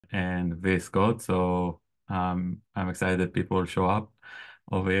and VScode. So I'm excited that people show up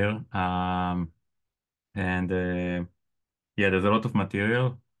over here. And yeah, there's a lot of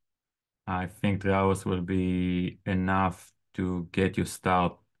material. I think 3 hours will be enough to get you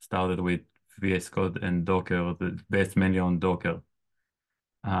started with VScode and Docker, the best menu on Docker.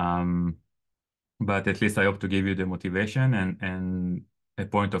 Um, but at least I hope to give you the motivation and a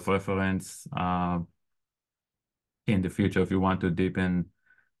point of reference in the future if you want to deepen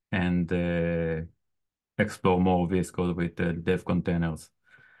and explore more VS Code with dev containers.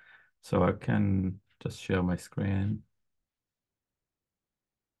 So I can just share my screen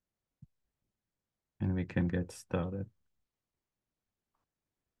and we can get started.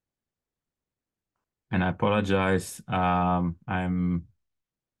 And I apologize, I'm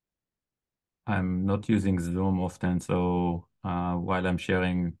not using Zoom often, so while I'm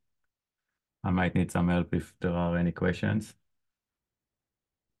sharing, I might need some help if there are any questions.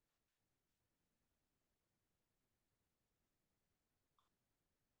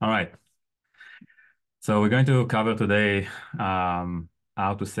 All right. So we're going to cover today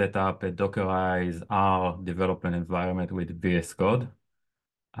how to set up a Dockerized R development environment with VS Code.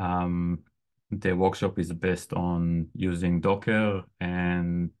 Um, the workshop is based on using Docker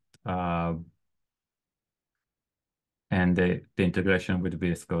uh, and the integration with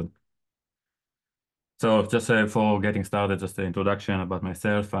VS Code. So just for getting started, just an introduction about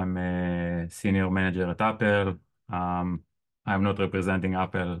myself. I'm a senior manager at Apple. Um, I'm not representing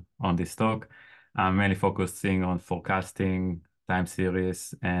Apple on this talk. I'm mainly focusing on forecasting, time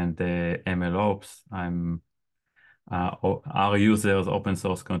series, and ML ops. I'm our users, open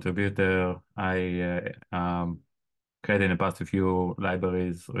source contributor. I created in the past a few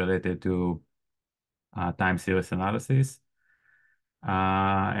libraries related to time series analysis,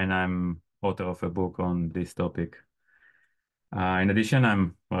 and I'm author of a book on this topic. In addition,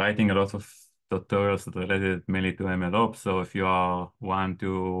 I'm writing a lot of tutorials related mainly to MLOps. So if you want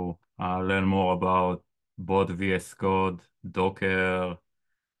to learn more about both VS Code, Docker,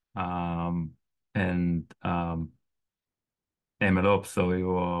 um, and MLOps, so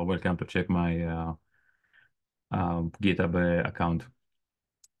you are welcome to check my GitHub account.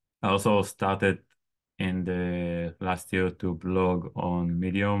 I also started in the last year to blog on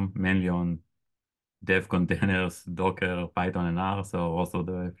Medium, mainly on dev containers, Docker, Python, and R. So also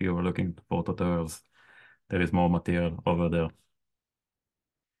if you are looking for tutorials, there is more material over there.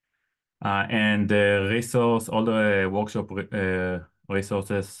 And the resource, all the workshop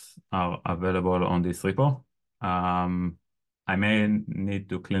resources are available on this repo. I may need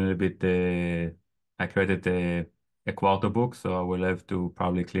to clean a little bit. I created a quarter book, so I will have to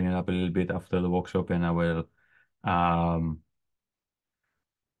probably clean it up a little bit after the workshop, and I will um,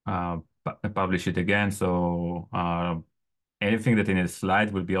 publish it again. So anything that in a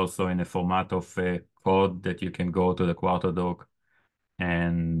slide will be also in a format of code that you can go to the quarter doc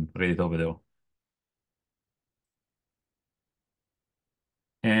and read it over there.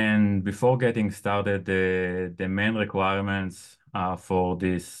 And before getting started, the main requirements for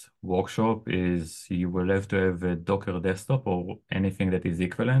this workshop is you will have to have a Docker desktop or anything that is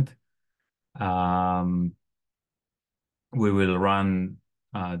equivalent. Um, we will run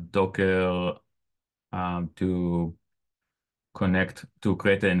Docker to connect to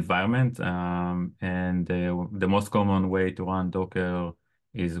create an environment. And the most common way to run Docker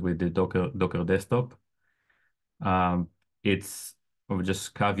is with the Docker desktop. Um, it's we'll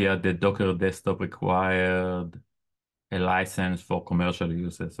just caveat the Docker desktop required a license for commercial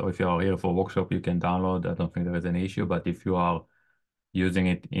uses. So if you are here for workshop, you can download. I don't think there is any issue. But if you are using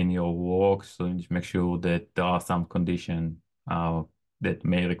it in your work, so you need to make sure that there are some conditions that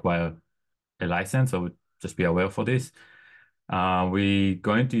may require a license. So just be aware for this. We're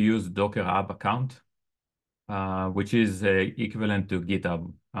going to use Docker Hub account, which is equivalent to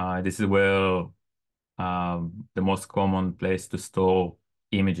GitHub. This is where the most common place to store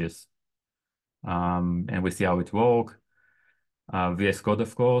images. And we see how it works. VS Code,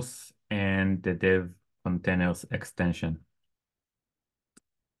 of course, and the dev containers extension.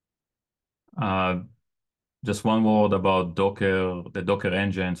 Uh, just one word about Docker, the Docker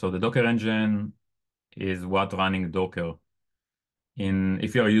engine. So the Docker engine is what running Docker.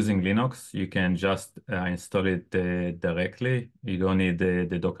 If you're using Linux, you can just install it directly. You don't need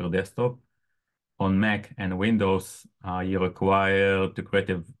the Docker desktop. On Mac and Windows, you're required to create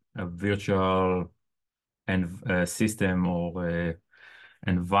a virtual system or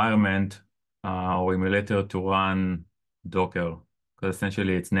environment or emulator to run Docker, because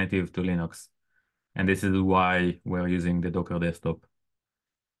essentially it's native to Linux. And this is why we're using the Docker desktop.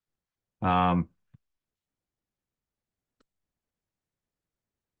 Um,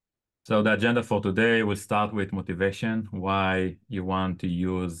 So the agenda for today will start with motivation, why you want to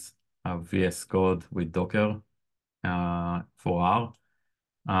use VS Code with Docker for R.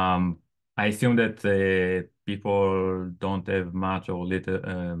 Um, I assume that people don't have much or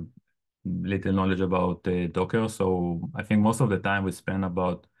little knowledge about Docker, so I think most of the time we spend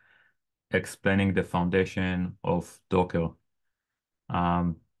about explaining the foundation of Docker.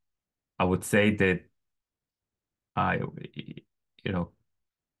 Um, I would say that I, you know,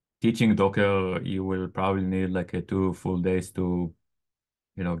 teaching Docker, you will probably need like 2 full days to,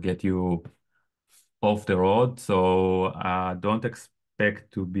 get you off the road. So don't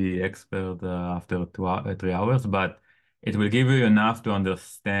expect to be expert after 3 hours, but it will give you enough to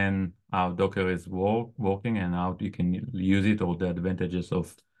understand how Docker is working and how you can use it or the advantages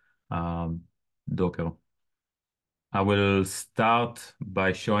of um, Docker. I will start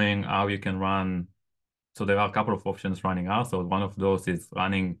by showing how you can run. So there are a couple of options running R. So one of those is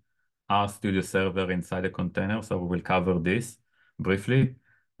running RStudio server inside a container. So we will cover this briefly.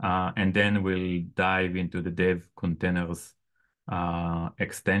 And then we'll dive into the dev containers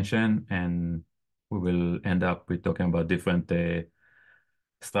extension, and we will end up with talking about different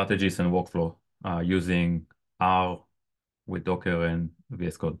strategies and workflow using R with Docker and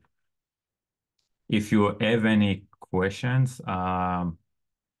VS Code. If you have any questions,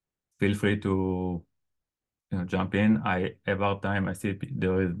 feel free to jump in. I have our time. I see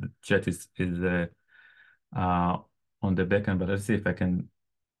there is the chat is uh, on the backend, but let's see if I can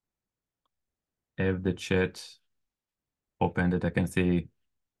have the chat open that I can see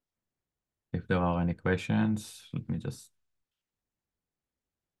if there are any questions. Let me just.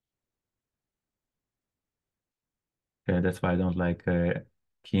 Okay, that's why I don't like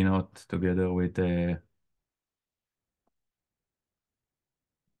Keynote together with. Okay,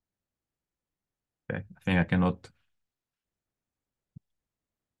 I think I cannot.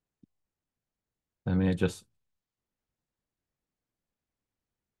 Let me just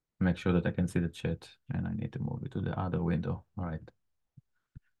make sure that I can see the chat, and I need to move it to the other window. All right.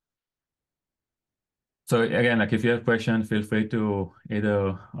 So again, like if you have questions, feel free to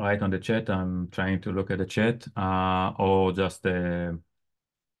either write on the chat. I'm trying to look at the chat, or just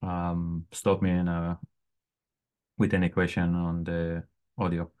stop me with any question on the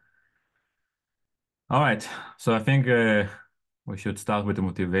audio. All right. So I think we should start with the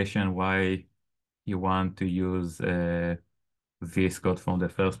motivation why you want to use VS Code from the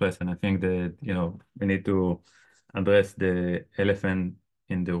first place. And I think that, we need to address the elephant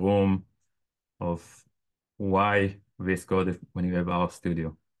in the room of why VS Code when you have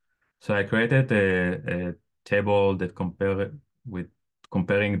RStudio. So I created a table that comparing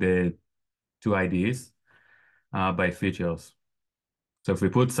the two IDEs by features. So if we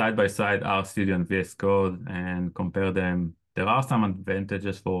put side by side RStudio and VS Code and compare them, there are some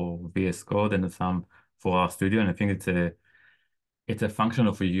advantages for VS Code and some for RStudio, and I think it's a function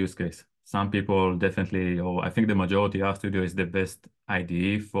of a use case. Some people definitely, or I think the majority, RStudio is the best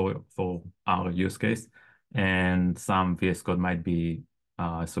IDE for our use case, and some VS Code might be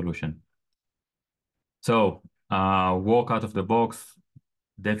a solution. So work out of the box,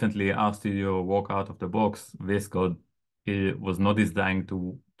 definitely RStudio work out of the box. VS Code, it was not designed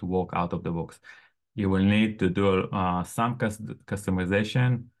to work out of the box. You will need to do some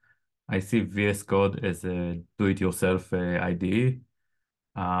customization. I see VS Code as a do-it-yourself IDE.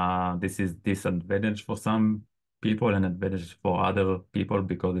 This is disadvantage for some people and advantage for other people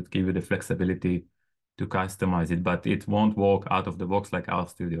because it gives you the flexibility to customize it, but it won't work out of the box like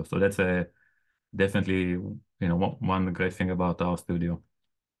RStudio. So that's definitely one great thing about RStudio.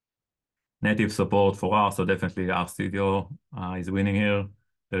 Native support for R, so definitely RStudio is winning here.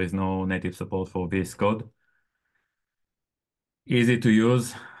 There is no native support for VS Code. Easy to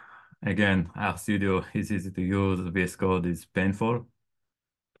use. Again, RStudio is easy to use. VS Code is painful.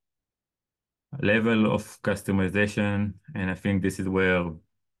 Level of customization, and I think this is where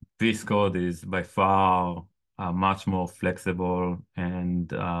VS Code is by far much more flexible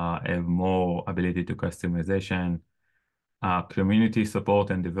and have more ability to customization. Community support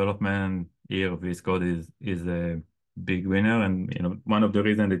and development, here VS Code is a big winner, and one of the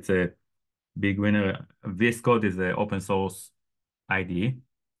reasons it's a big winner, VS Code is an open source IDE,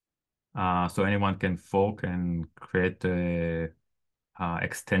 so anyone can fork and create a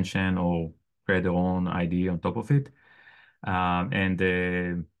extension or create their own IDE on top of it, and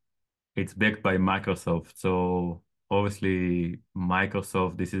it's backed by Microsoft. So obviously,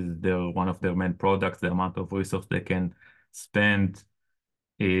 Microsoft, this is one of their main products. The amount of resource they can spend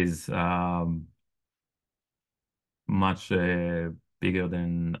is much bigger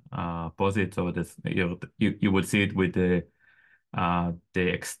than POSIT. So you will see it with the the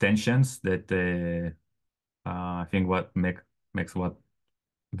extensions that I think what makes what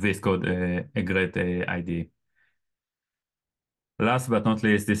VScode a great IDE. Last but not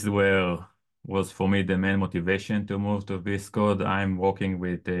least, this is where was for me the main motivation to move to VScode. I'm working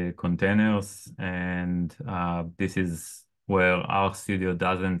with containers, and this is where RStudio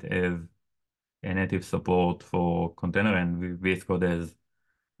doesn't have a native support for container, and VScode has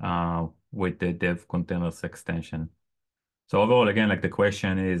with the dev containers extension. So overall, again, like the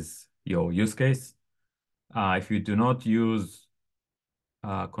question is your use case. If you do not use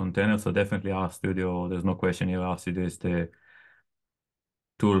containers, so definitely RStudio, there's no question here, RStudio is the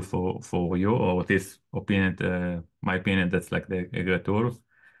tool for you, or this opinion, my opinion, that's like a great tool.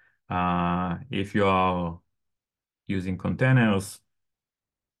 If you are using containers,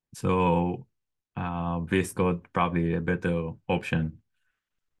 so VScode probably a better option.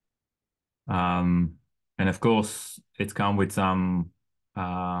 And of course, it comes with some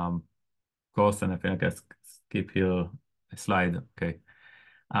cost, and I think I can skip here a slide. Okay.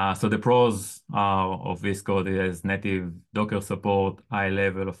 So the pros of VScode is native Docker support, high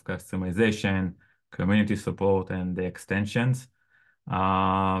level of customization, community support, and the extensions.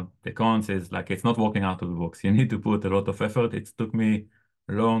 The cons is like it's not working out of the box. You need to put a lot of effort. It took me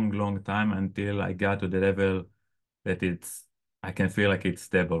a long, long time until I got to the level that I can feel like it's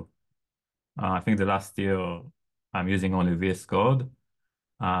stable. I think the last year I'm using only VS Code,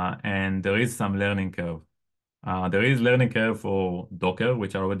 and there is some learning curve. There is learning curve for Docker,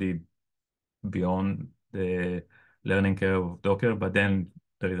 which are already beyond the learning curve of Docker, but then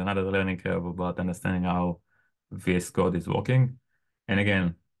there is another learning curve about understanding how VS Code is working. And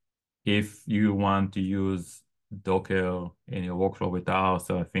again, if you want to use Docker in your workflow with R,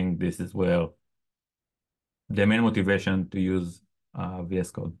 so I think this is where the main motivation to use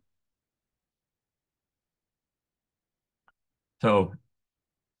VS Code. So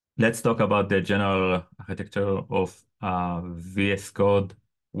let's talk about the general architecture of VS Code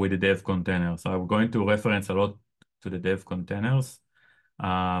with the dev container. So I'm going to reference a lot to the dev containers.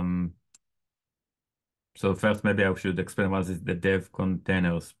 So first, maybe I should explain what is the dev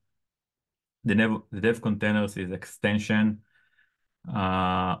containers. The dev containers is extension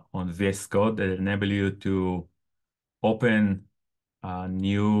on VS Code that enable you to open a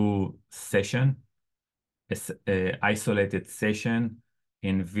new session, a isolated session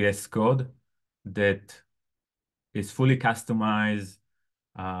in VS Code that is fully customized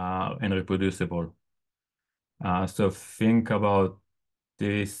and reproducible. So think about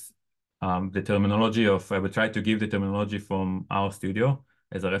this, the terminology of, I will try to give the terminology from RStudio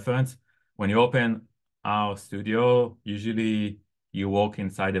as a reference. When you open RStudio, usually you work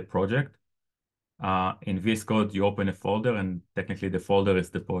inside a project. In VS Code, you open a folder, and technically the folder is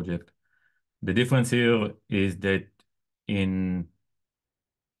the project. The difference here is that in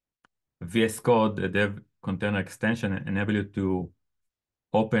VS Code, the dev container extension enable you to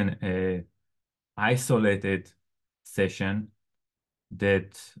open a isolated session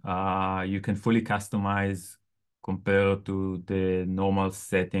that you can fully customize compared to the normal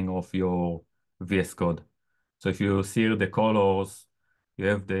setting of your VS Code. So if you see the colors, you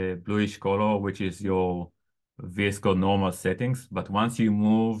have the bluish color, which is your VS Code normal settings. But once you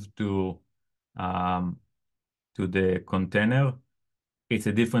move to the container, it's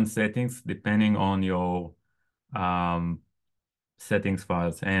a different settings depending on your um, settings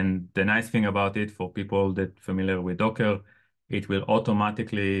files. And the nice thing about it for people that familiar with Docker, it will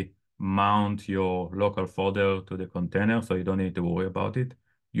automatically mount your local folder to the container, so you don't need to worry about it.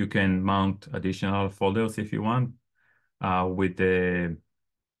 You can mount additional folders if you want with the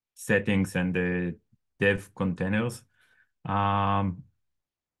settings and the dev containers files,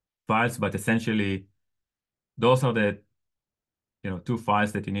 but essentially those are the two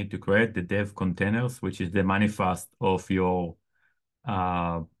files that you need to create, the dev containers, which is the manifest of your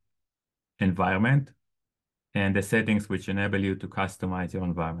uh, environment, and the settings which enable you to customize your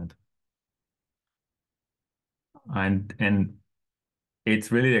environment. And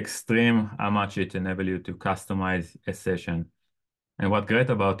it's really extreme how much it enables you to customize a session. And what's great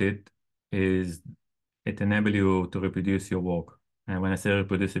about it is it enables you to reproduce your work. And when I say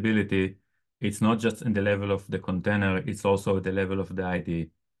reproducibility, it's not just in the level of the container, it's also at the level of the IDE.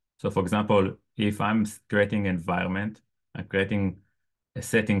 So for example, if I'm creating an environment, I'm creating a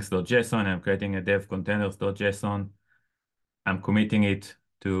settings.json, I'm creating a dev containers.json, I'm committing it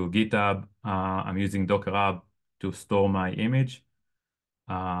to GitHub. I'm using Docker Hub to store my image.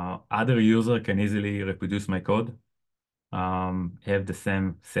 Other user can easily reproduce my code, have the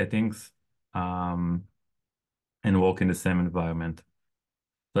same settings, and work in the same environment.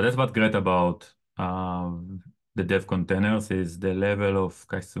 So that's what's great about the dev containers is the level of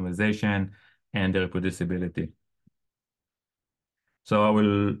customization and the reproducibility. So I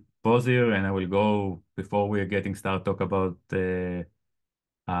will pause here and I will go, before we're getting started, talk uh,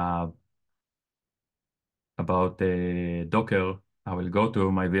 about Docker. I will go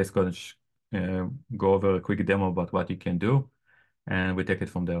to my VS Code and go over a quick demo about what you can do, and we take it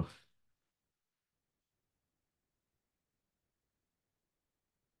from there.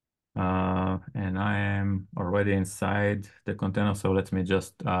 And I am already inside the container, so let me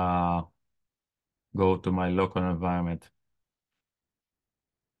just go to my local environment.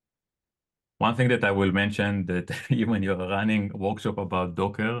 One thing that I will mention that when you're running a workshop about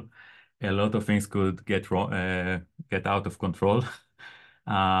Docker, a lot of things could get wrong, get out of control.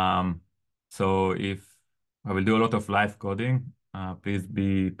 So if I will do a lot of live coding, please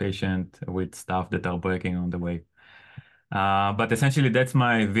be patient with stuff that are breaking on the way. But essentially, that's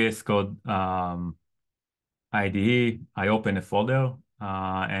my VS Code IDE. I open a folder,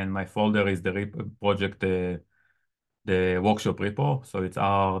 and my folder is the project, the workshop repo. So it's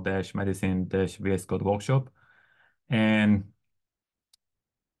r-medicine-VS Code workshop. And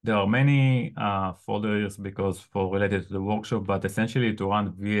there are many folders because for related to the workshop, but essentially to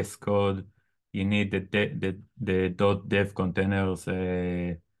run VS Code, you need the .dev containers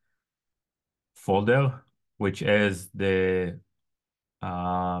folder, which has the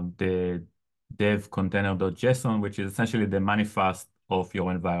dev container.json, which is essentially the manifest of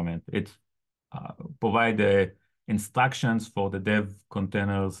your environment. It provide the instructions for the dev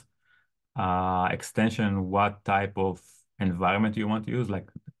containers extension, what type of environment you want to use,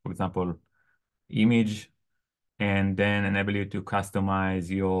 like, for example, image, and then enable you to customize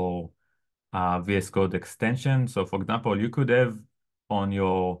your VS Code extension. So for example, you could have on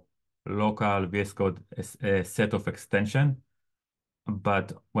your local VS Code a set of extension,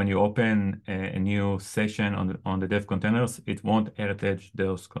 but when you open a new session on the dev containers, it won't heritage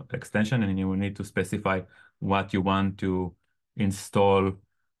those extension, and you will need to specify what you want to install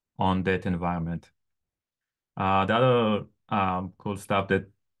on that environment. The other cool stuff that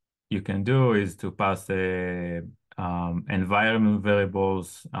you can do is to pass environment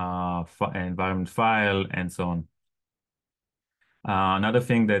variables, environment file, and so on. Another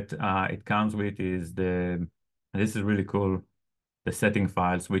thing that it comes with is this is really cool, the setting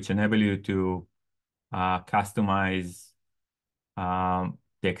files, which enable you to customize the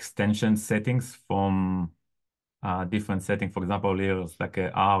extension settings from different settings. For example, here's like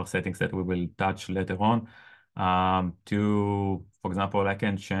a R settings that we will touch later on. For example, I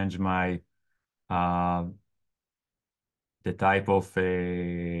can change my the type of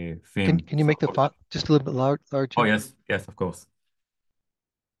theme. Can you make the font just a little bit larger? Oh, yes, yes, of course.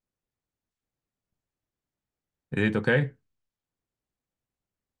 Is it okay?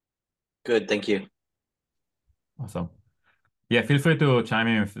 Good, thank you. Awesome. Yeah, feel free to chime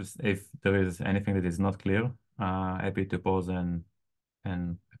in if there is anything that is not clear. Happy to pause and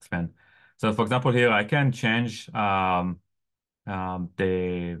expand. So for example, here I can change the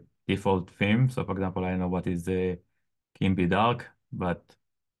default theme. So for example, I know what is the Kimby Dark, but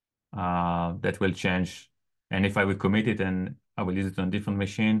that will change. And if I will commit it and I will use it on a different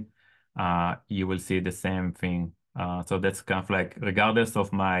machine, you will see the same thing. So that's kind of like, regardless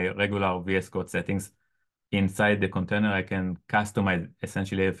of my regular VS Code settings, inside the container, I can customize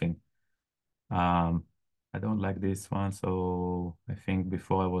essentially everything. I don't like this one, so I think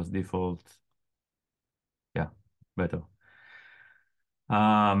before I was default. Yeah, better.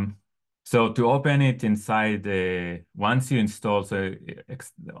 So to open it inside, once you install, so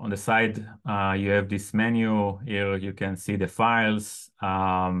on the side, you have this menu here. You can see the files.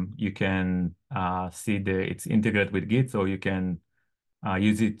 You can see it's integrated with Git, so you can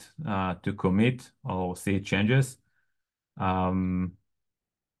use it to commit or see changes.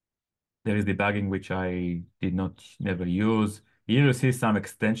 There is debugging, which I never use. Here you see some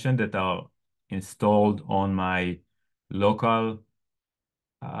extensions that are installed on my local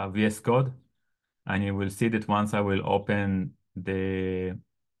VS Code. And you will see that once I will open the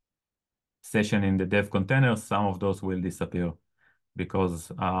session in the dev container, some of those will disappear because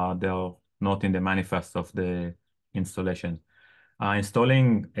they are not in the manifest of the installation.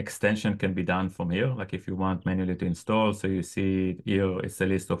 Installing extension can be done from here, like if you want manually to install. So you see here, it's a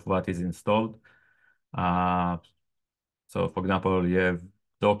list of what is installed. So for example, you have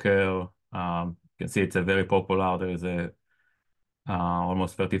Docker. You can see it's a very popular. There is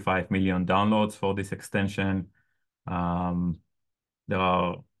almost 35 million downloads for this extension. There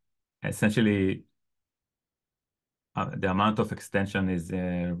are essentially the amount of extension is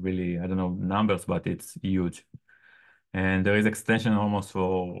really, I don't know numbers, but it's huge. And there is extension almost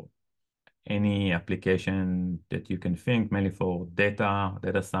for any application that you can think, mainly for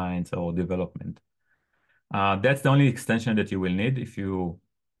data science, or development. That's the only extension that you will need if you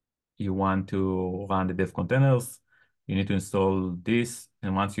want to run the dev containers. You need to install this,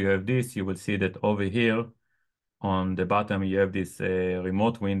 and once you have this, you will see that over here on the bottom you have this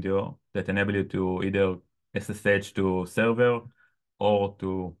remote window that enable you to either SSH to server or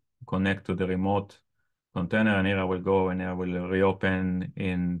to connect to the remote container. And here I will go and I will reopen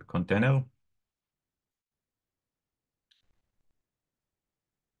in container.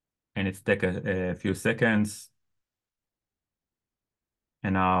 And it's take a few seconds.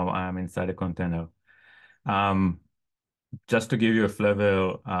 And now I'm inside the container. Just to give you a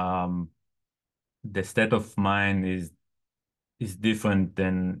flavor, the state of mind is different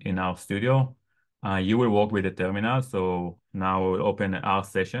than in RStudio. You will work with the terminal. So now we'll open an R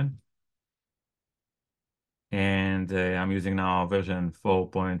session. And I'm using now version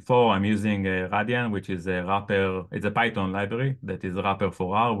 4.4. I'm using Radian, which is a wrapper. It's a Python library that is a wrapper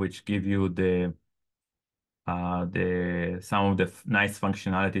for R, which give you some of the nice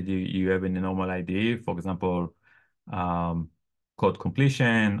functionality you have in the normal IDE. For example, code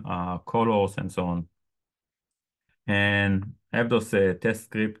completion, colors, and so on. And I have those test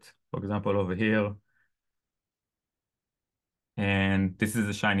script, for example, over here. And this is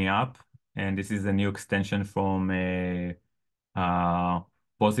a Shiny app. And this is a new extension from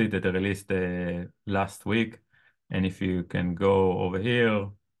Posit that I released last week. And if you can go over here,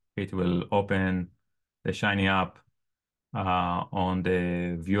 it will open the Shiny app on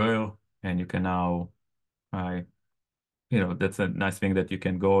the viewer. And you can now, that's a nice thing that you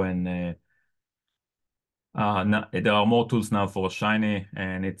can go and now, there are more tools now for Shiny,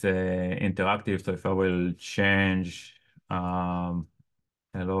 and it's interactive. So if I will change, hello,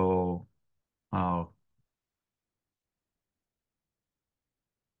 uh,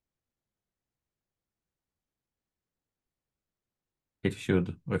 it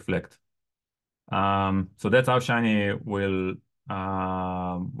should reflect. So that's how Shiny will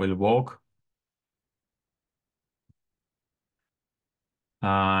work.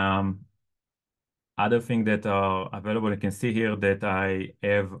 Other things that are available, you can see here that I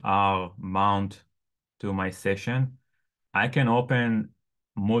have R mount to my session. I can open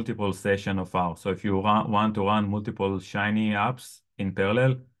multiple session of R. So if you want to run multiple Shiny apps in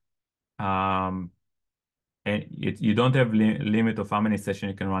parallel, and you don't have limit of how many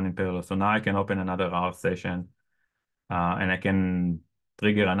sessions you can run in parallel. So now I can open another R session, and I can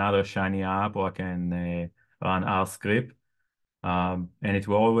trigger another Shiny app, or I can run R script. And it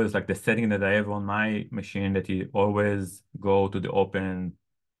will always, like the setting that I have on my machine, that you always go to the open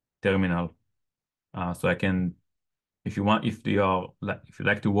terminal. So I can, if you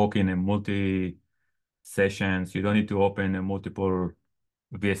like to work in a multi sessions, you don't need to open a multiple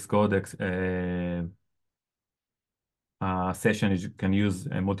VScode session. You can use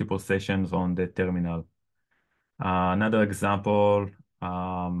multiple sessions on the terminal. Another example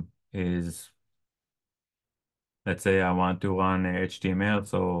is, let's say I want to run HTML,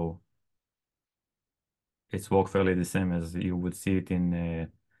 so it's work fairly the same as you would see it in the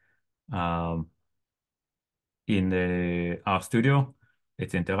RStudio.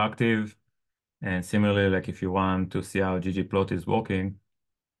 It's interactive, and similarly, like if you want to see how ggplot is working.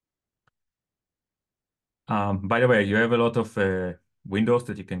 By the way, you have a lot of windows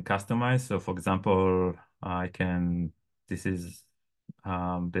that you can customize. So for example, this is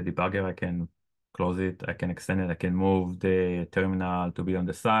the debugger. I can close it, I can extend it, I can move the terminal to be on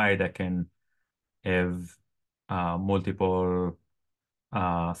the side, I can have multiple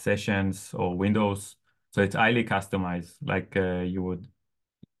sessions or windows. So it's highly customized, like you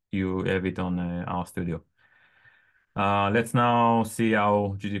have it on RStudio. Let's now see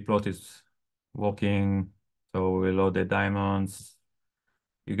how ggplot is working. So we load the diamonds.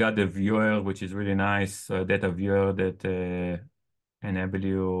 You got the viewer, which is really nice, data viewer that enable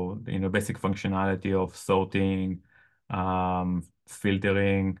you, basic functionality of sorting,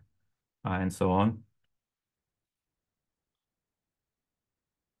 filtering, and so on.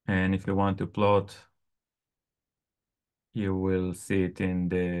 And if you want to plot, you will see it in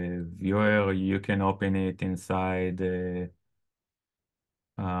the viewer. You can open it inside the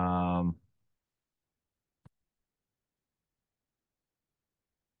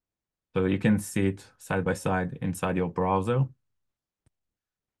so you can see it side by side inside your browser.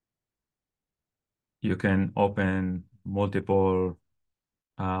 You can open multiple,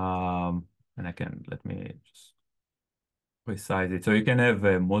 and let me just resize it. So you can have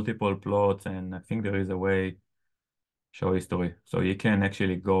multiple plots, and I think there is a way show history. So you can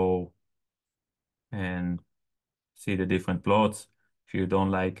actually go and see the different plots. If you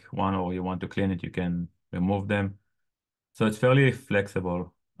don't like one or you want to clean it, you can remove them. So it's fairly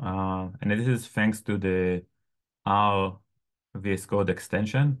flexible. And this is thanks to the R VScode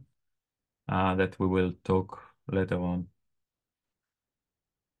extension that we will talk later on.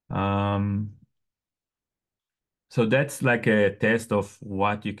 Um, so that's like a test of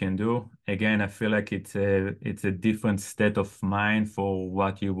what you can do. Again, I feel like it's a different state of mind for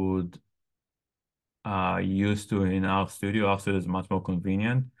what you would used to in RStudio. RStudio is much more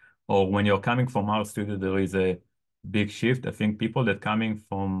convenient. Or when you're coming from RStudio, there is a big shift. I think people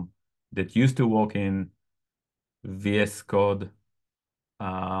that used to work in VS Code,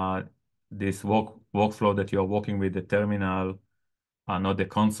 uh, this workflow that you're working with the terminal, not the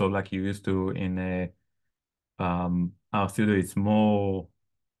console like you used to in RStudio. It's more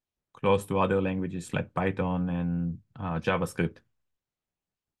close to other languages like Python and JavaScript.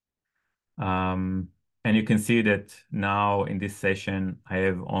 Um, and you can see that now in this session, I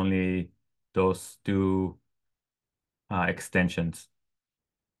have only those two extensions,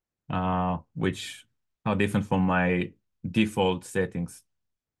 which are different from my default settings.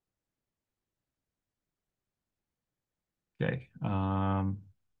 Okay.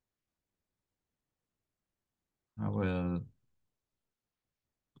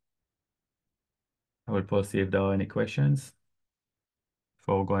 I will pause see if there are any questions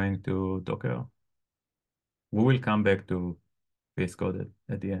before going to Docker. We will come back to VScode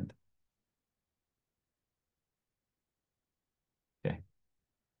at the end. Okay.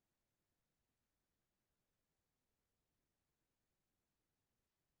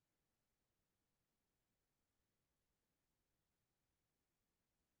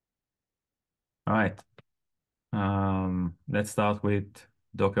 All right. Let's start with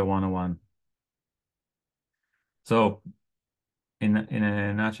Docker 101. So in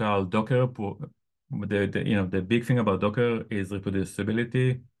a nutshell, the big thing about Docker is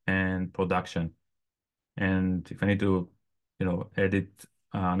reproducibility and production. And if I need to, edit,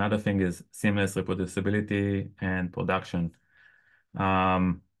 another thing is seamless reproducibility and production.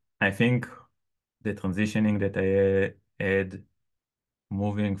 Um, I think the transitioning that I had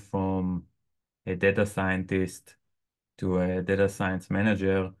moving from a data scientist to a data science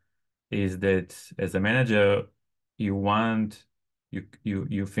manager is that as a manager, you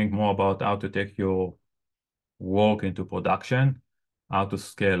think more about how to take your work into production, how to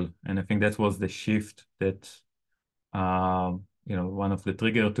scale. And I think that was the shift that one of the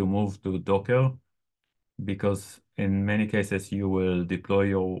trigger to move to Docker, because in many cases you will deploy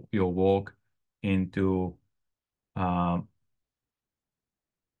your work into um,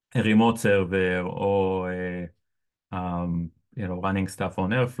 a remote server or running stuff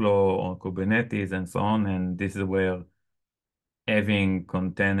on Airflow or Kubernetes and so on. And this is where having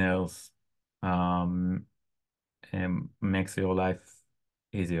containers um, makes your life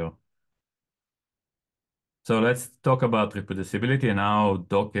easier. So let's talk about reproducibility and how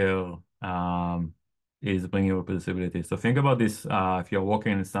Docker is bringing reproducibility. So think about this: if you're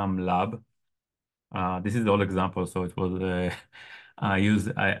working in some lab, this is the old example. So it was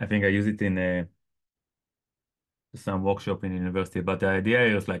I think I use it in some workshop in university. But the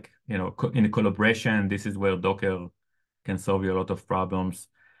idea is like in collaboration, this is where Docker can solve you a lot of problems.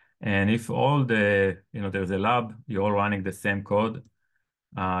 And if there's a lab, you're all running the same code.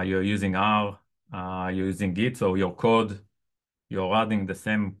 You're using R, you're using Git, so you're running the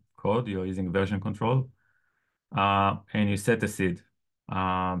same code, you're using version control, and you set a seed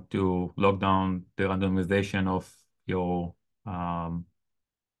to lock down the randomization of um,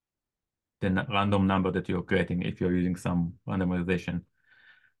 the random number that you're creating if you're using some randomization.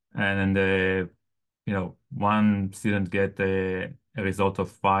 And one student get a result of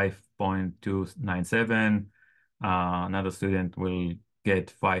 5.297. Another student will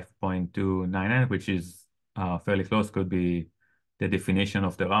get 5.299, which is fairly close, could be the definition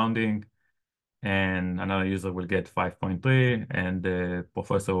of the rounding. And another user will get 5.3, and the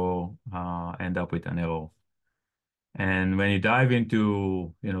professor will end up with an error. And when you dive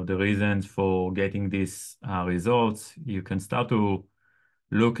into the reasons for getting these results, you can start to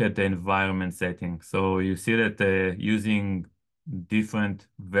look at the environment setting. So you see that using different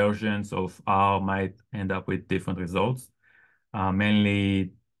versions of R might end up with different results.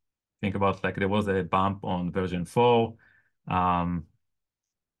 Mainly think about like there was a bump on version 4, some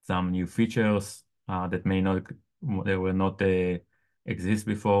new features that they will not exist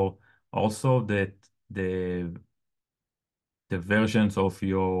before. Also that the the versions of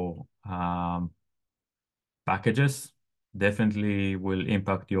your packages definitely will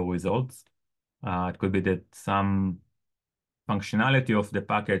impact your results. It could be that some functionality of the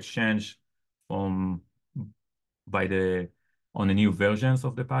package change from by the on the new versions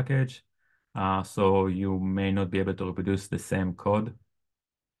of the package. So you may not be able to reproduce the same code.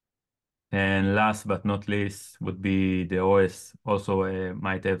 And last but not least would be the OS also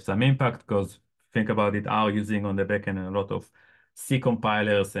might have some impact because think about it, are using on the backend a lot of C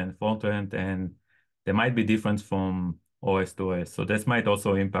compilers and front-end, and there might be difference from OS to OS. So this might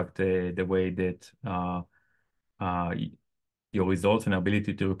also impact the way that uh, your results and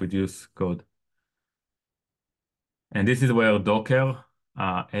ability to reproduce code. And this is where Docker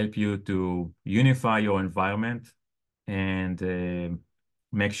help you to unify your environment and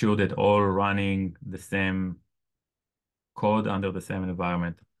make sure that all running the same code under the same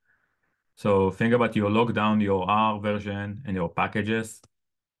environment. So think about you lock down your R version and your packages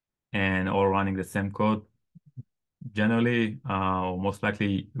and all running the same code. Generally, or most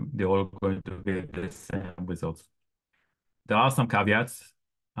likely, they're all going to get the same results. There are some caveats,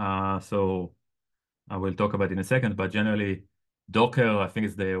 so I will talk about it in a second, but generally, Docker, I think,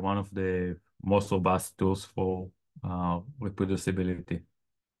 is one of the most robust tools for reproducibility.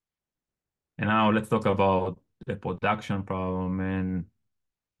 And now let's talk about the production problem. And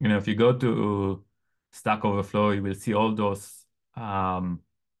if you go to Stack Overflow, you will see all those, mainly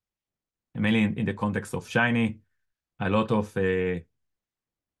in the context of Shiny, a lot of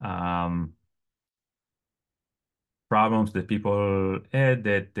um, problems that people had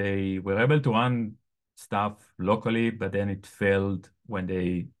that they were able to run stuff locally, but then it failed when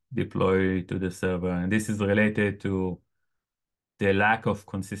they deploy to the server. And this is related to the lack of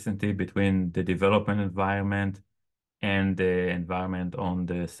consistency between the development environment and the environment on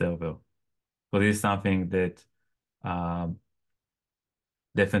the server. So this is something that um,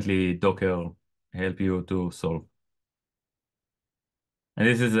 definitely Docker help you to solve. And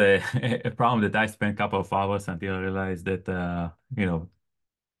this is a problem that I spent a couple of hours until I realized that,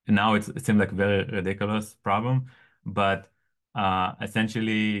 now it seems like a very ridiculous problem, but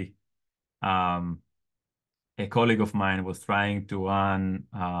essentially, um, a colleague of mine was trying to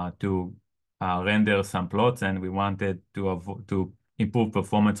render some plots, and we wanted to improve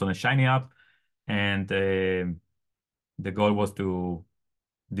performance on a Shiny app, and the goal was to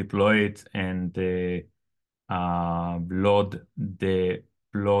deploy it and load the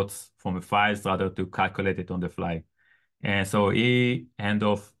plots from the files rather to calculate it on the fly. And so he hand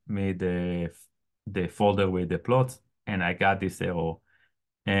off me the folder with the plots, and I got this error.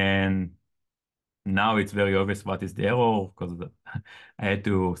 And now it's very obvious what is the error because I had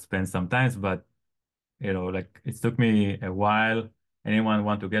to spend some time, but like it took me a while. Anyone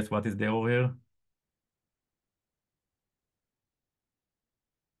want to guess what is the error here?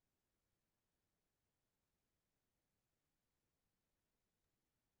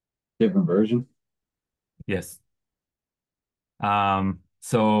 Different version. Yes.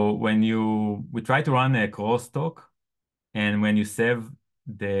 So we try to run a crosstalk, and when you save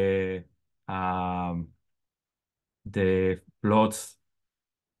the um, the plots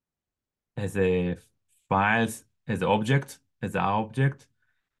as a files as an object, as an object,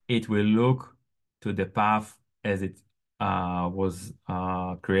 it will look to the path as it was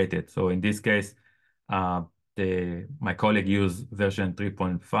created. So in this case, uh, my colleague used version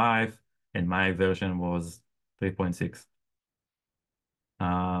 3.5 and my version was 3.6.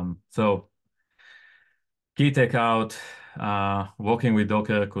 So key takeout, working with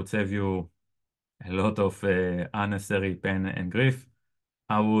Docker could save you a lot of unnecessary pain and grief.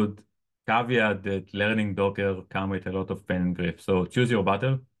 I would caveat that learning Docker comes with a lot of pain and grief. So choose your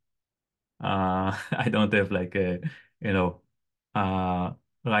battle. I don't have like a, you know, uh,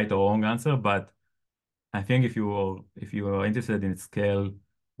 right or wrong answer, but I think if you are interested in scale,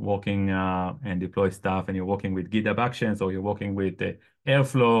 working and deploy stuff, and you're working with GitHub Actions or you're working with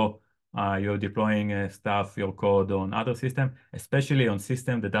Airflow, you're deploying stuff, your code on other system, especially on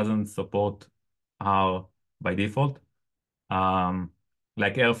system that doesn't support R by default, um,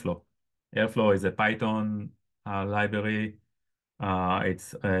 like Airflow. Airflow is a Python library.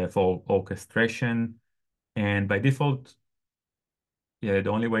 It's for orchestration, and by default, yeah, the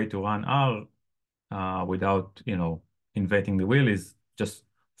only way to run R without, inventing the wheel is just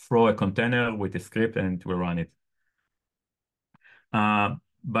throw a container with a script and it will run it.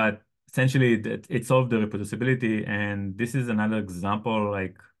 But essentially, it solved the reproducibility, and this is another example,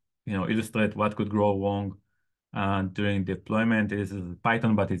 like, illustrate what could go wrong during deployment. This is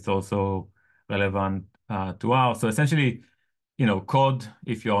Python, but it's also relevant to R. So essentially, code,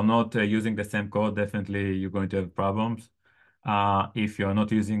 if you're not using the same code, definitely you're going to have problems. If you're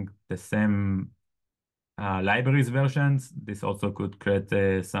not using the same libraries versions, this also could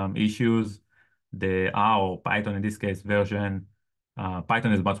create some issues. The R or Python in this case version,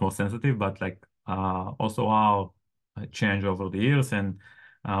 Python is much more sensitive, but like also R change over the years, and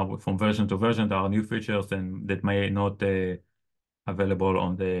from version to version, there are new features and that may not available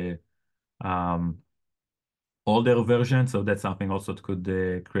on the older version. So that's something also that could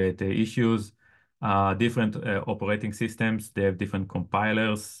create issues. Different operating systems, they have different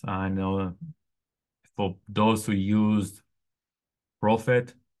compilers. I know for those who used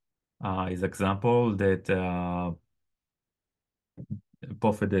Prophet is example that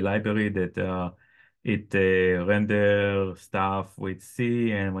Prophet, the library that it render stuff with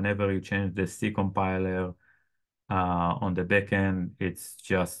C, and whenever you change the C compiler on the backend, it's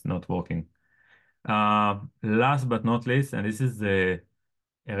just not working. Last but not least, and this is a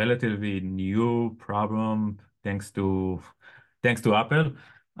relatively new problem thanks to Apple,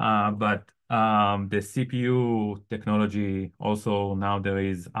 but the CPU technology also now there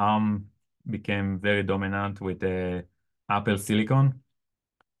is ARM became very dominant with the Apple Silicon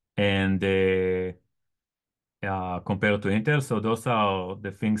and compared to Intel. So those are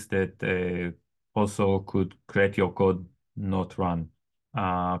the things that also could create your code not run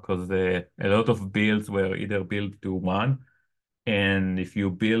because a lot of builds were either built to one, and if you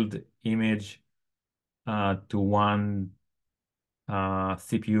build image to one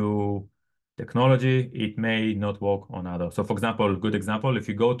CPU technology, it may not work on other. So for example, good example, if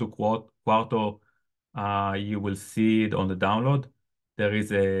you go to Quarto, you will see it on the download. There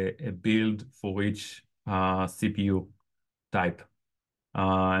is a build for each CPU type.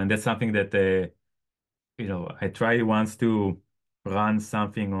 And that's something that, I tried once to run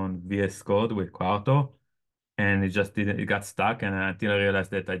something on VScode with Quarto, and it just didn't, it got stuck. And until I realized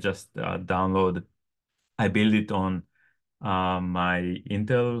that I just I built it on my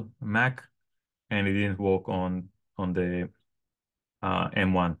Intel Mac, and it didn't work on the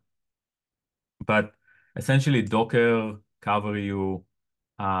M1. But essentially, Docker cover you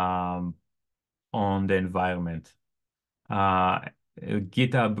um, on the environment.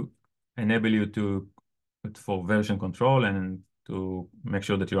 GitHub enable you for version control and to make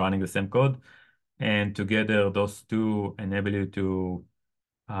sure that you're running the same code. And together, those two enable you to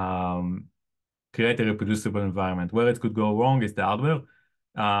um, create a reproducible environment. Where it could go wrong is the hardware.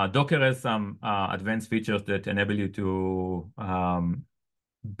 Docker has some advanced features that enable you to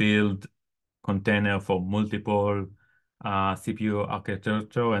build container for multiple CPU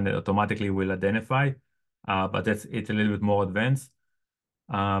architecture, and it automatically will identify. But it's a little bit more advanced.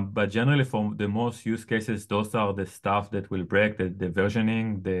 But generally, for the most use cases, those are the stuff that will break the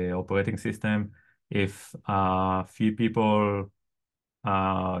versioning, the operating system. If few people,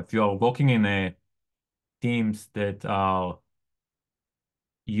 if you are working in teams that are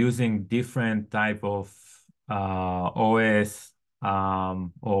using different type of OS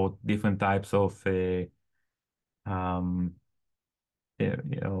or different types of um,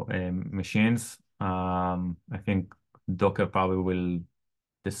 machines, I think Docker probably will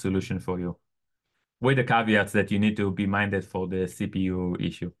the solution for you, with the caveats that you need to be minded for the CPU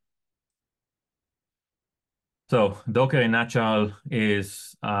issue. So Docker in nutshell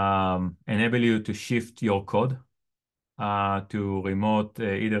is enable you to shift your code to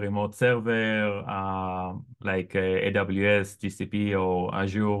either remote server like AWS, GCP, or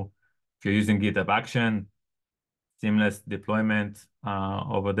Azure. If you're using GitHub Action, seamless deployment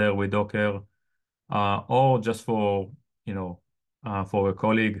over there with Docker, or just for a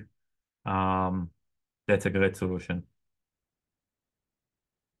colleague, that's a great solution.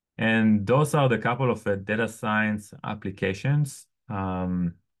 And those are the couple of data science applications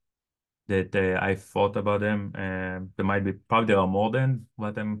that I thought about them. Probably there are more than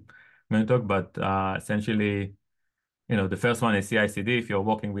what I'm going to talk, but essentially, the first one is CI/CD. If you're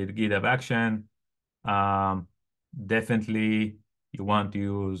working with GitHub Action, definitely you want to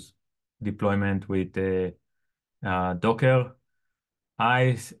use deployment with Docker.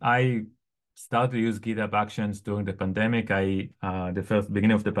 I started to use GitHub Actions during the pandemic. The first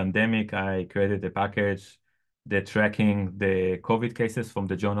beginning of the pandemic, I created a package that tracking the COVID cases from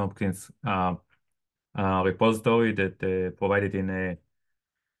the John Hopkins repository that provided in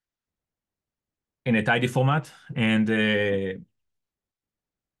a tidy format. And at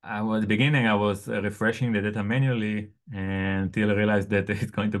the beginning, I was refreshing the data manually until I realized that it's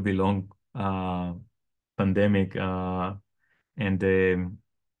going to be long pandemic and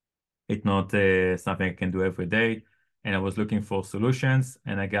it's not something I can do every day. And I was looking for solutions,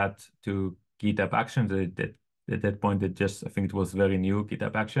 and I got to GitHub Actions. At that point, I think it was very new,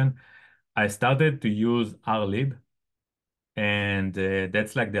 GitHub Action. I started to use RLib, and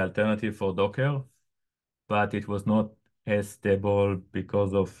that's like the alternative for Docker, but it was not as stable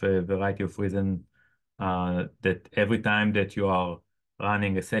because of a variety of reasons that every time that you are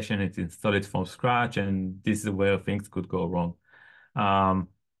running a session, it's install it from scratch, and this is where things could go wrong.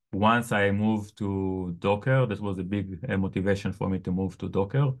 Once I moved to Docker, that was a big motivation for me to move to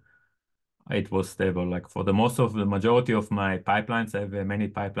Docker. It was stable. Like for the majority of my pipelines, I have many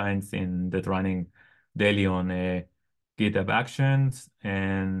pipelines in that running daily on GitHub Actions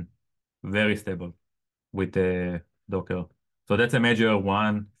and very stable with Docker. So that's a major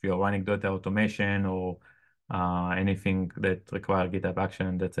one. If you're running data automation or anything that require GitHub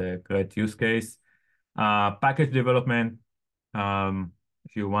Action, that's a great use case. Package development,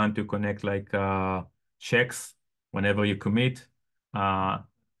 if you want to connect like checks whenever you commit, uh,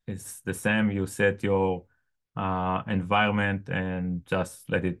 it's the same. You set your environment and just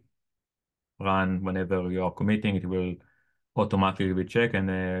let it run whenever you are committing. It will automatically be checked. And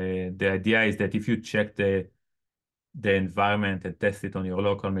the idea is that if you check the environment and test it on your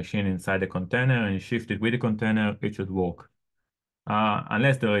local machine inside the container and you shift it with the container, it should work.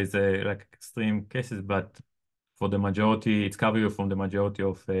 Unless there is like extreme cases, but for the majority, it's cover you from the majority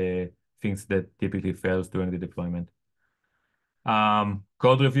of things that typically fails during the deployment.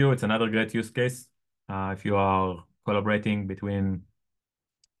 Code review, it's another great use case. If you are collaborating between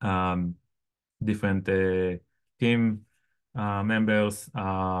um, different team members,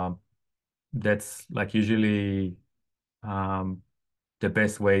 that's like usually the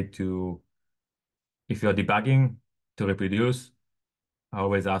best way to, if you're debugging, to reproduce. I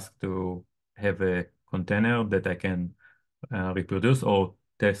always ask to have a container that I can reproduce or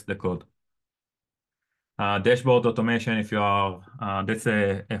test the code. Dashboard automation, if you are, that's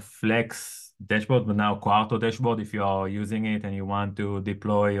a Flex dashboard, but now Quarto dashboard, if you are using it and you want to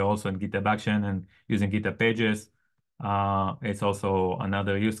deploy also in GitHub Action and using GitHub Pages, it's also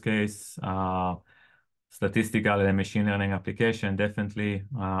another use case. Statistical and machine learning application, definitely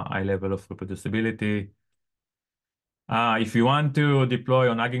high level of reproducibility. If you want to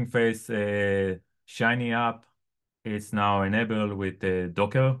deploy on Hugging Face Shiny app, it's now enabled with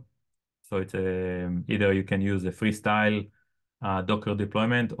Docker. So it's either you can use a freestyle Docker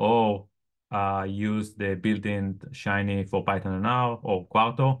deployment or use the built-in Shiny for Python and R or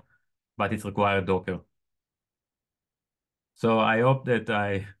Quarto, but it's required Docker. So I hope that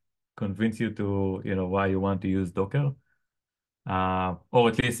I convince you to, why you want to use Docker. Or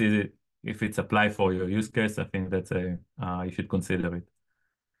at least if it's applied for your use case, I think that's you should consider it.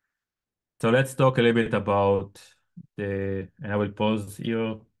 So let's talk a little bit about and I will pause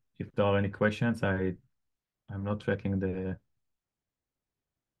here if there are any questions. I'm not tracking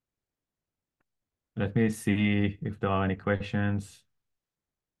let me see if there are any questions.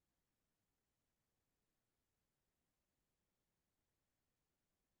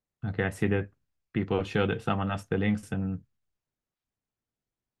 Okay, I see that people share that someone asked the links and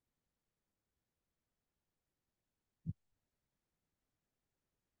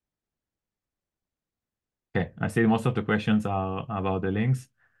okay, I see most of the questions are about the links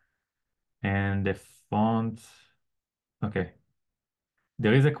and the font. Okay,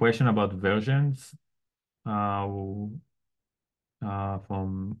 there is a question about versions from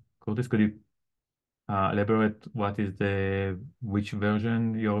Curtis. Could you elaborate which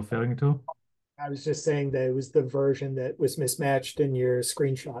version you're referring to? I was just saying that it was the version that was mismatched in your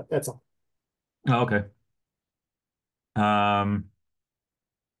screenshot. That's all. Oh, okay. Um,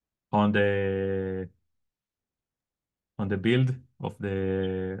 on the build of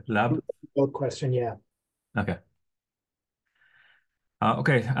the lab. Good question. Yeah. Okay.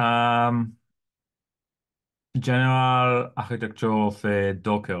 Okay. General architecture of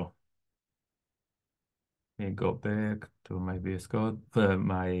Docker. Let me go back to my VScode,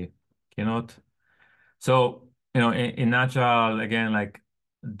 my keynote. So, in nutshell, again, like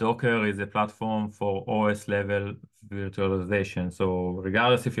Docker is a platform for OS level virtualization. So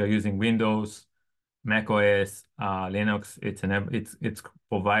regardless if you're using Windows, Mac OS, Linux, it's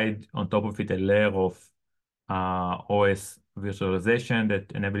provide on top of it a layer of OS virtualization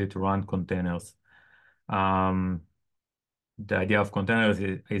that enable you to run containers. The idea of containers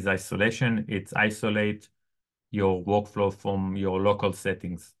is isolation. It's isolate your workflow from your local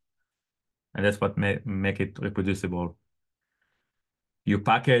settings. And that's what make it reproducible. You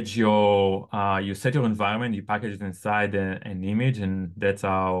package you set your environment, you package it inside an image, and that's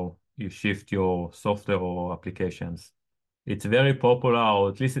how you shift your software or applications. It's very popular, or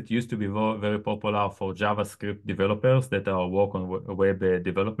at least it used to be very popular for JavaScript developers that are work on web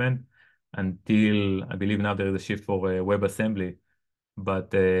development until I believe now there is a shift for WebAssembly.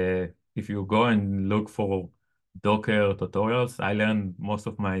 But if you go and look for Docker tutorials, I learned most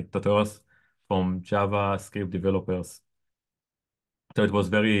of my tutorials from JavaScript developers. So it was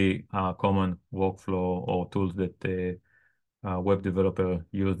very common workflow or tools that web developer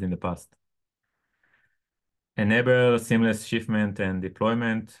used in the past. Enable seamless shipment and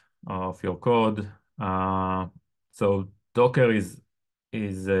deployment of your code. So Docker is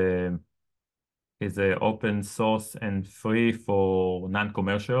a open source and free for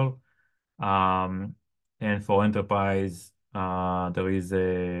non-commercial. And for enterprise, there is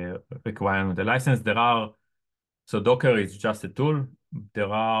a requirement, a license. So Docker is just a tool.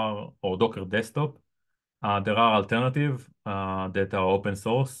 Or Docker desktop. There are alternatives that are open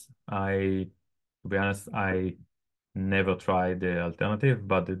source. To be honest, I never tried the alternative,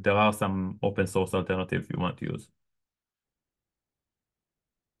 but there are some open source alternatives you want to use.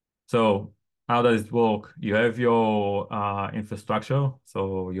 So how does it work? You have your infrastructure,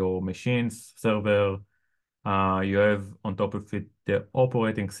 so your machines, server, you have on top of it the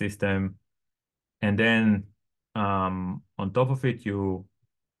operating system, and then on top of it you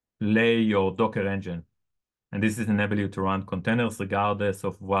lay your Docker engine. And this is enable you to run containers regardless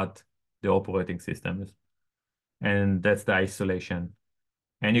of what the operating system is. And that's the isolation.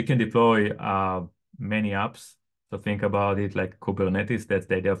 And you can deploy many apps. So think about it like Kubernetes. That's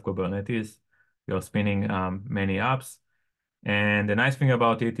the idea of Kubernetes. You're spinning many apps. And the nice thing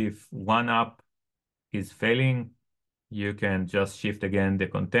about it, if one app is failing, you can just shift again the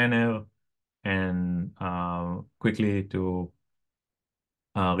container and quickly to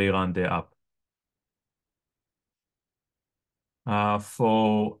rerun the app.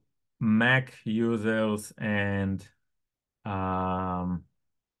 For Mac users and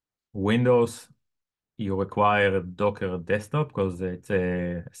Windows, you require a Docker desktop because it's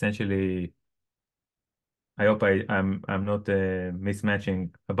essentially, I hope I'm not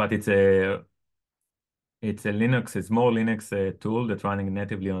mismatching, but it's a Linux, it's more Linux tool that's running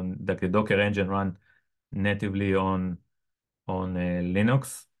natively on, like the Docker engine run natively on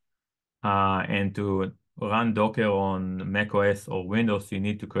Linux. And to run Docker on macOS or Windows, you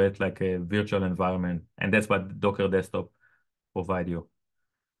need to create like a virtual environment, and that's what Docker Desktop provide you.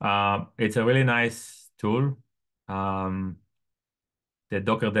 It's a really nice tool. The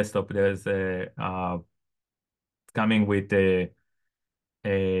Docker Desktop, there's coming with a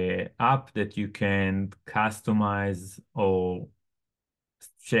app that you can customize or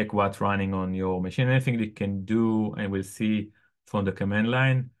check what's running on your machine. Anything that you can do, and we'll see from the command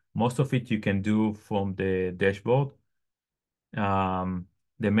line. Most of it you can do from the dashboard. The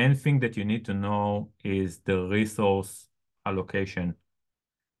main thing that you need to know is the resource allocation.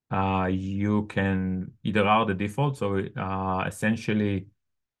 Either are the default, so essentially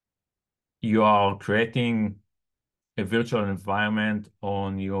you are creating a virtual environment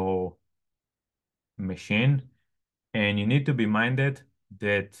on your machine, and you need to be minded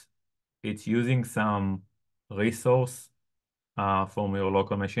that it's using some resource from your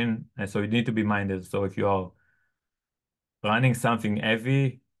local machine, and so you need to be minded. So if you are running something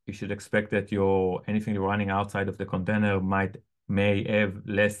heavy, you should expect that anything you're running outside of the container may have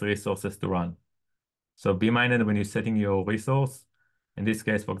less resources to run. So be minded when you're setting your resource. In this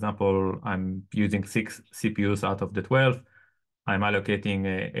case, for example, I'm using 6 CPUs out of the 12. I'm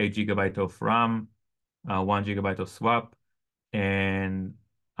allocating 8 GB of RAM, 1 GB of swap, and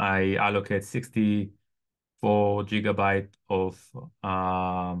I allocate 64 GB of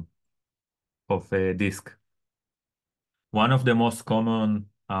a disk. One of the most common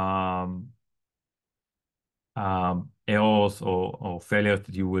errors or failures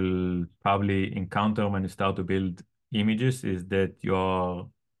that you will probably encounter when you start to build images is that you're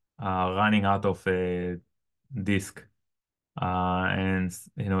running out of a disk. And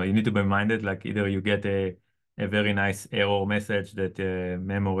you need to be minded, like either you get a very nice error message that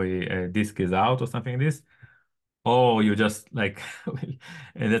memory disk is out or something like this, or you just like,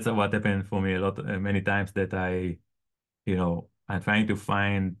 and that's what happened for me many times that I'm trying to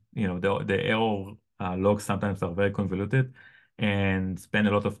find, the error logs sometimes are very convoluted and spend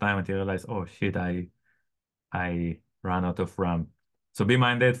a lot of time until you realize, oh shit, I ran out of RAM. So be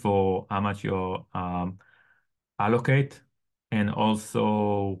minded for how much you allocate, and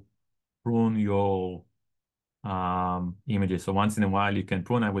also prune your images. So once in a while you can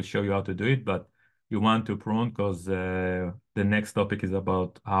prune. I will show you how to do it, but you want to prune because the next topic is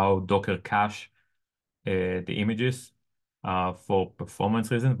about how Docker cache the images for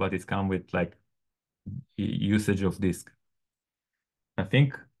performance reasons, but it's come with like usage of disk. I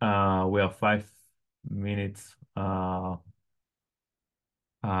think we are 5 minutes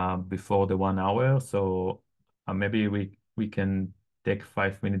before the 1 hour, so maybe we can take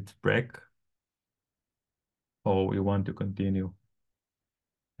 5 minutes break, or we want to continue.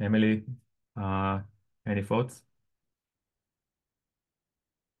 Emily, any thoughts?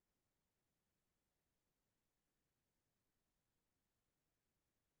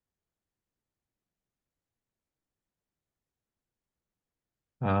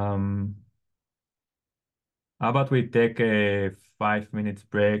 Um, how about we take a 5 minutes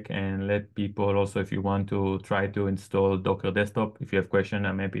break and let people also, if you want to try to install Docker Desktop, if you have question,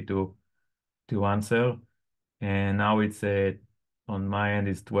 I'm happy to answer. And now it's on my end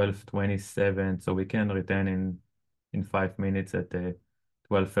is 12:27, so we can return in 5 minutes at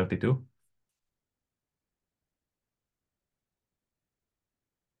 12:32.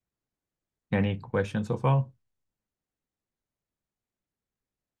 Any questions so far?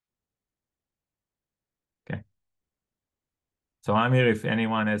 Okay. So I'm here if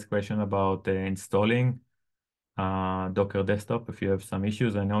anyone has question about installing Docker Desktop. If you have some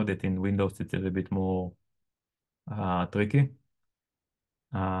issues, I know that in Windows it's a little bit more tricky.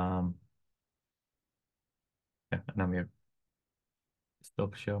 Um, yeah, and I'm here.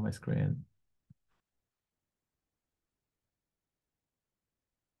 Stop share my screen.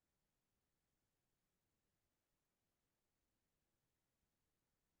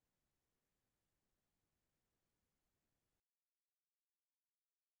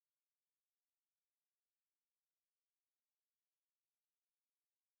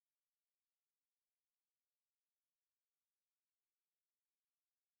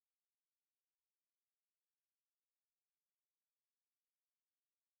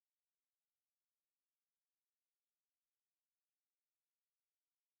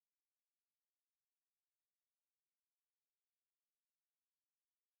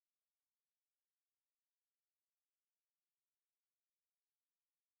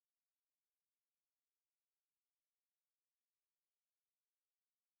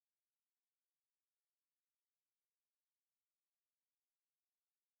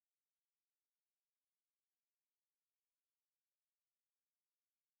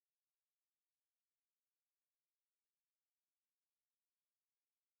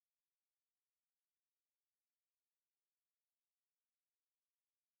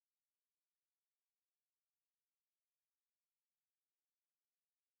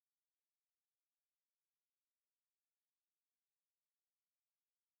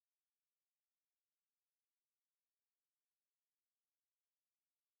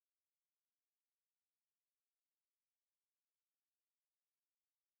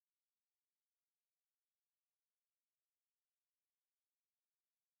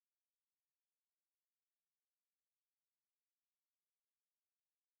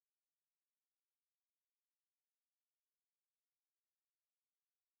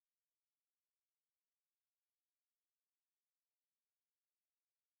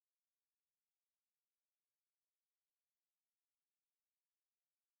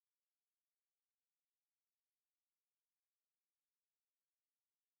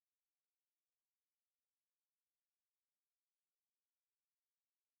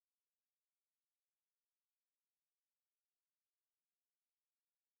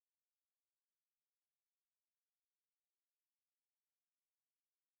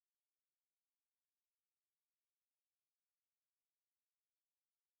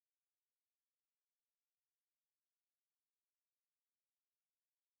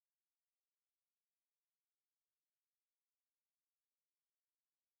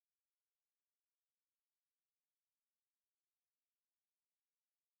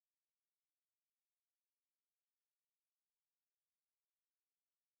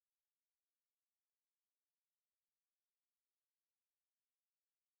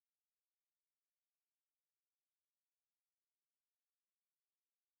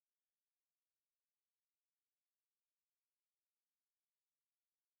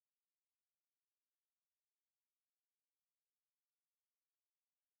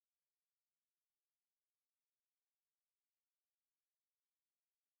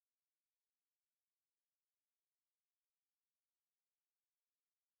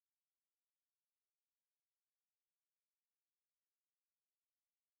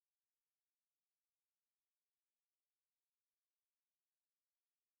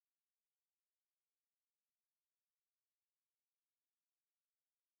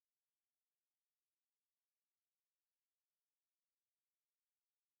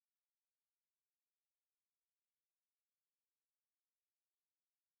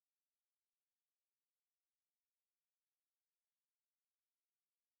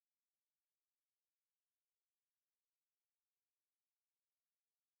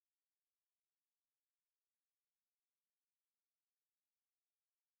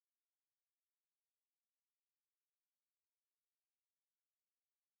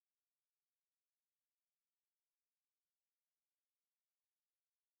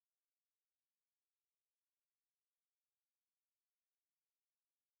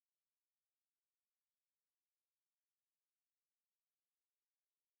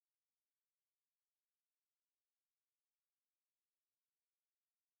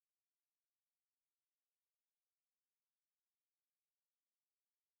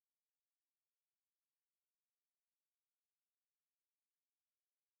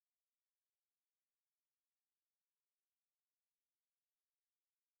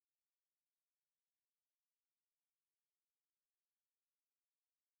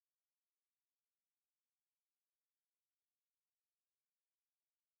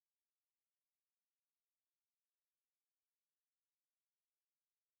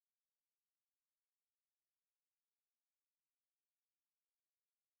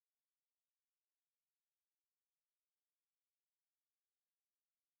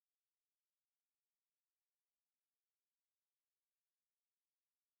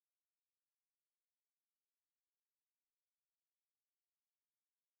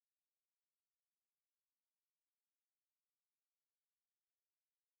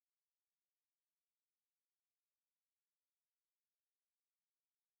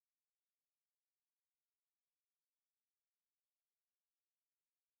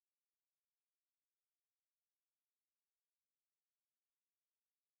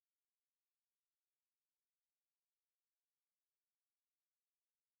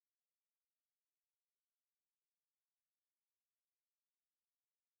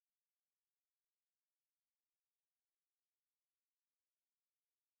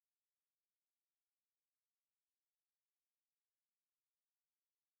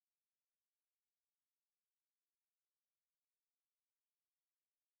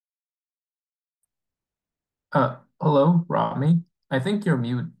 Hello, Rami. I think you're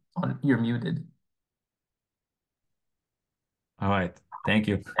muted. All right. Thank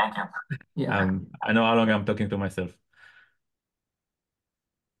you. Thank you. Yeah. I know how long I'm talking to myself.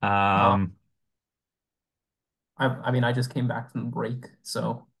 Uh, Um, I mean, I just came back from break,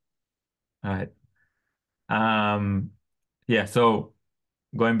 so all right. Um, yeah, so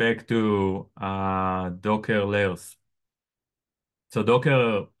going back to Docker layers. So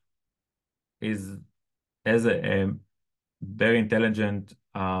Docker is has a very intelligent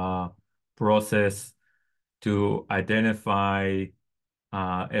process to identify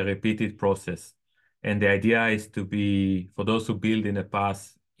a repeated process. And the idea is to be, for those who build in the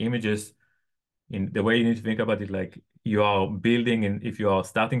past images, in the way you need to think about it, like you are building, and if you are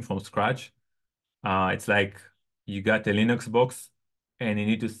starting from scratch, it's like you got a Linux box and you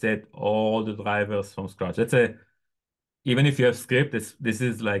need to set all the drivers from scratch. Even if you have script, this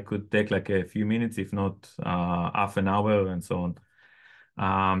is like could take like a few minutes, if not half an hour and so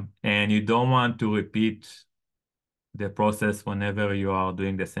on. And you don't want to repeat the process whenever you are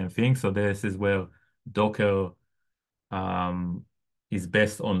doing the same thing. So this is where Docker um, is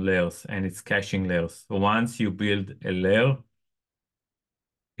based on layers, and it's caching layers. So once you build a layer,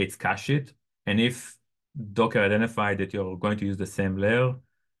 it's cache it. And if Docker identify that you're going to use the same layer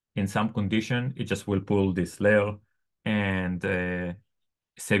in some condition, it just will pull this layer and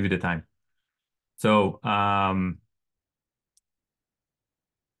save you the time. So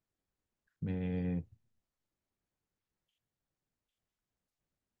me-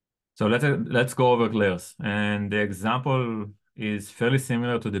 let's go over layers. And the example is fairly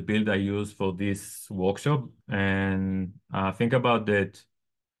similar to the build I used for this workshop. And think about that.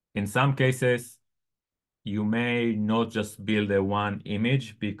 In some cases, you may not just build a one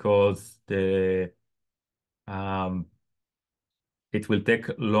image because um, it will take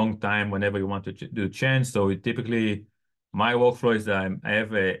a long time whenever you want to do change. So typically, my workflow is I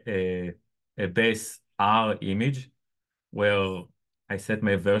have a base R image where I set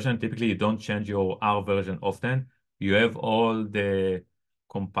my version. Typically, you don't change your R version often. You have all the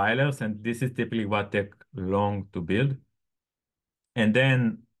compilers, and this is typically what take long to build. And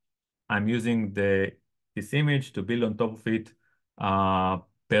then I'm using this image to build on top of it uh,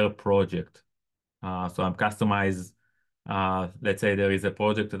 per project. So I'm customized. Let's say there is a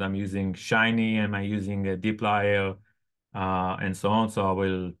project that I'm using Shiny and I'm using a dplyr and so on. So I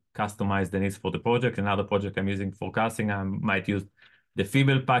will customize the needs for the project. Another project I'm using forecasting, I might use the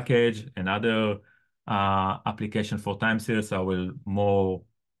Feeble package. Another application for time series, so I will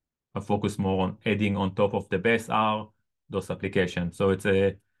focus more on adding on top of the base R those applications. So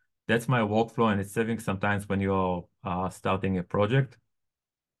that's my workflow, and it's saving sometimes when you're starting a project.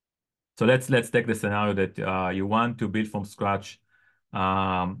 So let's take the scenario that you want to build from scratch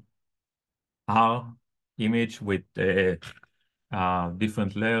um, R image with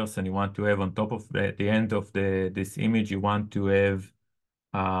different layers, and you want to have on top of the end of this image, you want to have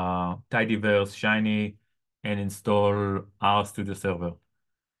tidyverse, Shiny, and install RStudio server.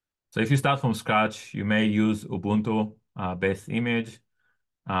 So if you start from scratch, you may use Ubuntu base image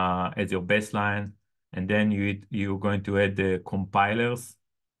as your baseline, and then you're going to add the compilers,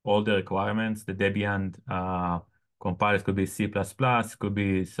 all the requirements. The Debian compilers could be C++, could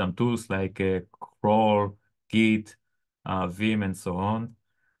be some tools like crawl, Git, Vim, and so on.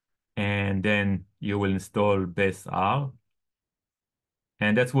 And then you will install base R,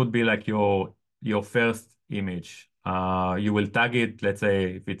 and that would be like your first image. You will tag it, let's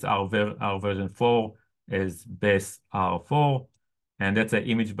say if it's R version 4 as base R4, and that's an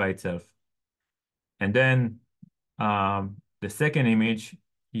image by itself. And then the second image,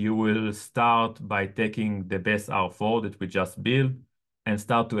 you will start by taking the base R4 that we just built and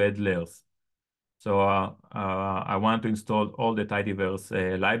start to add layers. So I want to install all the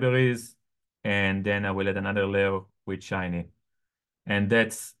tidyverse libraries, and then I will add another layer with Shiny. And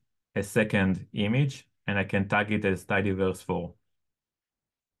that's a second image, and I can tag it as tidyverse 4.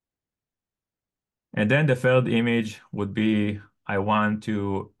 And then the third image would be I want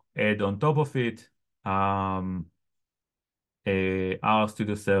to add on top of it a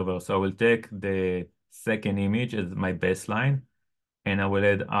RStudio server. So I will take the second image as my baseline, and I will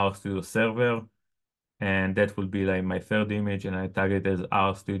add RStudio server, and that will be like my third image, and I tag it as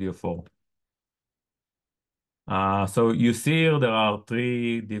RStudio 4. So you see here there are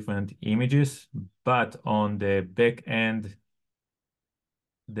three different images, but on the back end,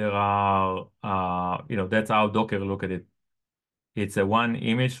 there are, that's how Docker look at it. It's a one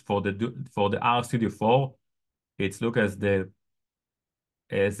image for the RStudio 4. It's look as the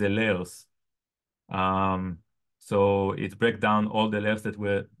layers. So it breaks down all the layers that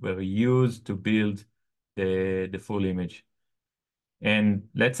were used to build the full image. And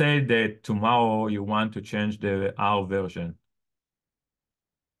let's say that tomorrow you want to change the R version.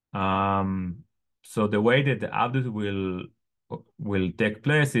 So the way that the update will take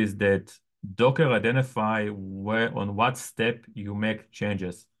place is that Docker identify where on what step you make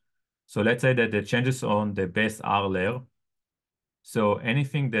changes. So let's say that the changes on the base R layer. So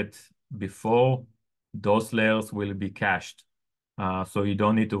anything that before those layers will be cached. So you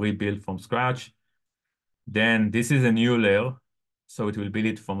don't need to rebuild from scratch. Then this is a new layer, so it will build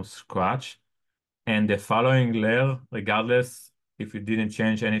it from scratch. And the following layer, regardless if you didn't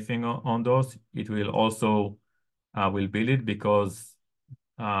change anything on those, it will also will build it because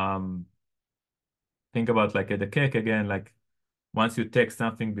think about like the cake again, like once you take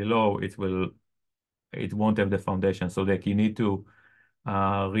something below, it won't have the foundation. So like you need to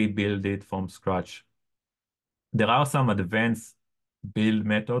rebuild it from scratch. There are some advanced build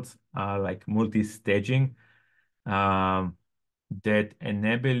methods like multi-staging that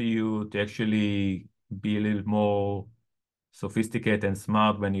enable you to actually be a little more sophisticated and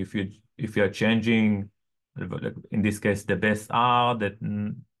smart when if you're changing, like in this case, the best R that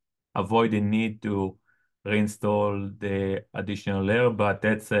avoid the need to reinstall the additional layer. But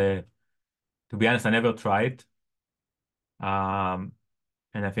that's to be honest, I never tried, and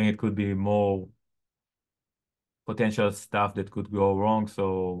I think it could be more potential stuff that could go wrong.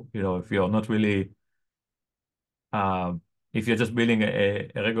 So if you're not really if you're just building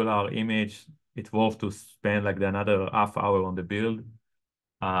a regular image, it's worth to spend like another half hour on the build,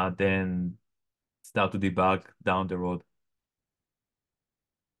 then start to debug down the road.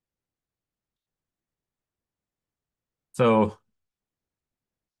 So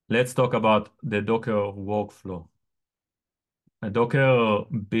let's talk about the Docker workflow. A Docker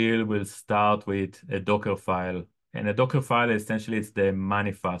build will start with a Docker file, and a Docker file essentially it's the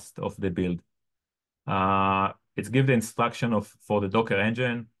manifest of the build. It's give the instruction for the Docker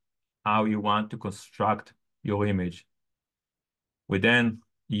engine how you want to construct your image. We then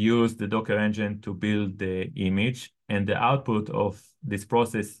use the Docker engine to build the image, and the output of this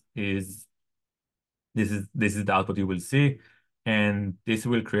process is this is the output you will see, and this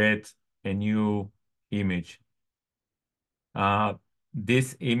will create a new image.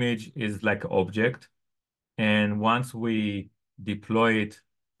 This image is like object, and once we deploy it,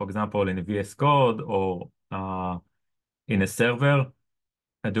 for example, in a VS Code or in a server,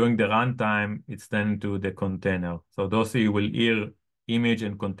 during the runtime, it's sent to the container. So those you will hear image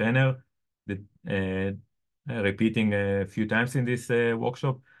and container that, repeating a few times in this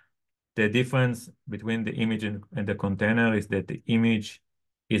workshop. The difference between the image and the container is that the image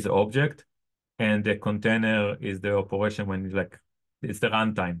is object and the container is the operation when it's the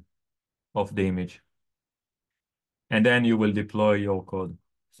runtime of the image. And then you will deploy your code.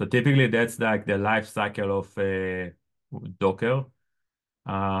 So typically that's like the life cycle of Docker.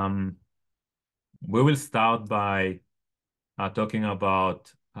 We will start by talking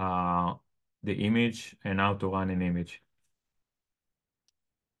about the image and how to run an image.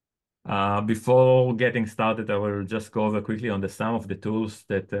 Before getting started, I will just go over quickly on some of the tools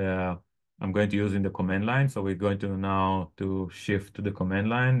that I'm going to use in the command line. So we're going to now shift to the command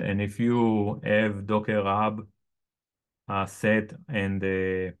line. And if you have Docker Hub set and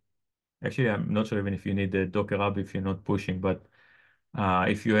actually, I'm not sure even if you need the Docker Hub if you're not pushing, but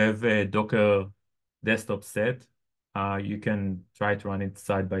if you have a Docker desktop set, you can try to run it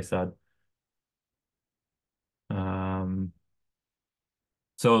side by side.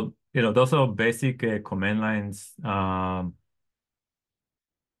 So, those are basic command lines,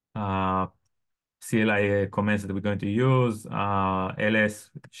 CLI commands that we're going to use.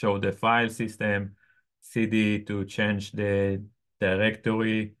 ls show the file system, cd to change the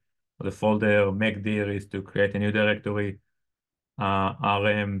directory or the folder, make dir is to create a new directory,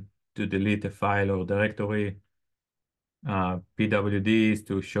 rm to delete a file or directory, pwd is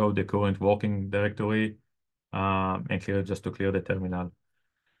to show the current working directory, and clear just to clear the terminal.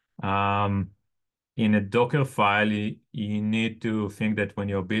 In a Docker file, you need to think that when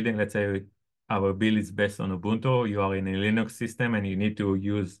you're building, let's say our build is based on Ubuntu, you are in a Linux system and you need to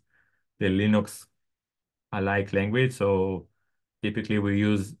use the Linux-alike language. So typically we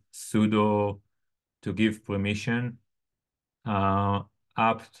use sudo to give permission,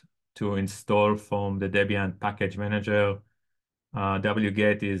 apt to install from the Debian package manager.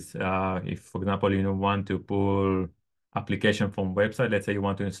 wget is if, for example, you want to pull application from website. Let's say you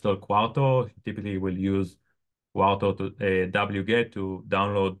want to install Quarto. Typically, you will use Quarto to wget to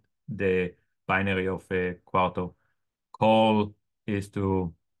download the binary of Quarto. Call is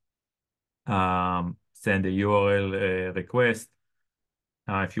to send a URL request.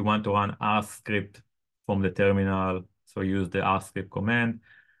 If you want to run R script from the terminal. So use the rscript command.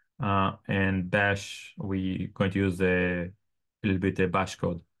 And bash, we're going to use a little bit of bash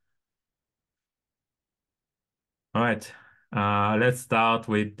code. All right, let's start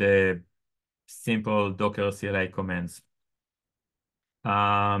with the simple Docker CLI commands.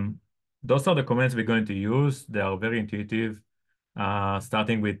 Those are the commands we're going to use. They are very intuitive,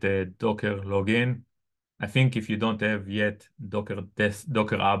 starting with the Docker login. I think if you don't have yet Docker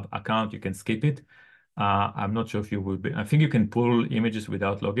Hub account, you can skip it. I'm not sure if you will be. I think you can pull images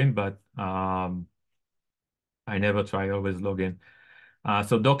without login, but I never try, always login.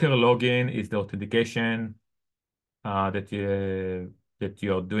 So Docker login is the authentication that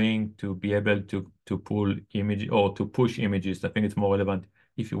you're doing to be able to pull image or to push images. I think it's more relevant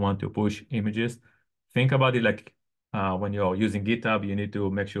if you want to push images. Think about it like when you're using GitHub, you need to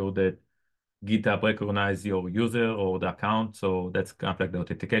make sure that GitHub recognize your user or the account. So that's kind of like the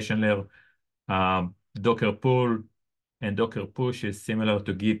authentication layer. Docker pull and Docker push is similar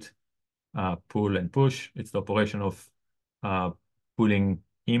to Git pull and push. It's the operation of pulling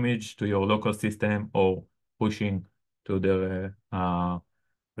image to your local system or pushing to the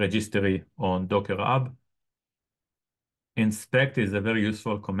registry on Docker Hub. Inspect is a very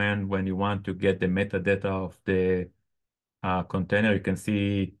useful command when you want to get the metadata of the container. You can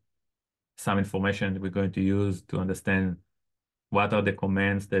see some information we're going to use to understand what are the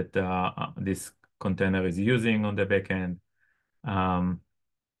commands that this container is using on the backend, and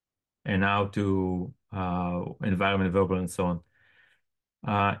how to environment variable and so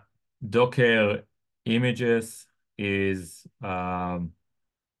on. Docker images is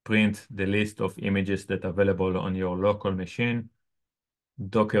print the list of images that are available on your local machine.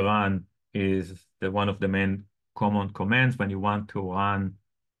 Docker run is one of the main common commands when you want to run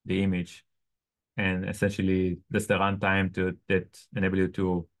the image. And essentially, that's the runtime that enable you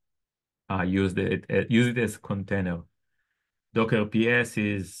to use it as container. Docker PS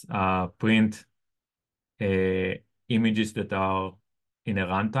is print images that are in a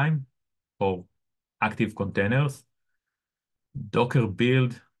runtime or active containers. Docker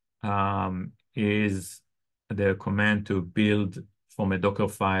build is the command to build from a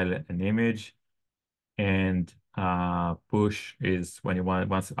Dockerfile an image, and push is when you want,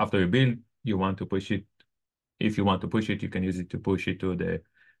 once after you build, you want to push it. If you want to push it, you can use it to push it to the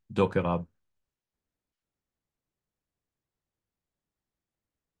Docker Hub.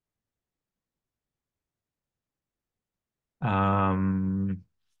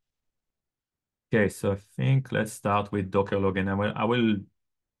 Okay, so I think let's start with Docker login. I will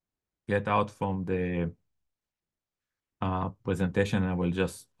get out from the presentation. I will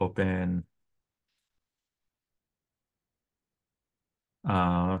just open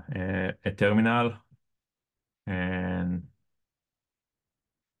a terminal, and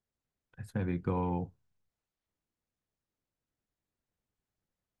let's maybe go.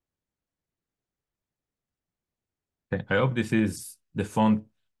 Okay, I hope this is the font.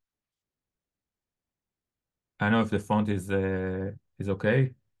 I don't know if the font is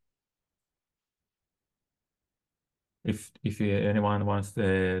okay. If anyone wants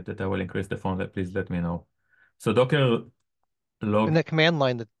that I will increase the font, please let me know. So Docker log. In that command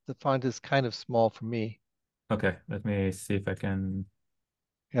line, the font is kind of small for me. Okay, let me see if I can.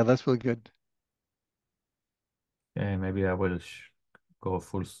 Yeah, that's really good. Okay, maybe I will go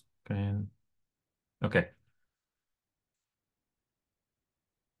full screen. Okay.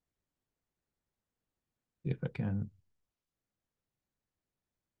 See if I can.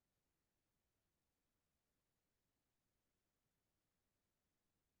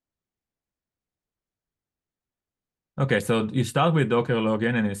 Okay, so you start with Docker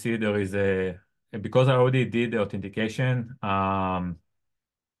login and you see there is because I already did the authentication,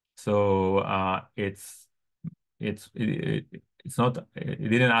 so it's not, it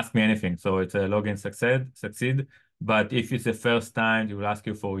didn't ask me anything, so it's a login succeed. But if it's the first time, it will ask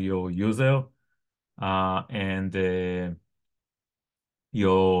you for your user and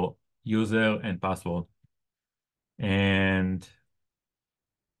your user and password. And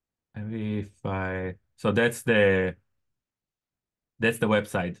maybe so that's the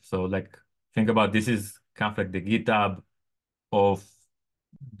website. So like, think about this is kind of like the GitHub of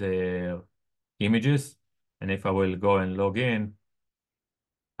the images. And if I will go and log in,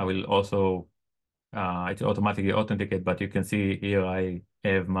 I will also, it automatically authenticate, but you can see here I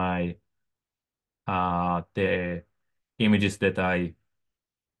have my, the images that I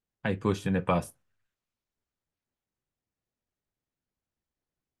pushed in the past.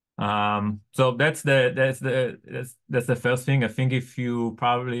 So that's the first thing. I think if you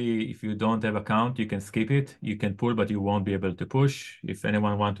don't have account, you can skip it. You can pull, but you won't be able to push. If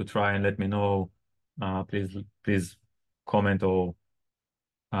anyone want to try and let me know please comment or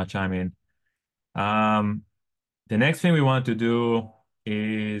chime in. The next thing we want to do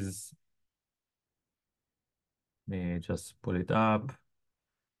is, let me just pull it up.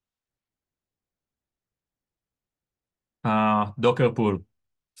 Docker pull.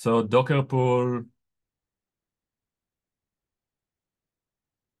 So Docker pull,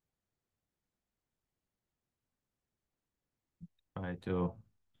 try to,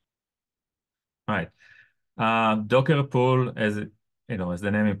 right. Docker pull, as as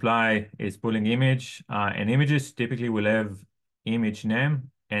the name imply, is pulling image, and images typically will have image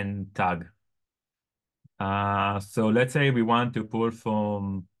name and tag. So let's say we want to pull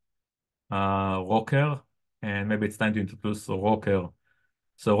from Rocker, and maybe it's time to introduce Rocker.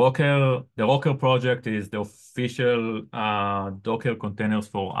 So the Rocker project is the official Docker containers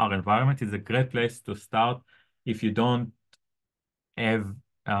for our environment. It's a great place to start if you don't have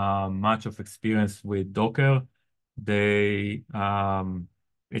much of experience with Docker. It's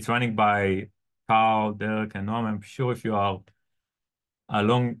running by Carl, Derek, and Noam. I'm sure if you are a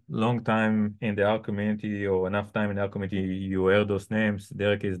long time in the R community or enough time in the R community, you heard those names.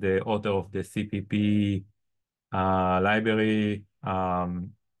 Derek is the author of the CPP library.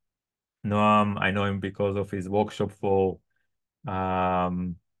 Noam, I know him because of his workshop for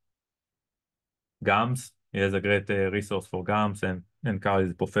um, GAMS. He has a great resource for GAMS, and Carl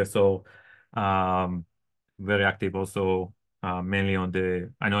is a professor, um, very active also, mainly on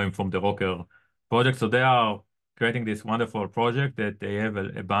I know him from the Rocker project. So they are creating this wonderful project that they have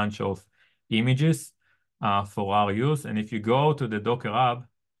a bunch of images for our use. And if you go to the Docker Hub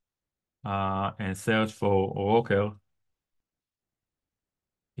and search for Rocker,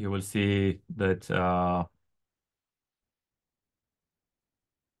 you will see that uh,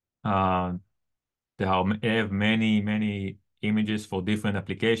 they have many images for different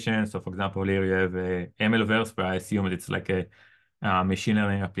applications. So for example, here you have a MLverse, but I assume it's like a machine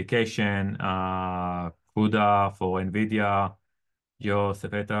learning application, CUDA for NVIDIA,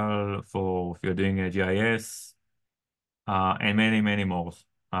 GeoCepetal for if you're doing a GIS, and many more.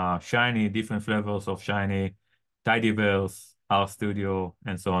 Shiny, different flavors of Shiny, Tidyverse, RStudio,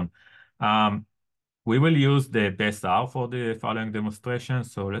 and so on. We will use the best R for the following demonstration.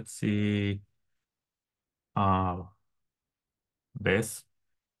 So let's see best.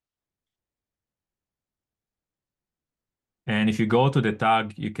 And if you go to the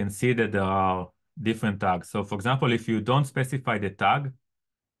tag, you can see that there are different tags. So for example, if you don't specify the tag,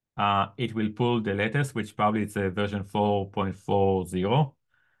 it will pull the latest, which probably it's a version 4.40.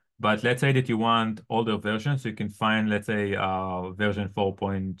 But let's say that you want older versions, so you can find, let's say, version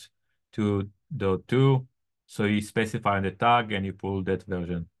 4.2.2. So you specify the tag and you pull that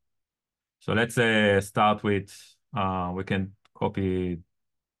version. So let's start with, we can copy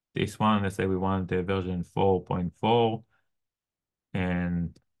this one. Let's say we want the version 4.4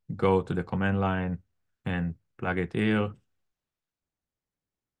 and go to the command line and plug it here.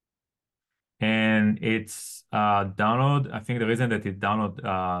 And it's download. I think the reason that it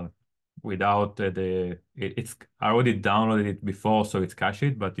download without it's I already downloaded it before, so it's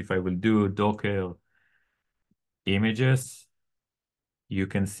cached. But if I will do Docker images, you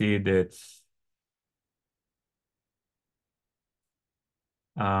can see that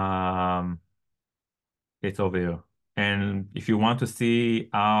it's over here. And if you want to see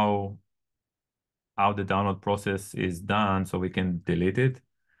how the download process is done, so we can delete it.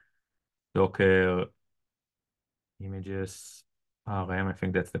 Docker images rm, I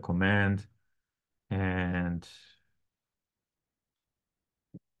think that's the command. And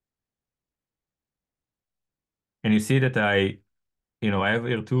you see that I have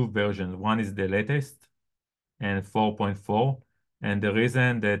here two versions. One is the latest and 4.4. And the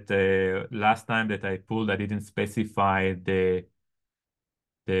reason that last time that I pulled, I didn't specify the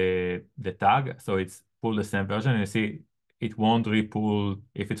tag, so it's pulled the same version. And you see, it won't repull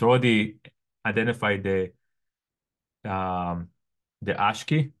if it's already identified the hash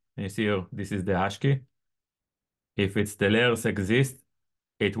key. And you see here, this is the hash key. If it's the layers exist,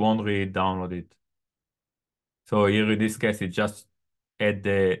 it won't re-download it. So here in this case, it just add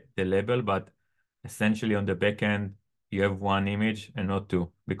the label, but essentially on the back end, you have one image and not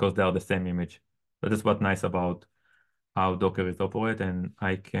two because they are the same image. So that's what's nice about how Docker is operate. And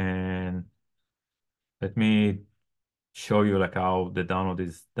let me show you like how the download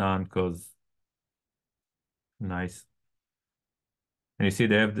is done because nice. And you see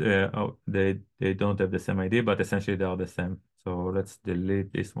they have they don't have the same ID, but essentially they are the same. So let's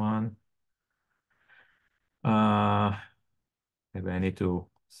delete this one. Maybe I need to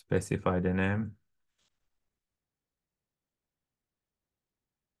specify the name.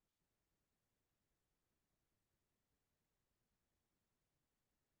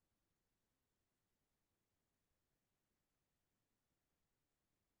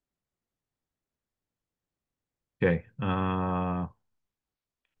 Okay.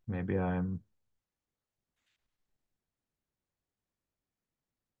 Maybe I'm.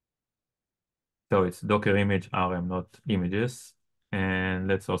 So it's Docker image RM, not images. And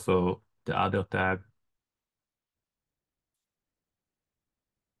let's also the other tab.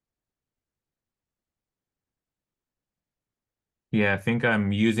 Yeah, I think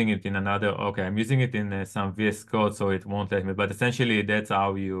I'm using it in another. Okay, I'm using it in some VS Code, so it won't let me. But essentially, that's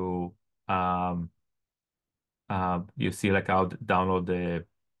how um you see like how download the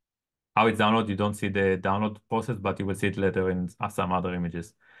how it's downloaded. You don't see the download process, but you will see it later in some other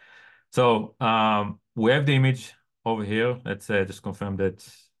images. So we have the image over here. Let's just confirm that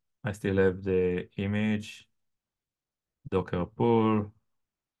I still have the image. Docker pull.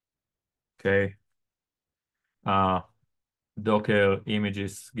 Okay. Uh, Docker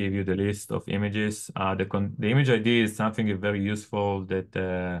images give you the list of images. The image ID is something very useful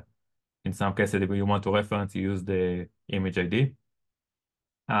that in some cases, if you want to reference, you use the image ID.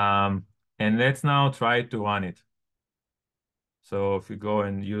 And let's now try to run it. So if you go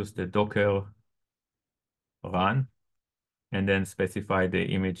and use the Docker run, and then specify the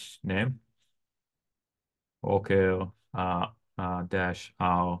image name, Docker dash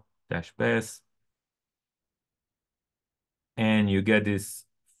R dash pass, and you get this,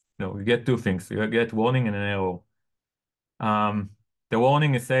 no, you get two things. You get warning and an error. The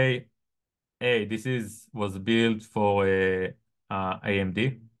warning is say, hey, was built for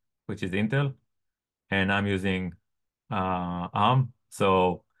AMD, which is Intel, and I'm using ARM.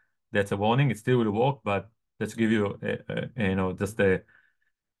 So that's a warning. It still will work, but let's give you, just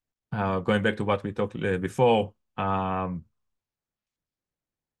going back to what we talked before.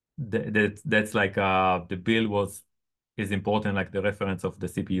 That's like the build is important, like the reference of the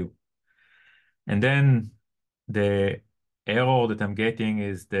CPU. And then the error that I'm getting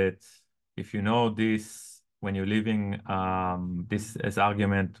is that if you know this, when you're leaving this as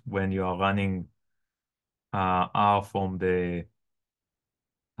argument when you are running R from the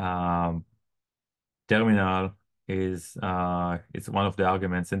um, terminal is it's one of the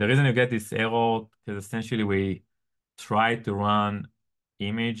arguments. And the reason you get this error is essentially we try to run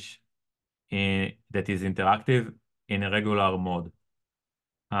image that is interactive in a regular mode.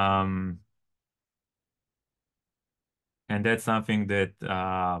 And that's something that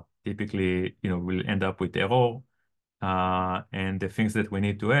typically, will end up with error. And the things that we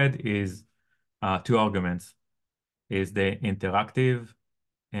need to add is two arguments, is the interactive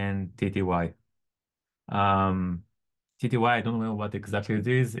and TTY. TTY, I don't know what exactly it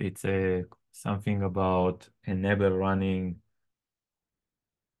is. It's something about enable running,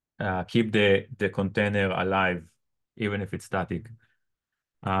 keep the container alive, even if it's static.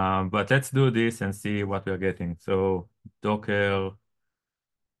 But let's do this and see what we're getting. So Docker,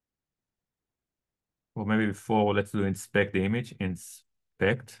 or maybe before, let's do inspect the image,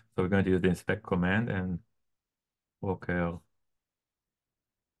 inspect. So we're going to use the inspect command and Docker.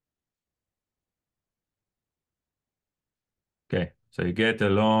 Okay, so you get a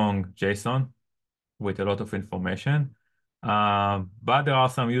long JSON with a lot of information, but there are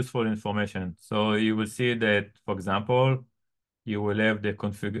some useful information. So you will see that, for example, you will have the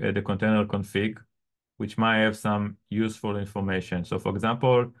container config, which might have some useful information. So for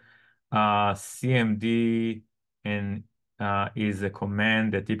example, CMD is a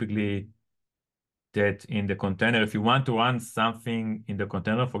command that typically that in the container, if you want to run something in the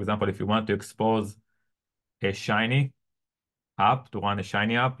container, for example, if you want to expose a Shiny app, to run a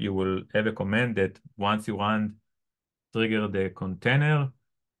Shiny app, you will have a command that once you trigger the container,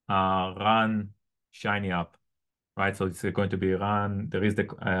 run Shiny app, right? So it's going to be run, there is the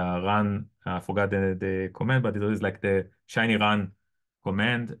run, I forgot the command, but there is like the Shiny run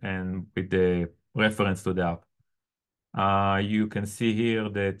command and with the reference to the app. You can see here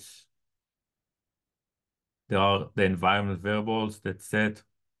that there are the environment variables that set.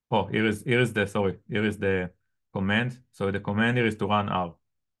 Oh, here is the command. So the command here is to run R.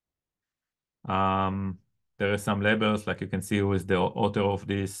 There are some labels, like you can see who is the author of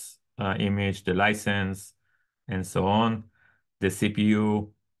this image, the license, and so on, the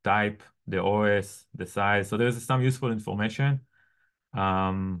CPU type, the OS, the size. So there's some useful information.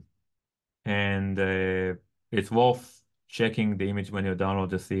 And it's worth checking the image when you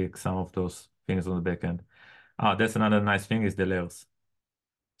download to see some of those things on the backend. That's another nice thing is the layers.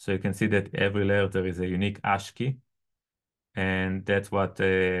 So you can see that every layer there is a unique hash key, and that's what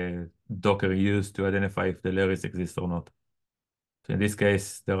Docker used to identify if the layers exist or not. So in this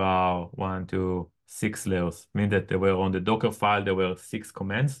case, there are 1, 2, 6 layers, mean that they were on the Docker file, there were 6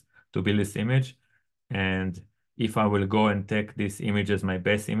 commands to build this image. And if I will go and take this image as my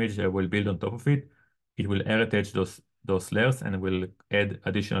base image, I will build on top of it, it will heritage those layers and will add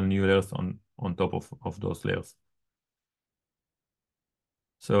additional new layers on top of those layers.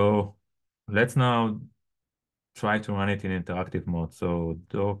 So let's now try to run it in interactive mode. So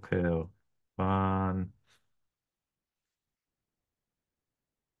Docker run.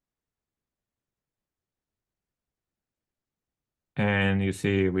 And you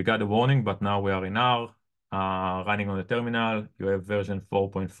see we got a warning, but now we are in R, running on the terminal. You have version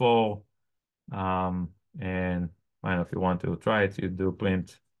 4.4. And I don't know if you want to try it, you do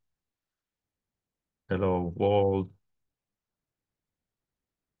print hello world.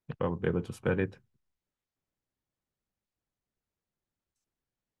 If I would be able to spell it.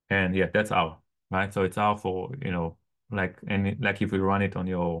 And yeah, that's R, right? So it's R for, like if you run it on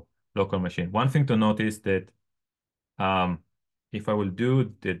your local machine. One thing to notice that if I will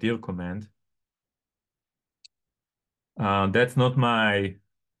do the dir command, that's not my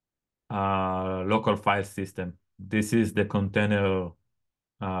local file system. This is the container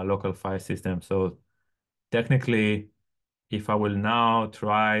local file system. So technically, if I will now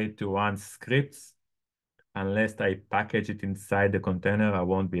try to run scripts, unless I package it inside the container, I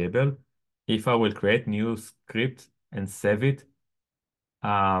won't be able. If I will create new script and save it,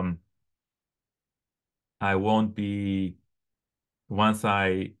 I won't be, once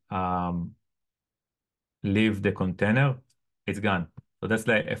I leave the container, it's gone. So that's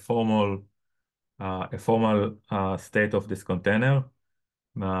like a formal state of this container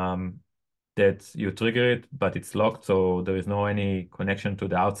that you trigger it, but it's locked, so there is no any connection to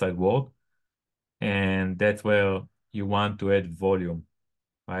the outside world. And that's where you want to add volume,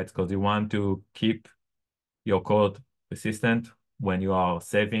 right? Because you want to keep your code persistent when you are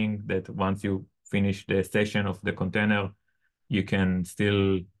saving, that once you finish the session of the container, you can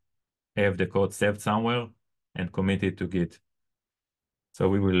still have the code saved somewhere and commit it to Git. So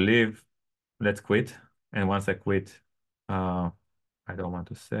we will leave, let's quit. And once I quit, I don't want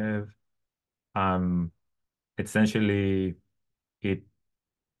to save. Essentially it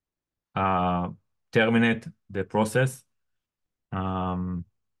terminate the process. And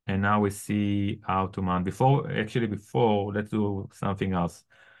now we see how to mount. Before, let's do something else.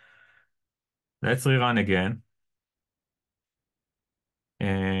 Let's rerun again.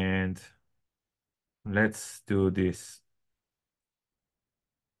 And let's do this.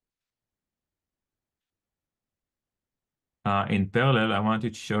 In parallel, I want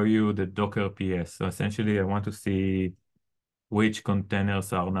to show you the Docker PS. So essentially, I want to see which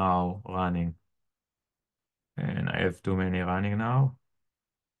containers are now running. And I have too many running now.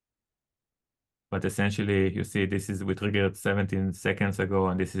 But essentially, you see, this is we triggered 17 seconds ago,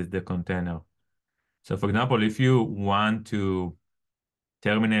 and this is the container. So for example, if you want to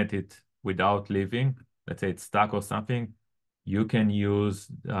terminate it without leaving, let's say it's stuck or something, you can use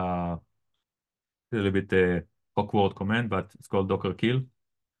a little bit awkward command, but it's called Docker kill.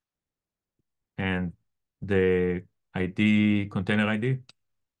 And the ID, container ID,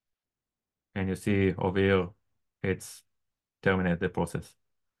 and you see over here, it's terminate the process.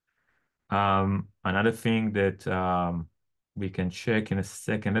 Another thing that we can check in a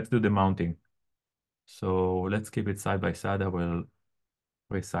second, let's do the mounting. So let's keep it side by side. I will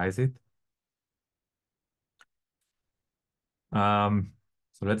resize it. So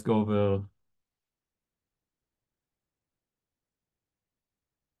let's go over.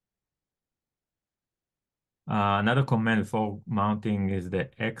 Another command for mounting is the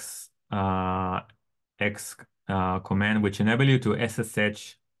X command, which enable you to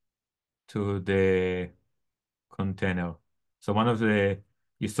SSH to the container. So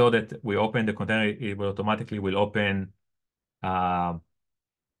you saw that we open the container, it will automatically open R,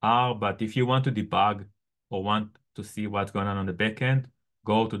 but if you want to debug or want to see what's going on the back end,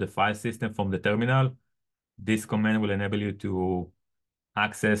 go to the file system from the terminal. This command will enable you to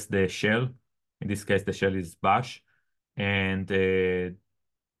access the shell. In this case, the shell is bash, and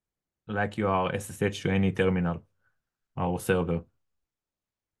like you are SSH to any terminal or server.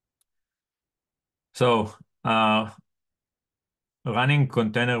 So running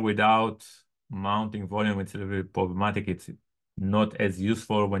container without mounting volume, it's a little bit problematic. It's not as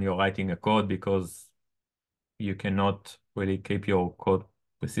useful when you're writing a code because you cannot really keep your code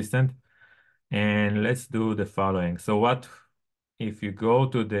persistent. And let's do the following. So what if you go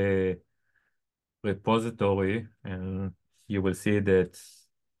to the repository, and you will see that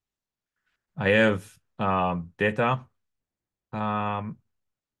I have data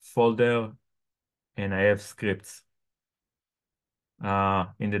folder, and I have scripts.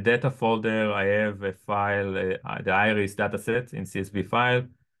 In the data folder, I have a file, the iris dataset in CSV file,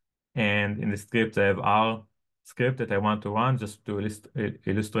 and in the script, I have R script that I want to run just to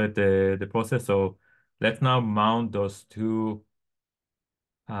illustrate the process. So let's now mount those two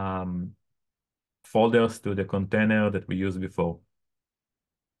folders to the container that we used before.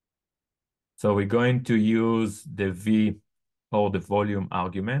 So we're going to use the V or the volume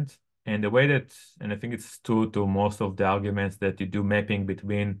argument. And the way that, and I think it's true to most of the arguments that you do mapping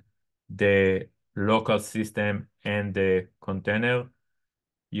between the local system and the container,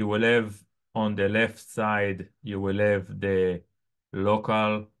 you will have on the left side, you will have the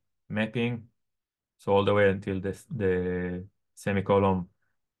local mapping. So all the way until the semicolon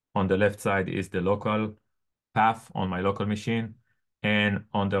on the left side is the local path on my local machine. And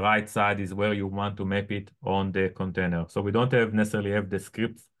on the right side is where you want to map it on the container. So we don't necessarily have the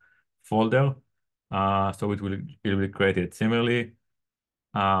scripts folder. So it will be created. Similarly,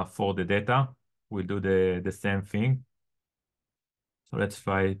 for the data, we'll do the same thing. So let's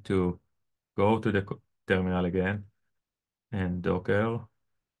try to go to the terminal again and Docker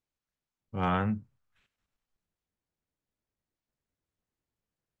run.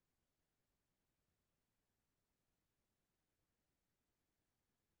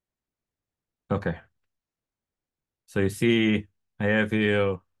 Okay. So you see, I have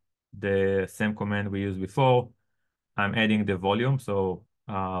here the same command we used before. I'm adding the volume. So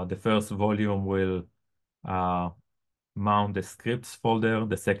the first volume will mount the scripts folder.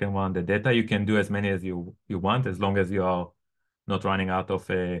 The second one, the data. You can do as many as you want, as long as you are not running out of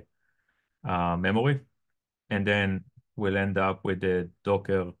memory. And then we'll end up with the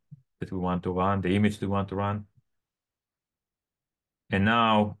Docker that we want to run, the image we want to run. And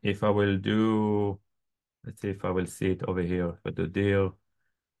now if I will do, let's see if I will see it over here. If I do dir,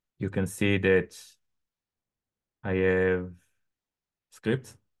 you can see that I have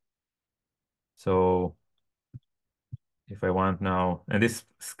scripts. So if I want now, and this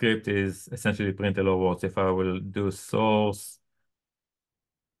script is essentially print hello world. If I will do source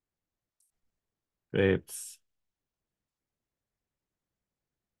scripts,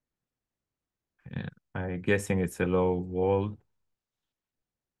 and I'm guessing it's hello world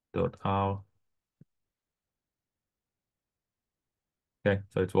dot R. Okay,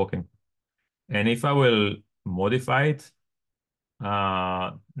 so it's working. And if I will modify it,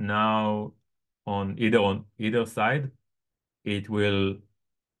 now on either side, it will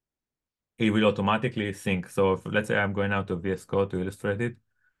automatically sync. So if, let's say I'm going out of VScode to illustrate it,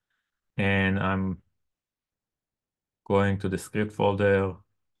 and I'm going to the script folder,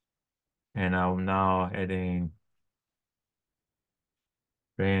 and I'm now adding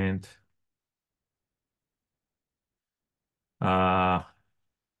print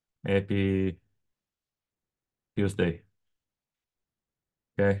happy Tuesday.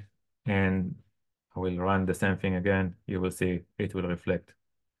 Okay, and I will run the same thing again. You will see it will reflect.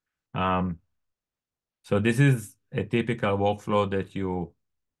 So this is a typical workflow that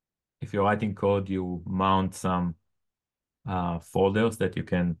if you're writing code, you mount some folders that you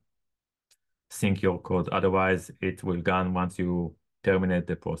can sync your code. Otherwise, it will gun once you terminate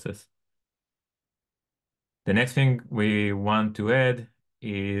the process. The next thing we want to add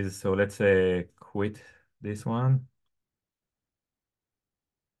is, so let's say quit this one.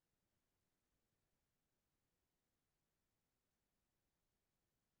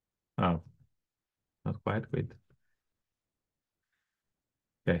 Oh, not quite quit.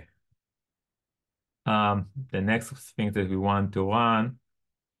 Okay. The next thing that we want to run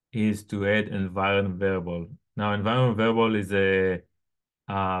is to add environment variable. Now, environment variable is a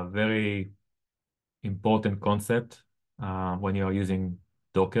very important concept when you are using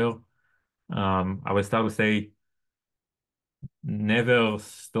Docker. I will start to say, never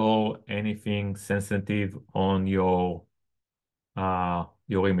store anything sensitive on your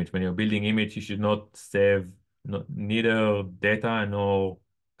image. When you're building image, you should not save neither data nor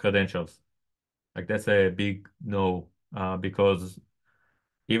credentials. Like that's a big no, because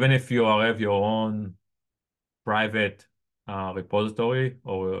even if you have your own private repository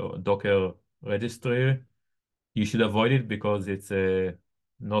or Docker registry, you should avoid it because it's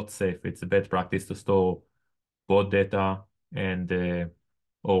not safe. It's a bad practice to store both data and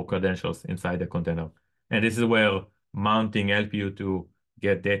or credentials inside the container. And this is where mounting help you to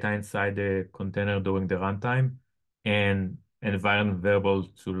get data inside the container during the runtime and environment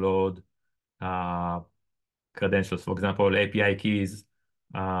variables to load credentials. For example, API keys,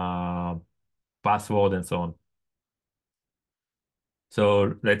 password, and so on.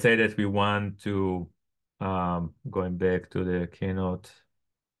 So let's say that we want to, going back to the keynote,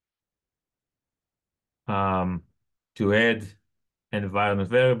 to add environment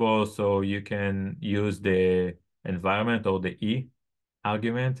variables, so you can use the environment or the E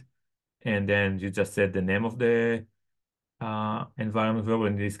argument, and then you just set the name of the environment variable,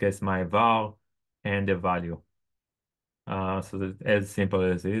 in this case, my var, and the value. So that's as simple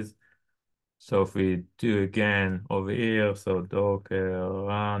as is. So if we do again over here, so Docker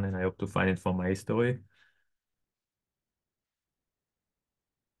run, and I hope to find it from my history.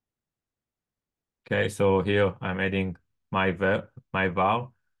 Okay, so here I'm adding my var,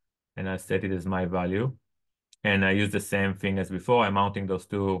 and I set it as my value. And I use the same thing as before. I'm mounting those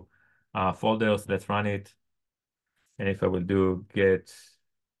two folders. Let's run it. And if I will do get,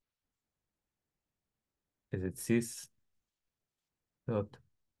 is it sys dot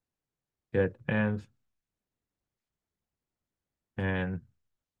get env and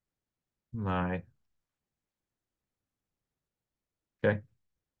my, okay.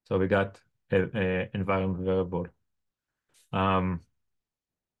 So we got a environment variable.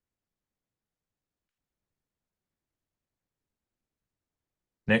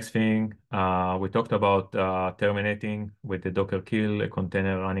 Next thing, we talked about terminating with the Docker kill, a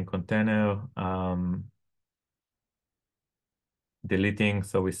container running container, deleting.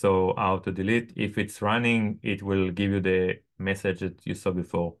 So we saw how to delete. If it's running, it will give you the message that you saw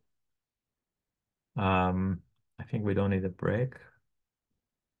before. I think we don't need a break.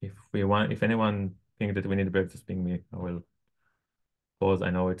 If anyone think that we need a break, just ping me. I will pause. I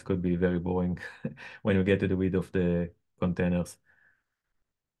know it could be very boring when we get to the weed of the containers.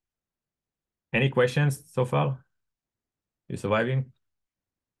 Any questions so far? You surviving?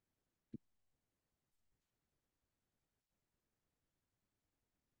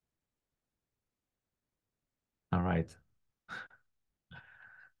 All right.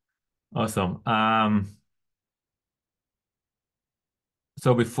 Awesome.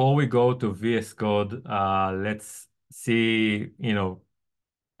 So before we go to VS Code, let's see,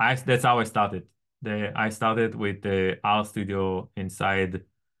 that's how I started. I started with the RStudio inside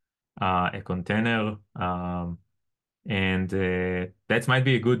a container, and that might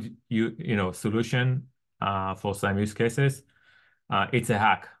be a good solution for some use cases. It's a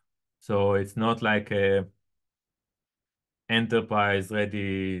hack, so it's not like a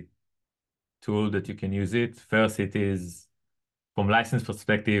enterprise-ready tool that you can use it. First, it is from license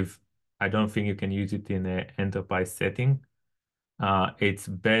perspective, I don't think you can use it in an enterprise setting. It's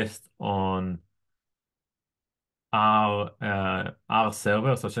based on our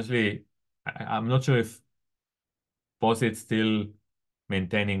server. So essentially, I'm not sure if POSIT's still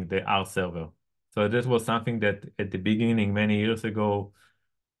maintaining the R server. So this was something that at the beginning, many years ago,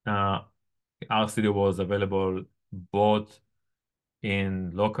 RStudio was available both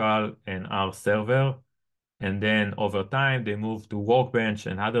in local and R server. And then over time, they moved to Workbench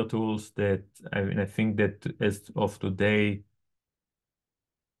and other tools that, I think that as of today,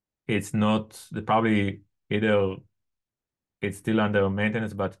 it's not, probably either it's still under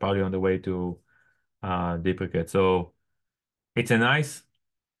maintenance, but probably on the way to deprecate. So it's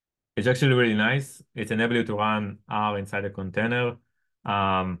it's actually really nice. It's enable you to run R inside a container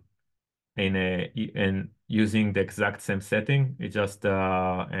in using the exact same setting. It's just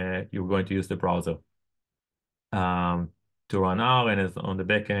you're going to use the browser to run R, and as on the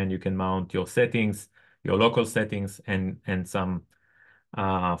back end, you can mount your settings, your local settings, and some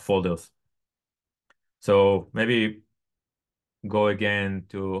folders. So maybe go again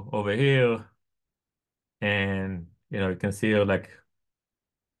to over here, and you can see here like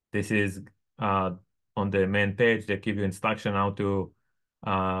this is on the main page. They give you instruction how to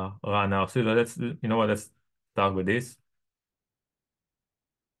run our studio. Let's start with this.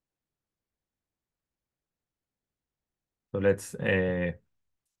 So let's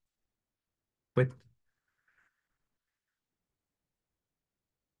quit.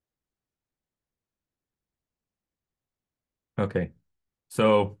 Okay,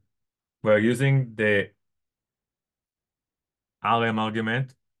 so we're using the RM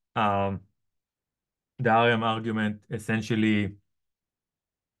argument. The RM argument essentially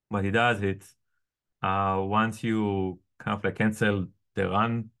what it does, it's once you kind of like cancel the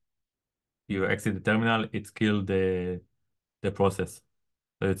run, you exit the terminal, it's killed the process.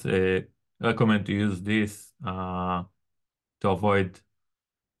 So it's a recommend to use this to avoid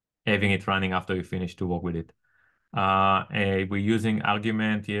having it running after you finish to work with it. We're using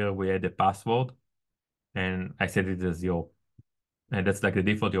argument here. We add a password, and I set it as 0. And that's like the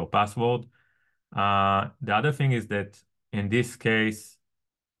default your password. The other thing is that in this case,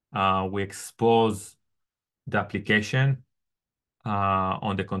 we expose the application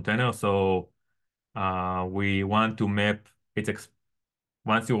on the container. So we want to map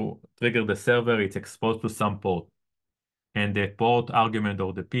once you trigger the server, it's exposed to some port. And the port argument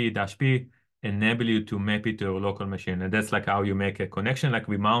or the P-P enable you to map it to your local machine. And that's like how you make a connection, like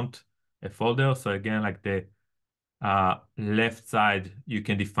we mount a folder. So again, like the left side, you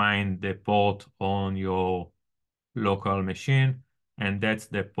can define the port on your local machine, and that's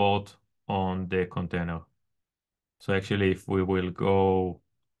the port on the container. So actually, if we will go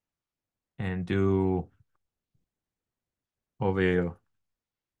and do over here,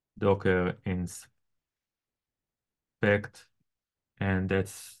 Docker inspect, and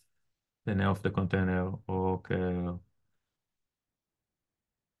that's the name of the container, Docker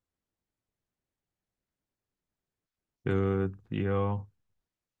Studio.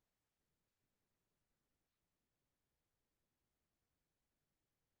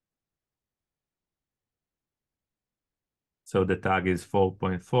 So the tag is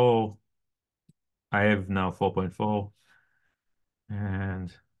 4.4. I have now 4.4,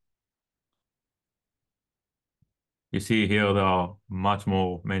 and you see here there are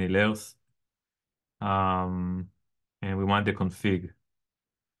many layers. And we want the config.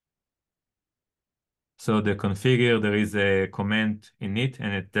 So the configure, there is a command in it,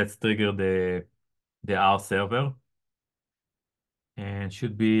 and that's trigger the R server, and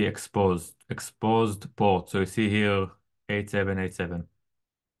should be exposed port. So you see here 8787.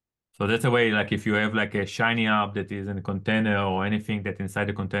 So that's a way, like if you have like a shiny app that is in a container or anything that inside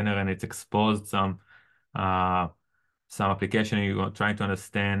the container and it's exposed uh, some application and you're trying to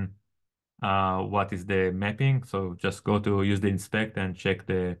understand what is the mapping. So just go to use the inspect and check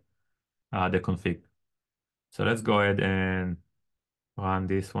the config. So let's go ahead and run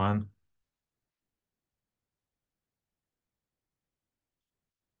this one.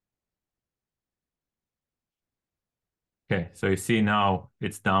 Okay, so you see now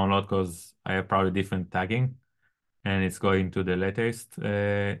it's download because I have probably different tagging, and it's going to the latest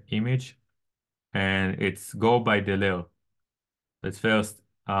image, and it's go by the layer. Let's first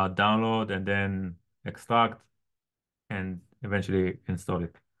download and then extract and eventually install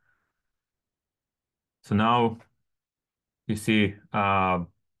it. So now you see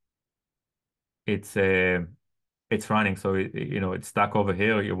it's it's running. So it's stuck over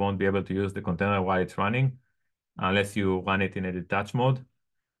here. You won't be able to use the container while it's running unless you run it in a detached mode.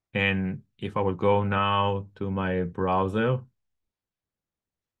 And if I will go now to my browser,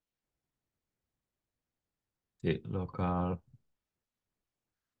 the local,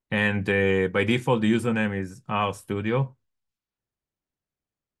 and by default, the username is RStudio,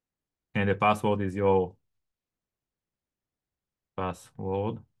 and the password is your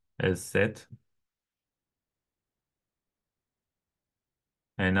password as set.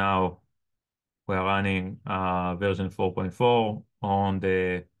 And now we're running version 4.4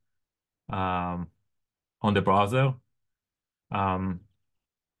 um, on the browser, and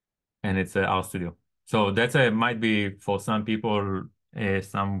it's RStudio. So that's might be for some people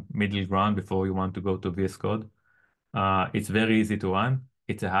some middle ground before you want to go to VScode. It's very easy to run.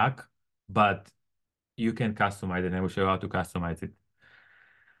 It's a hack, but you can customize it, and I will show you how to customize it.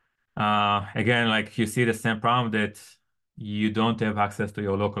 Again, like you see the same problem that you don't have access to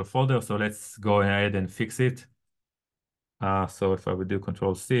your local folder, so let's go ahead and fix it. So if I would do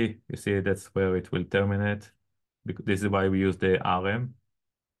Control C, you see that's where it will terminate. Because this is why we use the RM.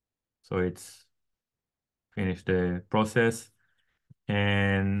 So it's finished the process.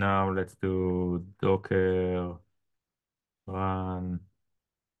 And now let's do Docker run.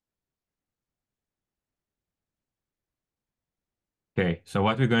 Okay, so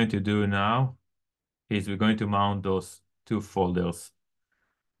what we're going to do now is we're going to mount those two folders.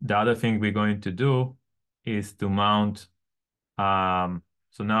 The other thing we're going to do is to mount,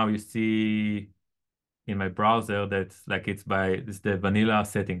 so now you see in my browser that's like it's the vanilla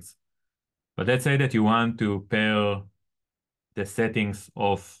settings. But let's say that you want to pair the settings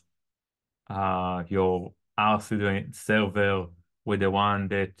of your RStudio server with the one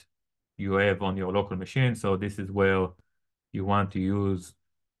that you have on your local machine. So this is where you want to use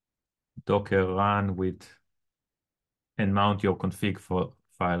Docker run with and mount your config file.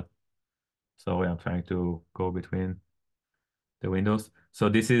 Sorry, I'm trying to go between the windows. So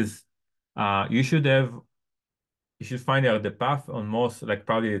this is you should find out the path on most, like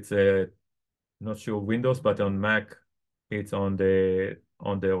probably it's not sure Windows, but on Mac it's on the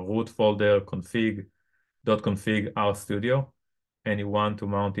root folder config.config RStudio, and you want to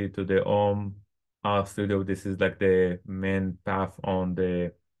mount it to the home RStudio. This is like the main path on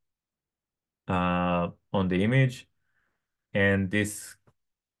the image, and this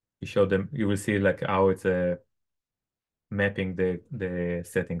you will see like how it's mapping the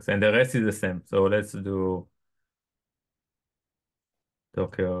settings, and the rest is the same. So let's do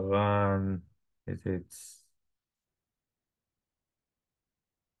Docker run. Is it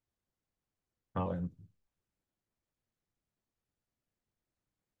RM?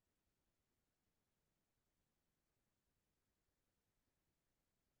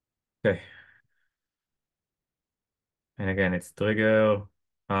 Okay. And again, it's trigger.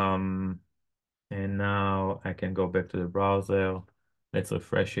 Um, and now I can go back to the browser. Let's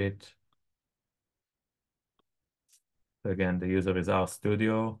refresh it. So again, the user is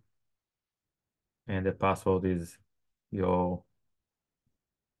RStudio, and the password is your.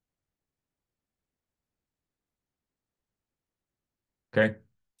 Okay.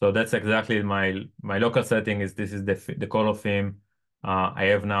 So that's exactly my local setting is this is the color theme. I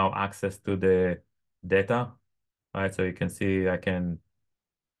have now access to the data, right? So you can see I can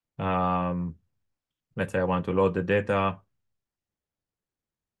um, let's say I want to load the data.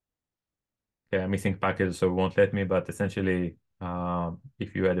 Okay, I'm missing package, so it won't let me, but essentially,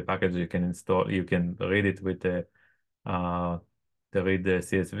 if you add a package, you can read it with uh, read the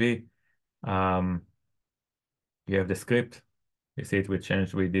CSV. Um, you have the script. You see it will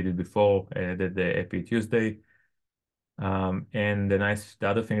change. We did it before, the Happy Tuesday. And the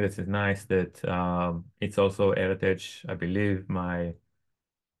other thing that is nice that it's also heritage, I believe,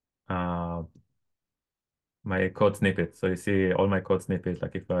 uh, my code snippet. So you see all my code snippets,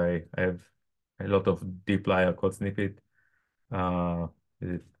 like if I have a lot of dplyr code snippet, uh,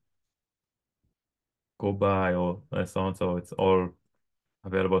 is it go by or so on. So it's all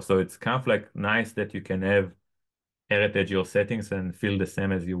available. So it's kind of like nice that you can have heritage your settings and feel the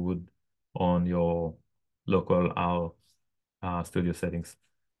same as you would on your local R studio settings.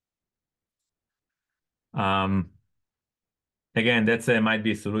 Um, Again, that's might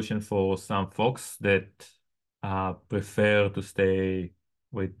be a solution for some folks that prefer to stay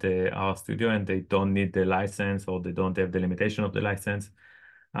with the RStudio and they don't need the license or they don't have the limitation of the license.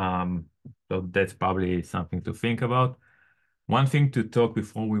 So that's probably something to think about. One thing to talk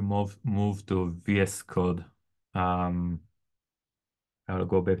before we move to VS Code. Um, I'll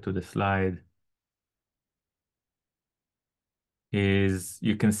go back to the slide. Is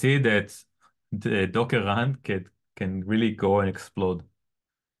you can see that the Docker run can really go and explode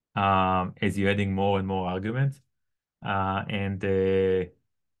as you're adding more and more arguments. And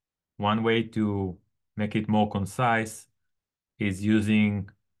one way to make it more concise is using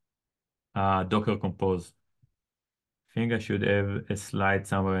Docker Compose. I think I should have a slide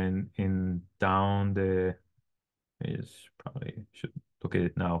somewhere in down the is probably should look at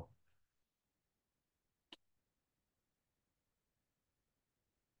it now.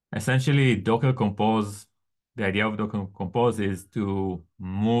 Essentially, Docker Compose, the idea of Docker Compose is to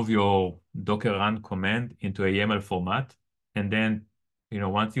move your Docker run command into a YAML format. And then,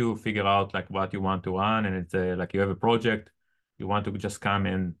 once you figure out like what you want to run and it's like you have a project, you want to just come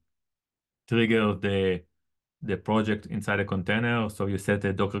and trigger the project inside a container. So you set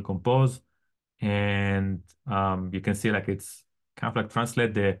a Docker Compose and you can see like it's kind of like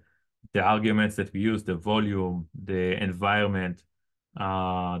translate the arguments that we use, the volume, the environment,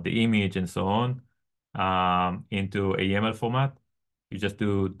 the image, and so on, into a YAML format. You just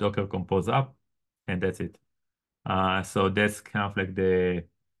do Docker Compose up, and that's it. So that's kind of like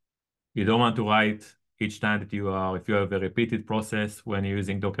you don't want to write each time that if you have a repeated process when you're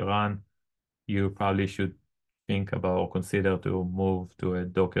using Docker Run, you probably should think about or consider to move to a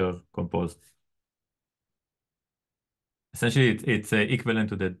Docker Compose. Essentially, it's equivalent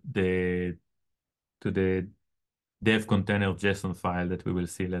to the dev container JSON file that we will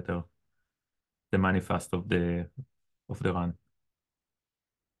see later, the manifest of the run.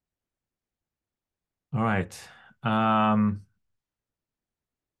 All right. I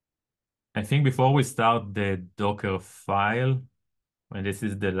think before we start the Docker file, and this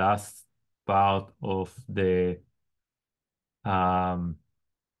is the last part of um,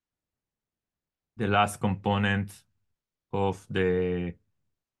 the last component of the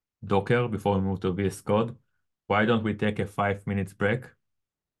Docker before we move to VS Code. Why don't we take a 5 minutes break?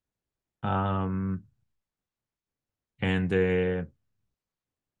 And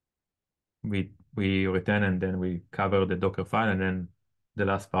we return and then we cover the Docker file, and then the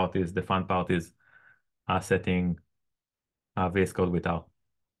last part is the fun part is setting VS Code with R.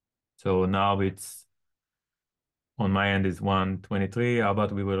 So now it's on my end is 1:23. How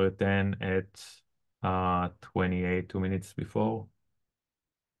about we will return at 28, 2 minutes before.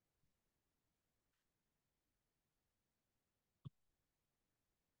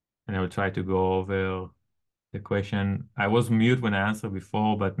 And I will try to go over the question. I was mute when I answered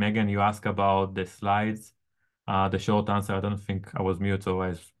before, but Megan, you asked about the slides. The short answer, I don't think I was mute, so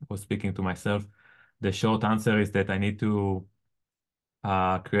I was speaking to myself. The short answer is that I need to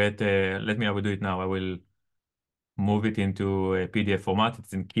I will do it now. I will move it into a PDF format.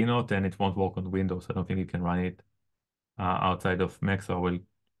 It's in Keynote and it won't work on Windows. I don't think you can run it outside of Mac, so I will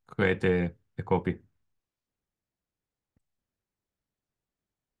create a copy.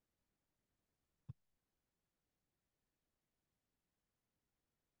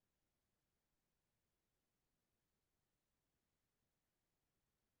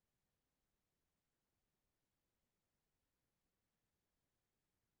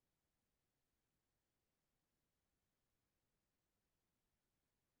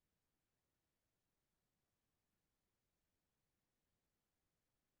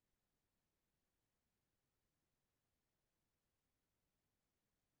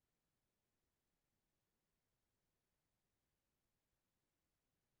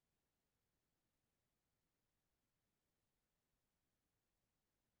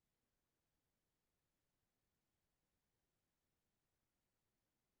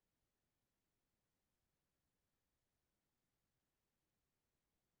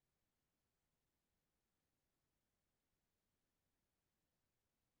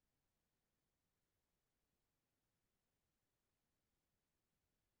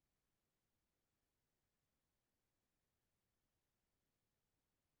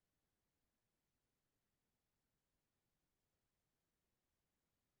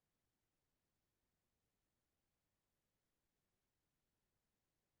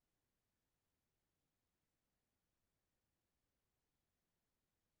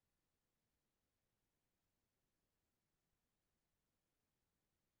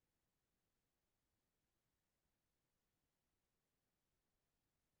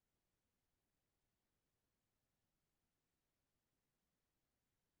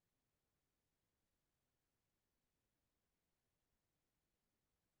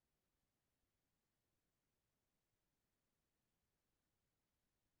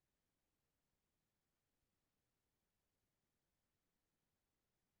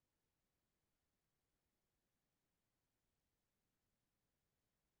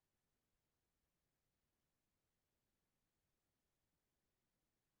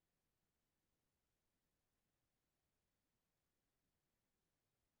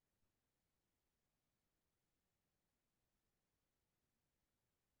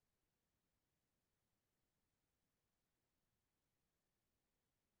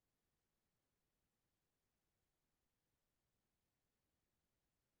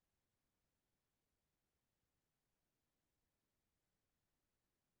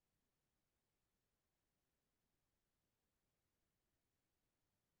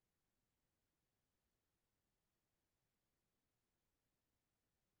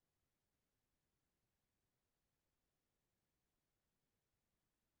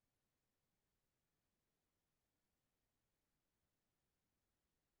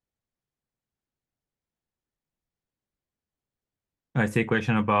 I see a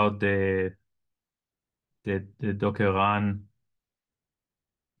question about the Docker run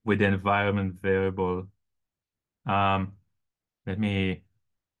with the environment variable. Um, Let me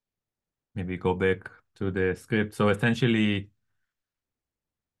maybe go back to the script. So essentially,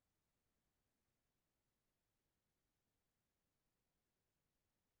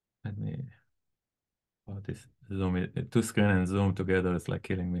 let me, oh, this zoom, two screen and zoom together is like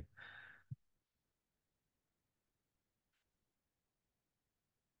killing me.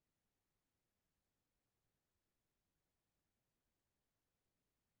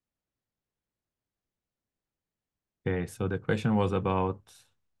 Okay, so the question was about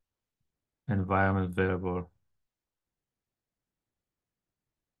environment variable.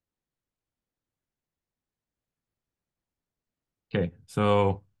 Okay,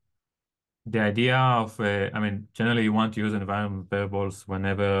 so the idea of, I mean, generally you want to use environment variables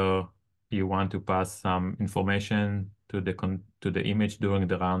whenever you want to pass some information to the image during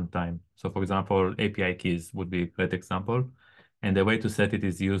the runtime. So for example, API keys would be a great example. And the way to set it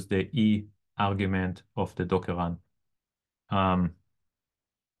is use the E argument of the Docker run.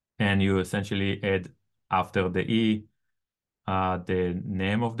 And you essentially add after the E the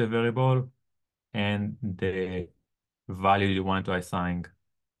name of the variable and the value you want to assign.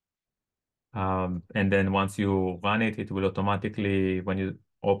 And then once you run it, it will automatically, when you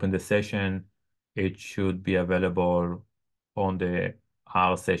open the session, it should be available on the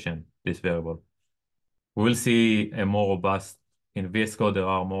R session, this variable. We'll see a more robust, in VScode, there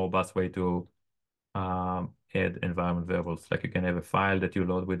are more robust way to add environment variables. Like you can have a file that you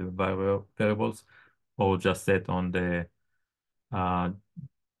load with variables, or just set uh, on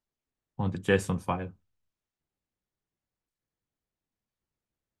the JSON file.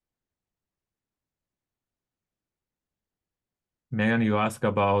 Megan, you asked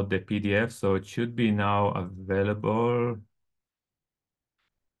about the PDF, so it should be now available.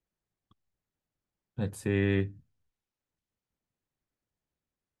 Let's see.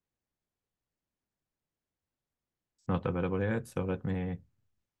 It's not available yet, so let me.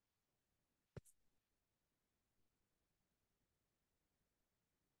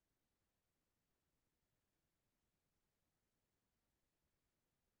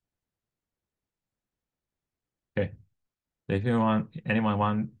 Okay. If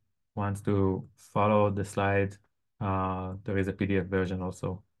wants to follow the slide, there is a PDF version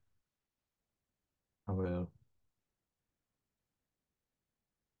also. I will.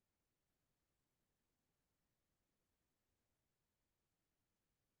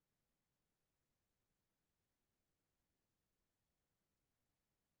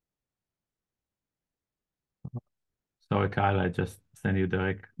 Sorry, Kyle, I just sent you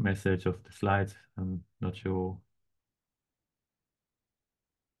direct message of the slides. I'm not sure.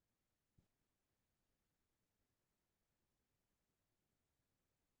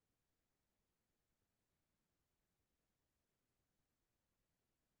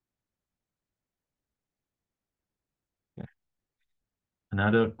 Yeah.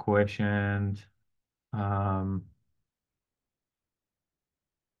 Another question. Um,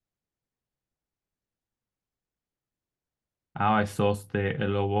 how I source the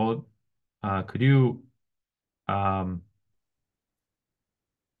hello world. Could you um,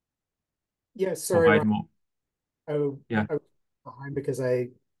 Yeah, sorry, provide Ron. more? I, Yeah. I was behind because I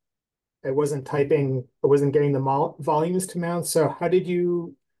wasn't typing, I wasn't getting the volumes to mount. So how did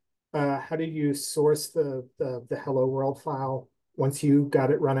you source the Hello World file once you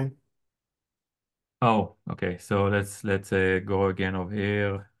got it running? Oh, okay. So let's go again over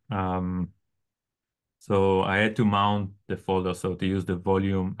here. So I had to mount the folder, so to use the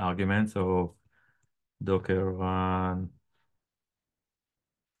volume argument. So Docker run.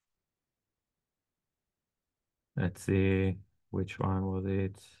 Let's see which one was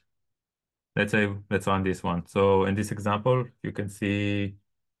it. Let's run this one. So in this example, you can see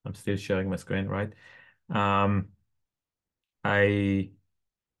I'm still sharing my screen, right? Um, I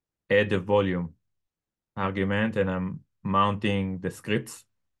add the volume argument and I'm mounting the scripts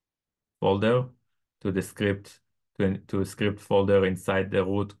folder to the to a script folder inside the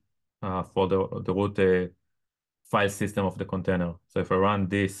root folder, the root file system of the container. So if I run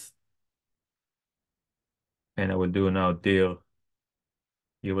this and I will do now dir,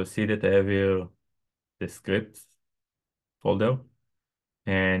 you will see that I have here the scripts folder.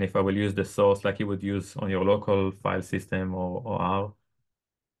 And if I will use the source like you would use on your local file system or R,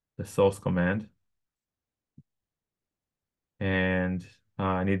 the source command, and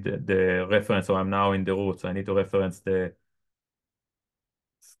I need the reference, so I'm now in the root, so I need to reference the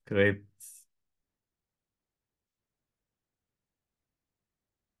scripts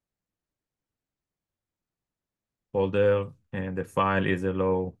folder and the file is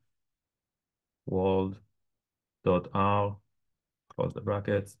hello world.r, close the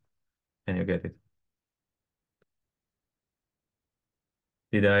brackets, and you get it.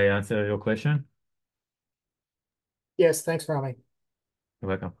 Did I answer your question? Yes, thanks, Rami. You're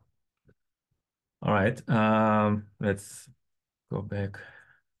welcome. All right, let's go back.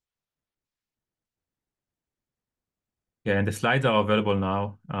 Yeah, and the slides are available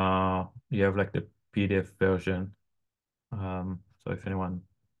now. You have like the PDF version. So if anyone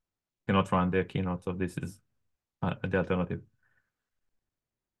cannot run their keynote, so this is the alternative.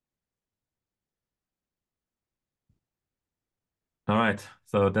 All right,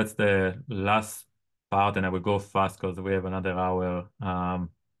 so that's the last part, and I will go fast because we have another hour. I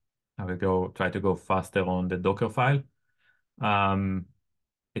will try to go faster on the Dockerfile.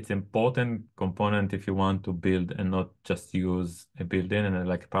 It's important component if you want to build and not just use a built-in. And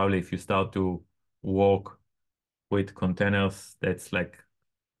like probably if you start to work with containers, that's like,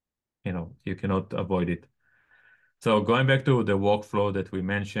 you cannot avoid it. So going back to the workflow that we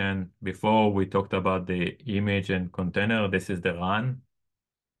mentioned before, we talked about the image and container. This is the run.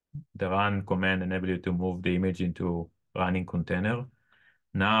 The run command enables you to move the image into running container.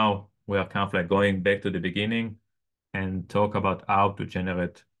 Now we are kind of like going back to the beginning and talk about how to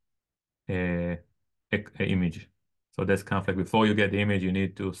generate a image. So that's kind of like before you get the image, you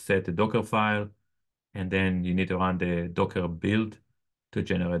need to set the Docker file, and then you need to run the Docker build to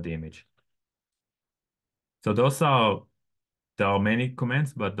generate the image. So there are many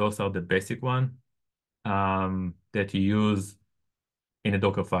commands, but those are the basic one that you use in a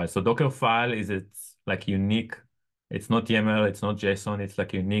Docker file. So Docker file it's like unique. It's not YAML, it's not JSON, it's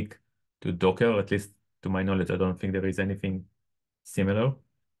like unique to Docker, at least to my knowledge. I don't think there is anything similar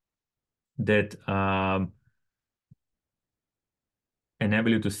that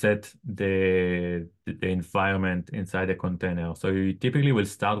enable you to set the environment inside a container. So you typically will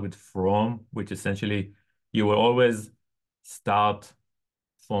start with from, which essentially you will always start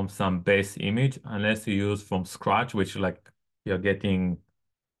from some base image unless you use from scratch, which like you're getting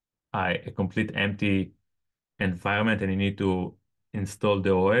a complete empty environment and you need to install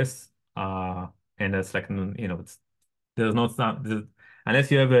the OS. And that's like, there's not some, unless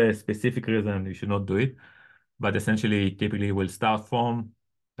you have a specific reason, you should not do it. But essentially, typically we'll start from,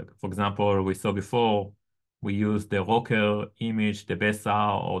 like, for example, we saw before, we use the Rocker image, the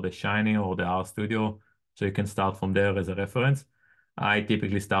BSR or the Shiny or the RStudio. So you can start from there as a reference. I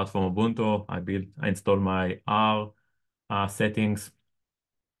typically start from Ubuntu. I install my R settings.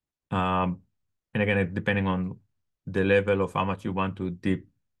 And again, depending on the level of how much you want to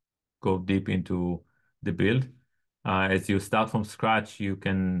go deep into the build. As you start from scratch, you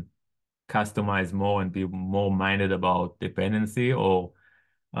can customize more and be more minded about dependency, or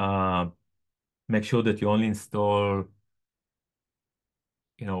uh, make sure that you only install,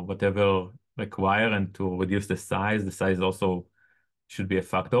 whatever require, and to reduce the size. The size also should be a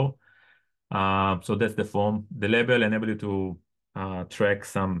factor. So that's the form. The label enable you to track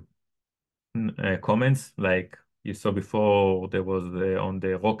some comments like you saw before. There was on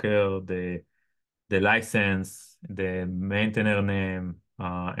the Rocker, the license, the maintainer name,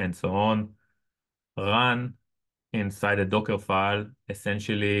 and so on. Run inside a Docker file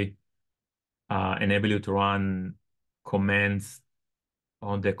essentially enable you to run commands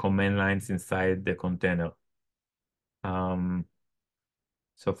on the command lines inside the container.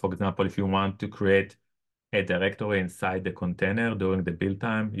 So for example, if you want to create a directory inside the container during the build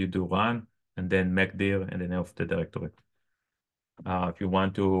time, you do run and then make dir and the name of the directory. If you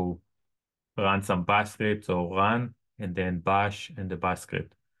want to run some bash scripts, or run and then bash and the bash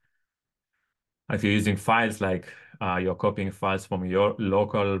script. If you're using files like you're copying files from your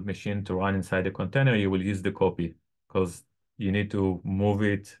local machine to run inside the container, you will use the copy because you need to move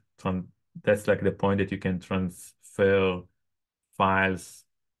it from, that's like the point that you can transfer files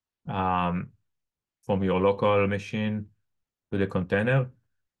from your local machine to the container.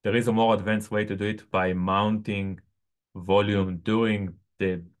 There is a more advanced way to do it by mounting volume during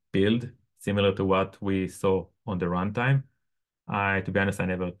the build, similar to what we saw on the runtime. To be honest, I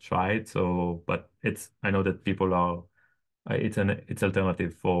never tried, but I know that people are, it's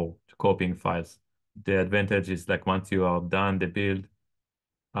alternative for copying files. The advantage is like once you are done the build,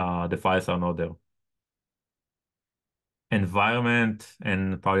 the files are not there. Environment,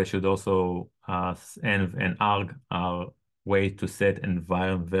 and probably should also and arg are way to set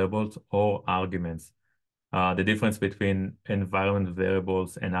environment variables or arguments. The difference between environment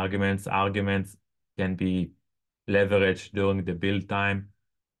variables and arguments can be leveraged during the build time,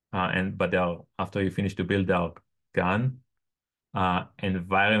 but after you finish to build, they are gone.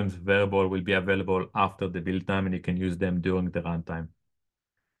 environment variable will be available after the build time, and you can use them during the runtime.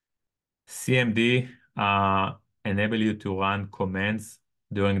 CMD enable you to run commands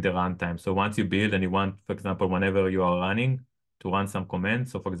during the runtime. So once you build and you want, for example, whenever you are running, to run some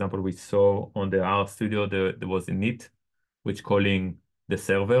commands. So for example, we saw on the RStudio there was a init, which calling the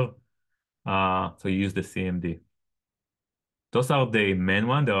server. So you use the CMD. Those are the main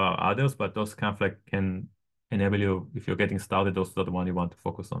one. There are others, but those kind of like can enable you, if you're getting started, those are the one you want to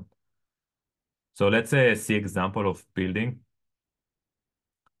focus on. So let's say see example of building.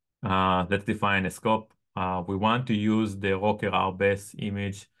 Let's define a scope. We want to use the Rocker RBase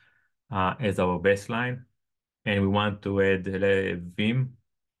image as our baseline, and we want to add a Vim,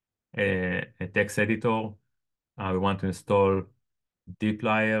 a text editor. We want to install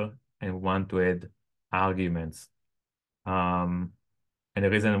dplyr, and we want to add arguments. And the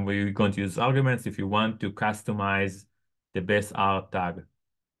reason we're going to use arguments, if you want to customize the best R tag,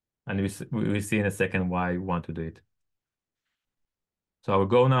 and we see in a second why we want to do it. So I will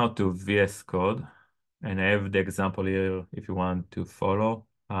go now to VS Code, and I have the example here if you want to follow.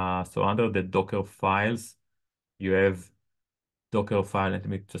 So under the Docker files, you have Dockerfile. Let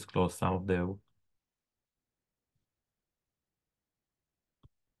me just close some of the.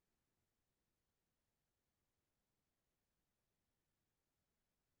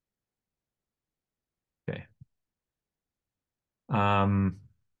 Okay.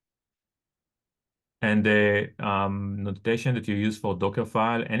 And the notation that you use for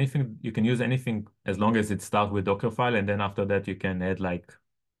Dockerfile, anything you can use anything as long as it starts with Dockerfile, and then after that you can add like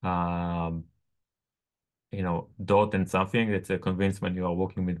dot and something. It's a convince when you are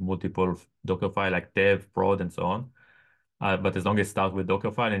working with multiple Dockerfile like dev, prod, and so on. But as long as it starts with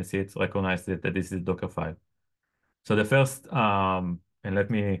Dockerfile and see it's recognized that this is Dockerfile. So the first, and let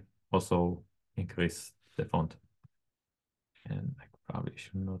me also increase the font. And I probably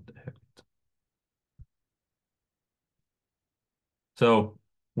should not have it. So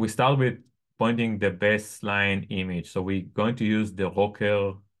we start with pointing the baseline image. So we're going to use the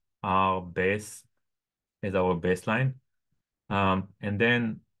Rocker RBase as our baseline. And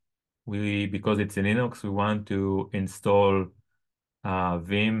then because it's in Linux, we want to install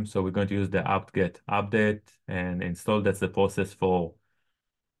Vim. So we're going to use the apt-get update and install. That's the process for,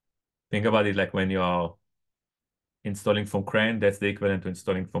 think about it like when you are installing from CRAN, that's the equivalent to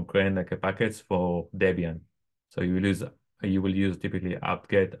installing from CRAN like a package for Debian. So you will use typically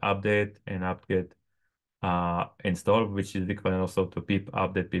apt-get update and apt-get install, which is equivalent also to pip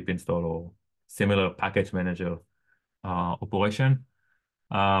update, pip install, or similar package manager operation.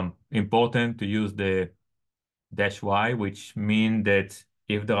 Important to use the -y, which mean that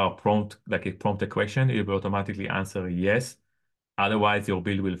if there are prompt a question, it will automatically answer yes. Otherwise, your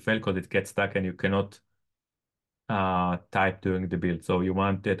build will fail because it gets stuck and you cannot type during the build. So you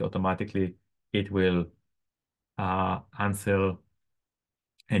want that automatically it will answer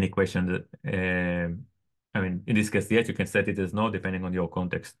any question that, I mean, in this case, yes, you can set it as no, depending on your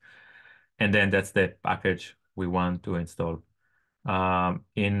context. And then that's the package we want to install.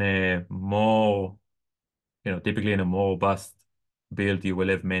 In a more, typically in a more robust build, you will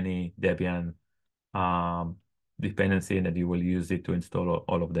have many Debian dependency, and that you will use it to install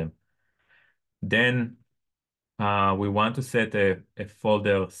all of them. Then we want to set a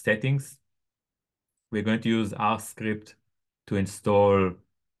folder settings. We're going to use RScript to install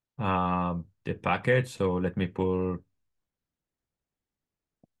the package. So let me pull.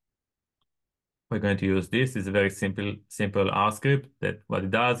 We're going to use this. It's a very simple RScript that what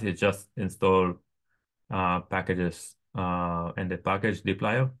it does is just install packages and the package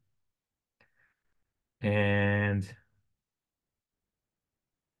dplyr. And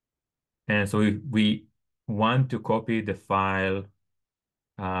so we want to copy the file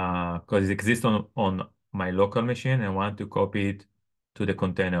because it exists on my local machine, and want to copy it to the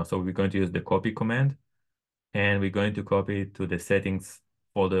container. So we're going to use the copy command, and we're going to copy it to the settings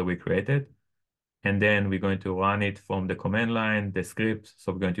folder we created. And then we're going to run it from the command line, the script.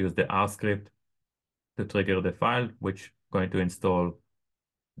 So we're going to use the R script to trigger the file, which is going to install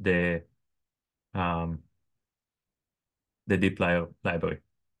the dplyr library.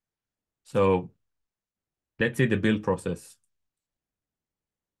 So let's see the build process.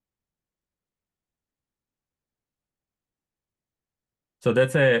 So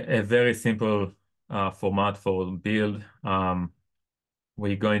that's a very simple format for build.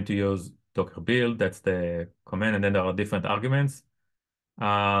 We're going to use Docker build, that's the command, and then there are different arguments.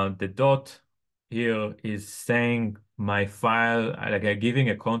 The dot here is saying my file, like giving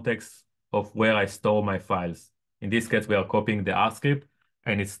a context of where I store my files. In this case, we are copying the R script,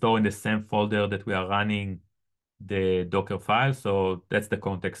 and it's stored in the same folder that we are running the Docker file. So that's the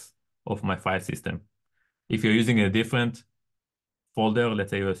context of my file system. If you're using a different folder,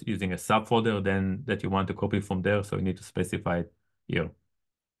 let's say you're using a subfolder, then that you want to copy from there, so you need to specify it here.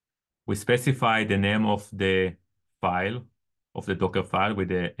 We specify the name of the file, of the Docker file with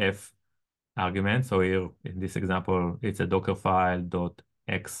the F argument. So here in this example, it's a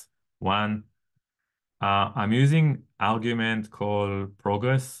dockerfile.x1. I'm using argument called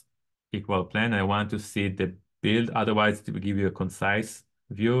progress equal plan. I want to see the build, otherwise it will give you a concise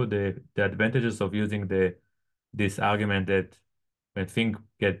view. The advantages of using this argument that when things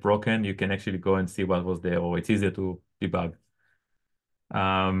get broken, you can actually go and see what was there, or it's easier to debug.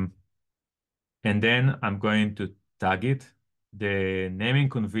 And then I'm going to tag it. The naming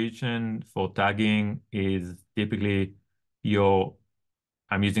convention for tagging is typically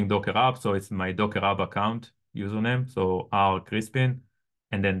I'm using Docker Hub, so it's my Docker Hub account username, so R Crispin,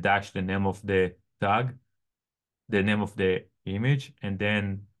 and then dash the name of the tag, the name of the image, and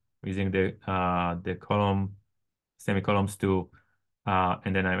then using the column semicolons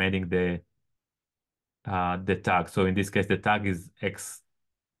and then I'm adding the tag. So in this case, the tag is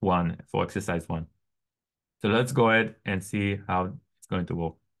X1 for exercise 1. So let's go ahead and see how it's going to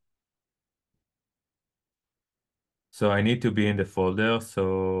work. So I need to be in the folder.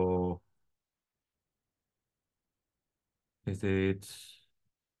 So is it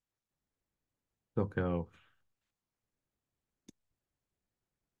Docker?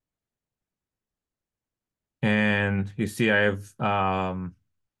 And you see I have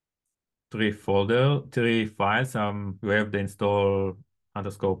three files. We have the install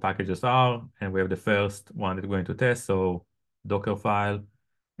underscore packages R, and we have the first one that we're going to test, so Dockerfile,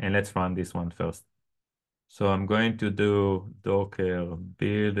 and let's run this one first. So I'm going to do Docker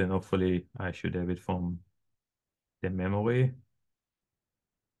build, and hopefully I should have it from the memory.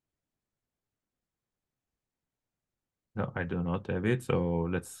 No, I do not have it, so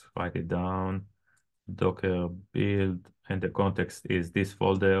let's write it down. Docker build, and the context is this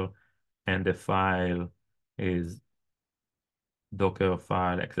folder, and the file is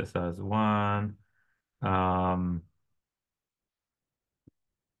Dockerfile exercise 1,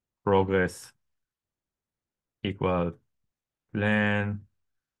 progress equal plan,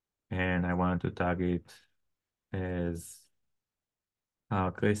 and I want to tag it as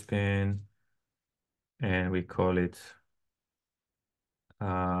Crispin, and we call it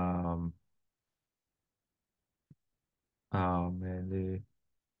mainly,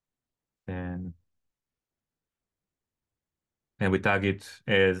 and we tag it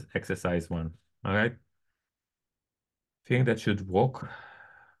as exercise 1. All right. I think that should work.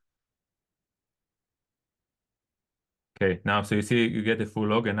 Okay, now so you see you get the full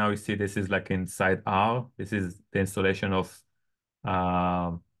log, and now you see this is like inside R. This is the installation of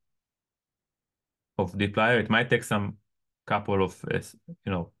dplyr. It might take some couple of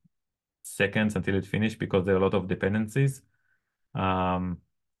seconds until it finished because there are a lot of dependencies.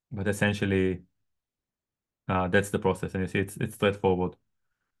 But essentially that's the process, and you see it's straightforward.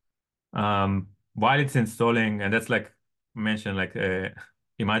 While it's installing, and that's like mentioned, like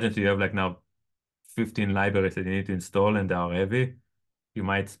imagine you have like now 15 libraries that you need to install and they are heavy. You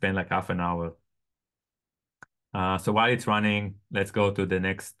might spend like half an hour. So while it's running, let's go to the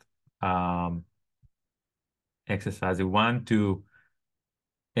next exercise. We want to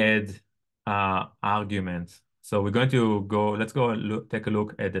add arguments. So we're going to let's go take a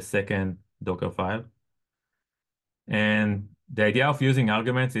look at the second Docker file. And the idea of using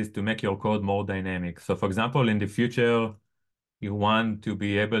arguments is to make your code more dynamic. So for example, in the future, you want to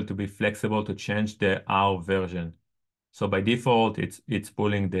be able to be flexible to change the R version. So by default, it's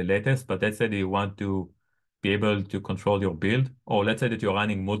pulling the latest, but let's say that you want to be able to control your build, or let's say that you're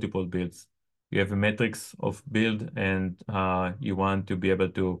running multiple builds. You have a matrix of build, and you want to be able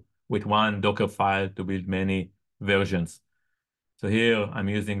to, with one Docker file, to build many versions. So here I'm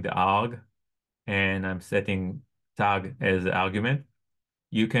using the arg, and I'm setting tag as argument.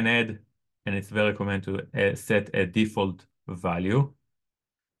 You can add, and it's very common to set a default value,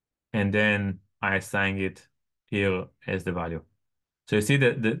 and then I assign it here as the value. So you see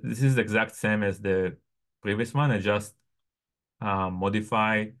that this is the exact same as the previous one. I just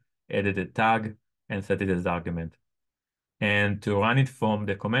modify, added a tag, and set it as argument. And to run it from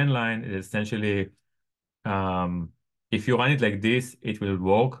the command line, it essentially, if you run it like this, it will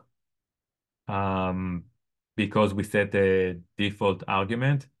work because we set a default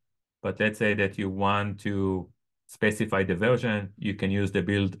argument. But let's say that you want to specify the version, you can use the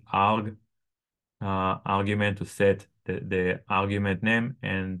build arg argument to set the argument name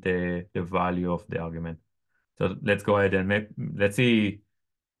and the value of the argument. So let's go ahead and let's see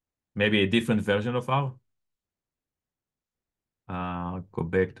maybe a different version of R. Go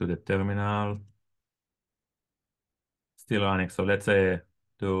back to the terminal. Still running. So let's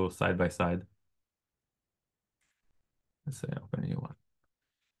do side by side. Let's say open a new one.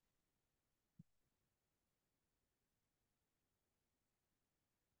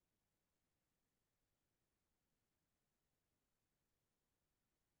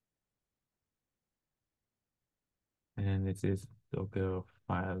 And this is Docker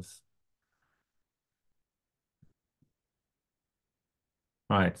files.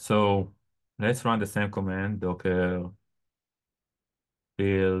 All right, so let's run the same command, Docker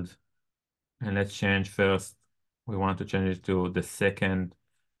build, and let's change first. We want to change it to the second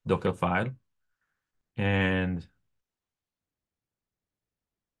Docker file. And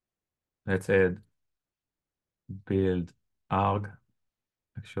let's add build arg.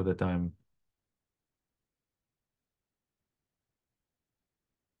 Make sure that I'm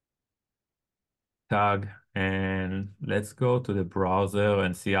tag, and let's go to the browser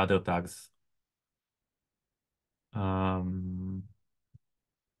and see other tags.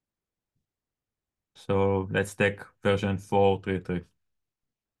 So let's take version 4.33.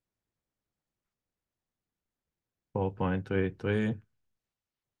 4.33.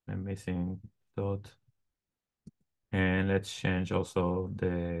 I'm missing dot. And let's change also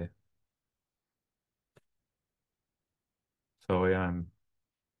sorry,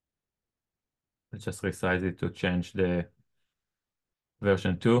 let's just resize it to change the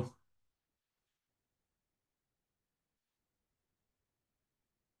version 2.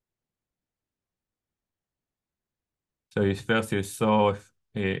 So first you saw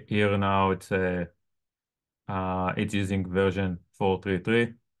here now it's using version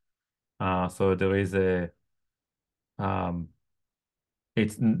 4.33. So there is um,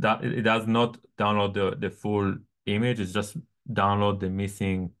 it does not download the full image. It's just download the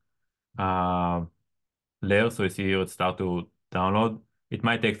missing uh, layer. So you see here it start to download. It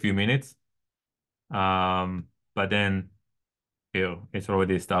might take a few minutes, but then here it's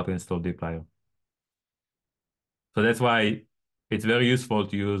already start to install dplyr. So that's why it's very useful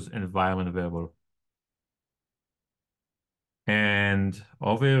to use environment variable. And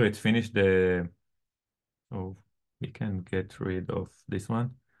over here, it's finished oh, we can get rid of this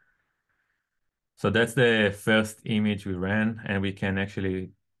one. So that's the first image we ran, and we can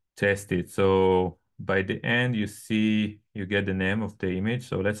actually test it. So by the end, you get the name of the image.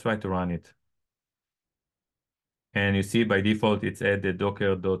 So let's try to run it. And you see by default, it's at the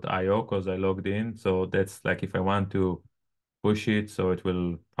docker.io because I logged in. So that's like if I want to push it, so it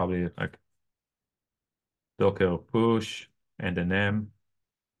will probably like docker push and the name,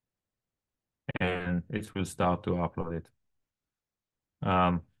 and it will start to upload it.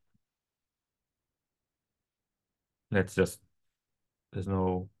 Um, let's just, there's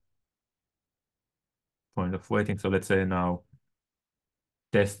no point of waiting. So let's say now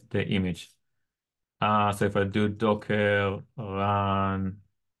test the image. So if I do docker run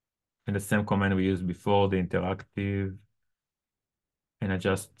in the same command we used before, the interactive, and I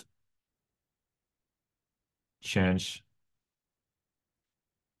just change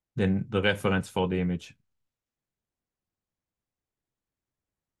then the reference for the image.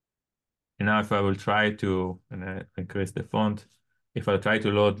 And now if I will try to, and I increase the font, if I try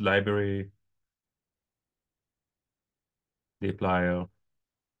to load library dplyr,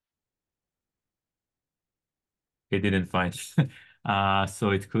 it didn't find. So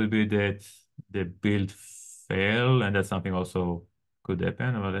it could be that the build failed, and that's something also could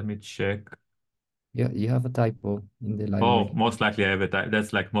happen. Well, let me check. Yeah, you have a typo in the Oh, library. most likely I have a type.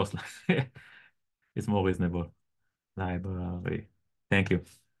 That's like most likely. It's more reasonable. Library. Thank you.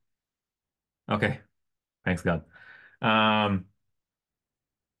 Okay. Thanks God. Um,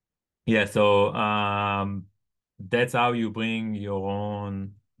 yeah, so that's how you bring your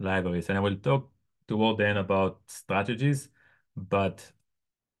own libraries. And I will talk toward the end about strategies, but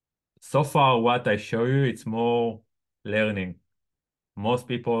so far what I show you, it's more learning. Most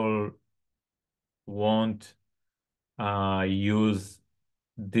people won't use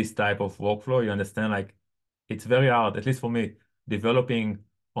this type of workflow. You understand, like it's very hard, at least for me, developing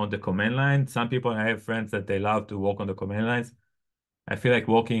on the command line. Some people, I have friends that they love to work on the command lines. I feel like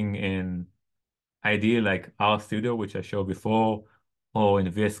working in IDE like RStudio, which I showed before, or in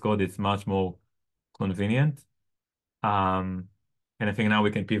VS Code, it's much more convenient. And I think now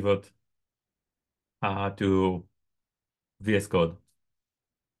we can pivot to VS Code.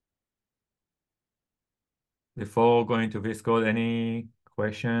 Before going to VS Code, any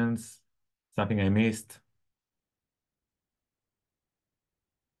questions? Something I missed?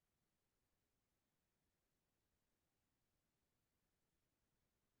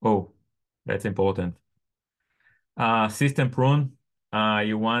 Oh, that's important. System prune,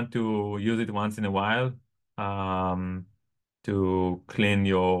 you want to use it once in a while um, to clean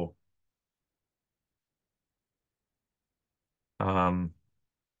your um,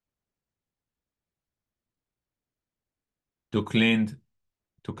 to clean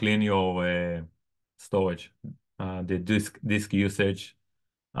storage, the disk usage.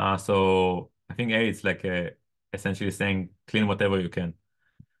 So I think A, it's like essentially saying clean whatever you can.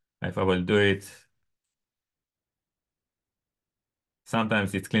 If I will do it,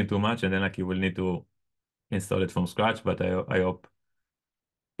 sometimes it's clean too much, and then like you will need to install it from scratch. But I hope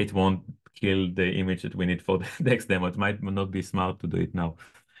it won't kill the image that we need for the next demo. It might not be smart to do it now.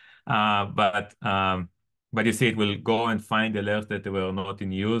 Uh, but um, but you see, it will go and find the layers that were not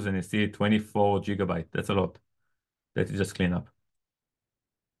in use, and you see 24 gigabyte. That's a lot. That is just clean up.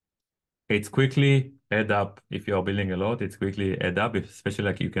 It's quickly add up if you are building a lot. It's quickly add up, especially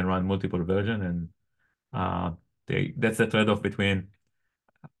like you can run multiple version, and that's the trade-off between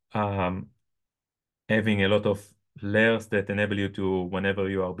um, having a lot of layers that enable you to, whenever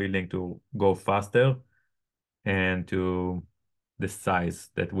you are building, to go faster, and to the size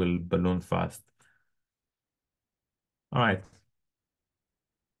that will balloon fast. All right.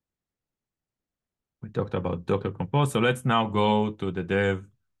 We talked about Docker Compose. So let's now go to the dev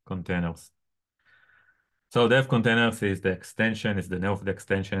containers. So dev containers is the extension, is the name of the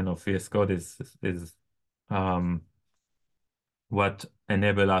extension of VScode, is what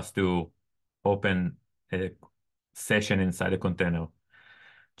enable us to open a session inside a container.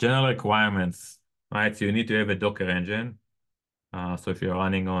 General requirements, right? So you need to have a Docker engine. So if you're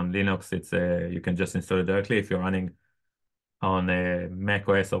running on Linux, you can just install it directly. If you're running on a Mac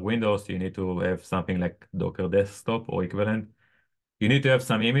OS or Windows, you need to have something like Docker Desktop or equivalent. You need to have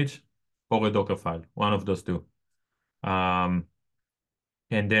some image or a Docker file, one of those two. Um,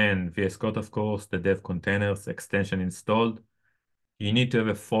 and then VS Code, of course, the dev containers extension installed. You need to have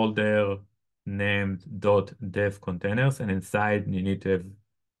a folder named .dev containers, and inside you need to have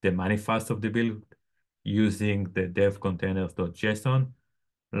the manifest of the build using the dev containers.json.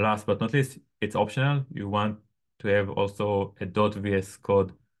 Last but not least, it's optional. You want to have also a .vs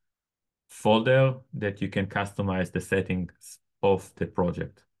code folder that you can customize the settings of the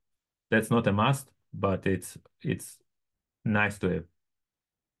project. That's not a must, but it's nice to have.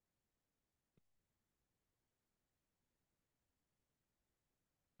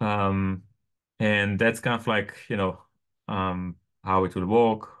 Um, and that's kind of like, how it will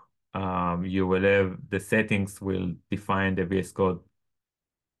work. You will have the settings will define the VS Code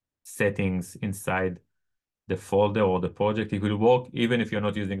settings inside the folder or the project. It will work even if you're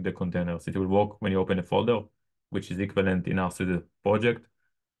not using the containers. It will work when you open a folder, which is equivalent in RStudio project.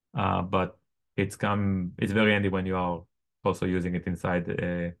 But it's very handy when you are also using it inside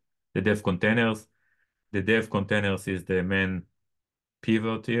the dev containers. The dev containers is the main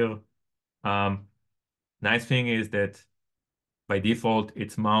pivot here. Um, Nice thing is that by default,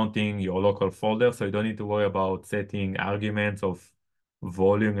 it's mounting your local folder, so you don't need to worry about setting arguments of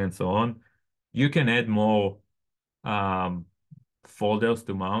volume and so on. You can add more um, folders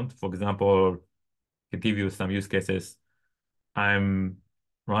to mount. For example, to give you some use cases, I'm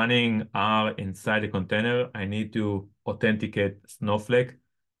running R inside a container. I need to authenticate Snowflake,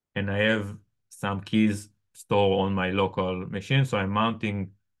 and I have some keys stored on my local machine. So I'm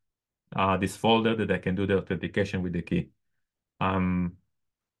mounting this folder that I can do the authentication with the key.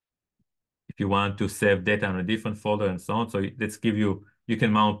 If you want to save data on a different folder and so on, so let's give you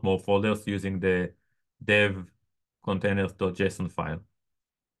can mount more folders using the dev containers.json file.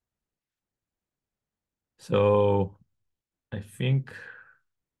 So I think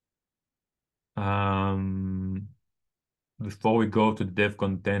um, before we go to the dev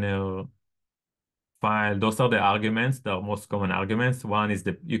container file, those are the arguments, the most common arguments. One is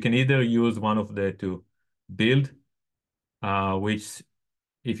you can either use one of the two build, which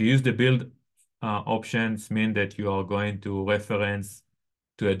if you use the build options mean that you are going to reference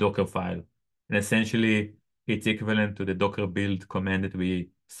to a Docker file. And essentially, it's equivalent to the Docker build command that we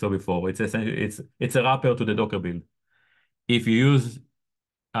saw before. It's essentially it's a wrapper to the Docker build. If you use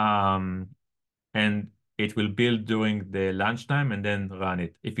and it will build during the lunchtime and then run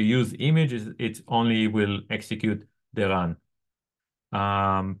it. If you use images, it only will execute the run.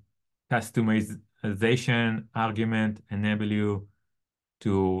 Customization argument enable you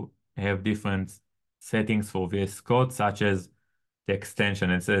to have different settings for VS Code, such as the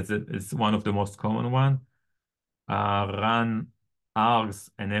extension. It's one of the most common one. Run args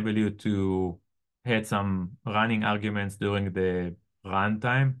enable you to add some running arguments during the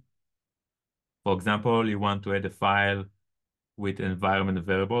runtime. For example, you want to add a file with environment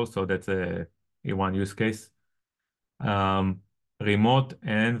variable, so that's a one use case. Remote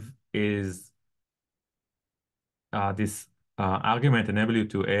env is this argument enable you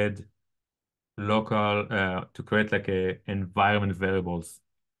to add local to create like a environment variables.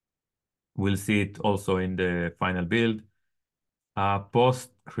 We'll see it also in the final build.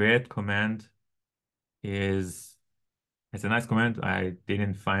 Post create command is it's a nice command. I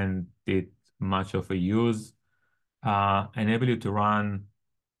didn't find it much of a use. Enable you to run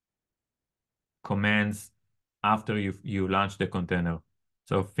commands after you launch the container.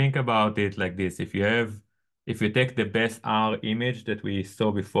 So think about it like this. If you take the best R image that we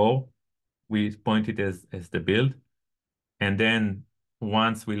saw before, we point it as the build. And then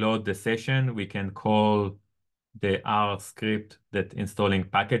once we load the session, we can call the R script that installing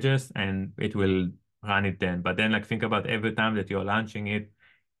packages and it will run it then. But then like think about every time that you're launching it,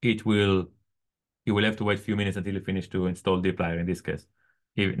 you will have to wait a few minutes until you finish to install dplyr in this case.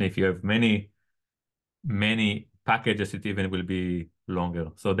 Even if you have many packages, it even will be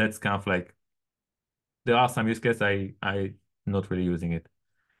longer. So that's kind of like there are some use cases I not really using it.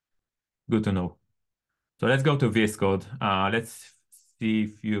 Good to know. So let's go to VScode. Let's see a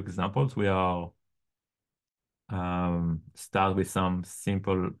few examples. We are start with some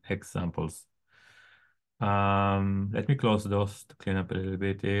simple examples. Let me close those to clean up a little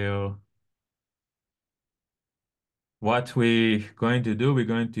bit here. What we're going to do, we're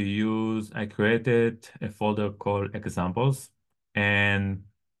going to use, I created a folder called examples. And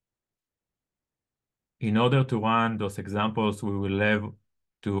in order to run those examples, we will have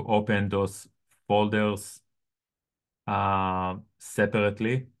to open those folders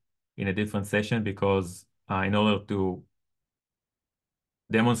separately in a different session because in order to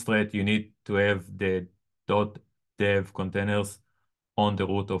demonstrate, you need to have the .dev containers on the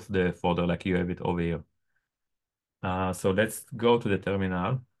root of the folder like you have it over here. So let's go to the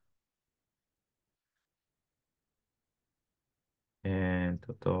terminal and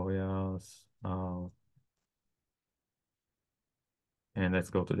tutorials. And let's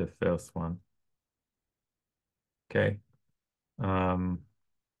go to the first one. Okay. Increase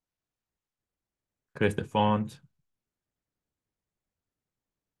the font.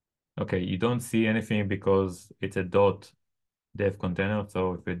 Okay, you don't see anything because it's a .dev container.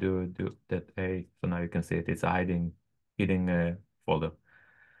 So if we do that A, so now you can see it. It's a hiding folder.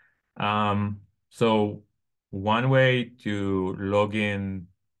 So one way to log in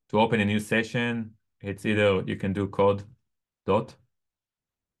to open a new session, it's either you can do code dot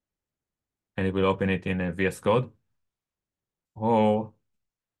and it will open it in a VS Code, or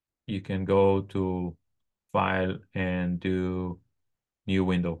you can go to file and do new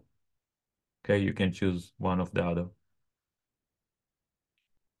window. Okay, you can choose one of the other.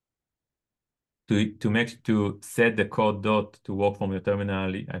 To set the code dot to work from your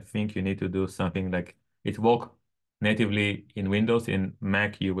terminal, I think you need to do something like it work natively in Windows. In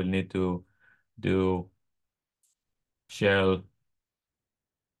Mac, you will need to do shell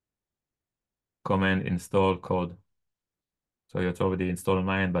command install code. So it's already installed on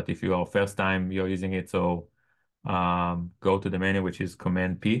mine, but if you are first time you're using it, so go to the menu, which is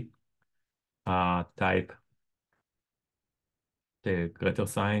Command P, type the greater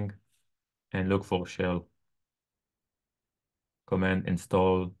sign and look for shell command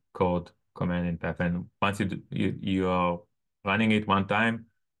install code command in path. And once you are running it one time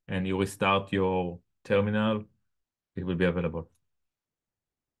and you restart your terminal, it will be available.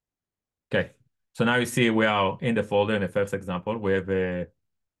 Okay, so now you see we are in the folder in the first example. We have a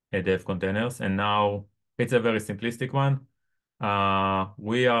dev containers, and now it's a very simplistic one.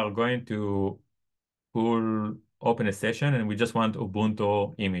 We are going to open a session and we just want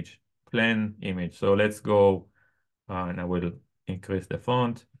Ubuntu image, plain image. So let's go and I will increase the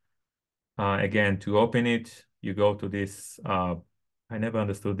font. Again, to open it, you go to this, I never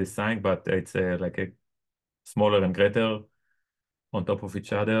understood this sign, but it's like a smaller and greater on top of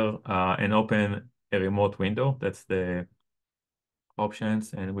each other and open a remote window. That's the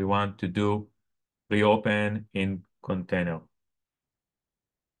options. And we want to do reopen in container.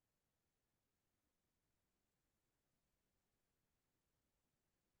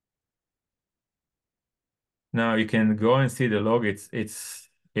 Now you can go and see the log. It's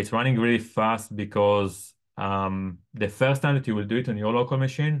running really fast because the first time that you will do it on your local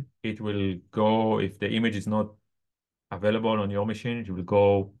machine, it will go, if the image is not available on your machine, it will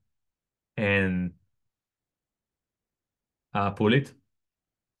go and pull it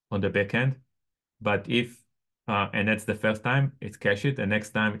on the back end. But and that's the first time, it's cache it, and next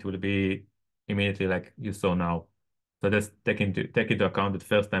time it will be immediately like you saw now. So that's take into account that the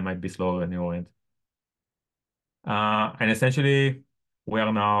first time might be slower on your end. And essentially, we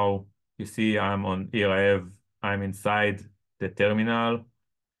are now, you see I'm on here, I have I'm inside the terminal.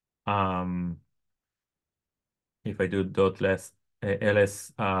 If I do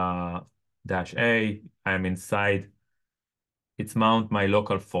ls dash a, I'm inside. It's mount my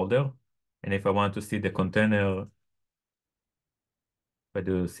local folder. And if I want to see the container, I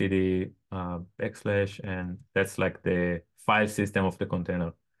do cd backslash, and that's like the file system of the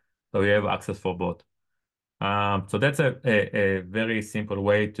container. So you have access for both. So that's a very simple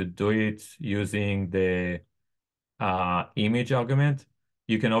way to do it using the image argument.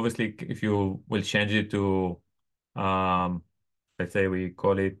 You can obviously, if you will change it to, let's say we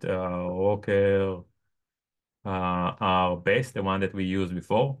call it Rocker our base, the one that we used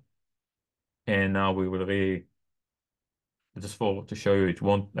before. And now we will just to show you, it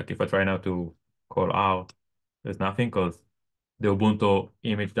won't, like if I try now to call R, there's nothing because the Ubuntu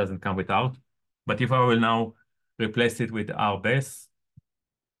image doesn't come with out. But if I will now replace it with R base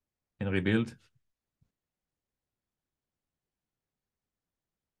and rebuild,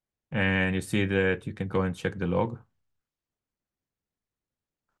 and you see that you can go and check the log.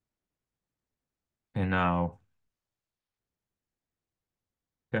 And now,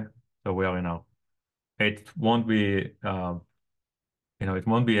 okay, so we are in now. It won't be, it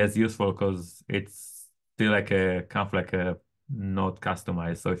won't be as useful because it's still like a kind of like a not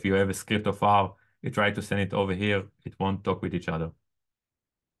customized. So if you have a script of R, you try to send it over here, it won't talk with each other.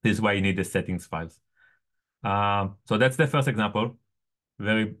 This is why you need the settings files. So that's the first example.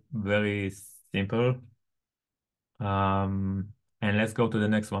 Very, very simple. And let's go to the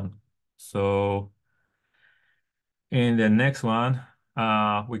next one. So in the next one,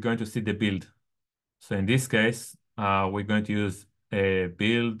 we're going to see the build. So in this case, we're going to use a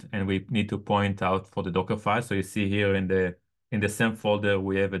build, and we need to point out for the Dockerfile. So you see here in the same folder,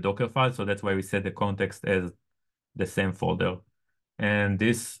 we have a Dockerfile. So that's why we set the context as the same folder. And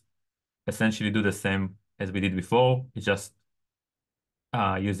this essentially do the same as we did before. It's just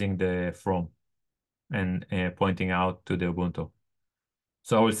using the from and pointing out to the Ubuntu.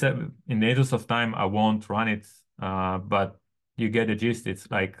 So I will say, in the interest of time, I won't run it, but you get the gist. It's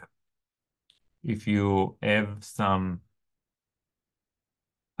like if you have some,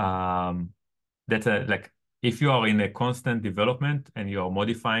 that's like if you are in a constant development and you are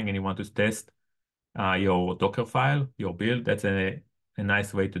modifying and you want to test your Docker file, your build, that's a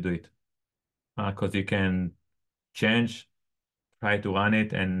nice way to do it, because you can change, try to run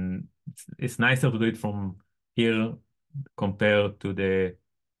it, and it's nicer to do it from here compared to the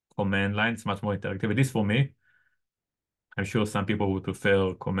command line. It's much more interactive. It is for me. I'm sure some people would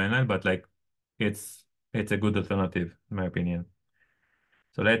prefer command line, but like it's a good alternative in my opinion.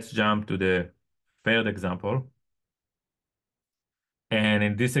 So let's jump to the third example. And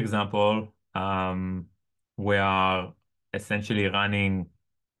in this example, we are essentially running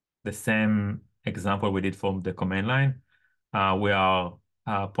the same example we did from the command line. We are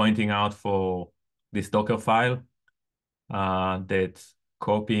pointing out for this Docker file that's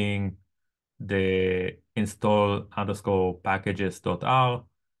copying the install underscore packages.r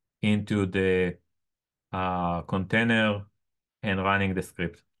into the container and running the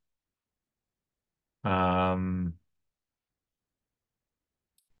script. And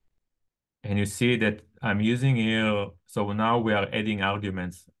you see that I'm using here, so now we are adding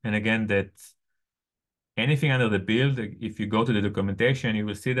arguments. And again, that anything under the build, if you go to the documentation, you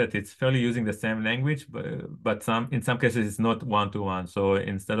will see that it's fairly using the same language, but in some cases it's not one-to-one. So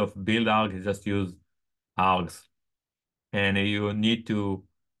instead of build arg, you just use args. And you're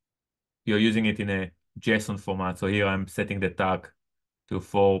using it in a JSON format. So here I'm setting the tag to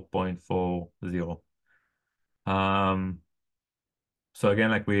 4.40. So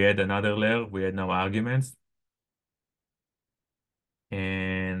again, like we add another layer, we add now arguments.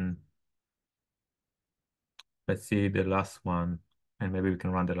 And let's see the last one, and maybe we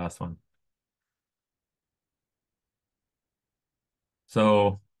can run the last one.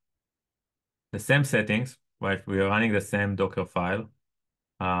 So the same settings, right? We are running the same Docker file.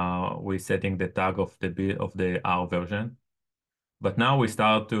 We're setting the tag of the R version. But now we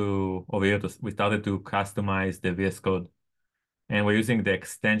started to customize the VS Code. And we're using the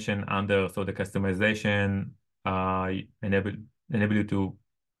extension under, so the customization enable you to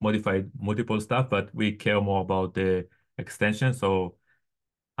modify multiple stuff, but we care more about the extension. So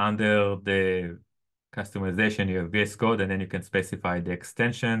under the customization, you have VS Code, and then you can specify the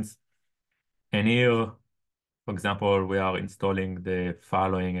extensions. And here, for example, we are installing the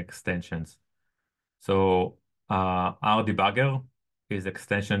following extensions. So our debugger is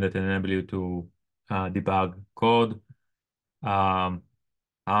extension that enable you to debug code.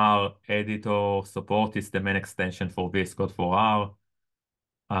 Our editor support is the main extension for VS Code for R.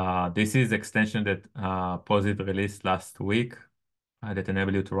 This is extension that Posit released last week that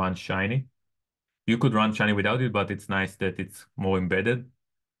enable you to run Shiny. You could run Shiny without it, but it's nice that it's more embedded.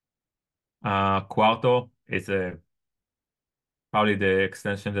 Quarto is probably the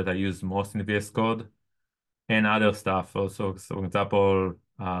extension that I use most in VS Code, and other stuff also. So, for example,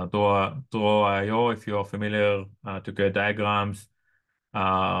 Draw.io, if you're familiar, to create diagrams,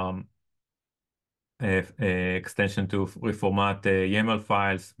 um, a extension to reformat YAML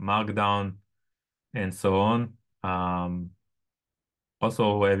files, Markdown, and so on.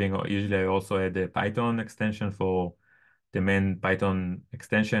 Also having, usually I also add a Python extension for the main Python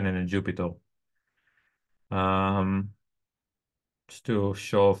extension and a Jupyter. Just to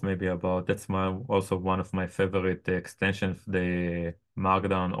show off maybe about, that's also one of my favorite extensions, the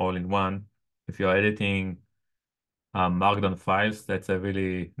Markdown all-in-one. If you're editing Markdown files, that's a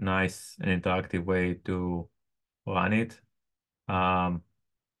really nice and interactive way to run it. I'm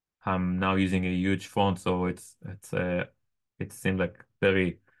now using a huge font, so it seems like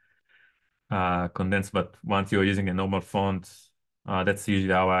very condensed, but once you're using a normal font, that's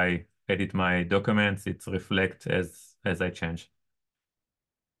usually how I edit my documents. It reflects as I change.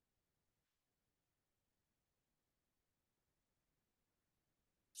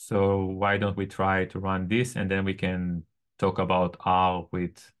 So why don't we try to run this, and then we can talk about R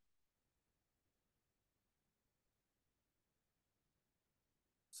with.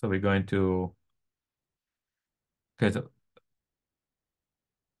 So we're going to, because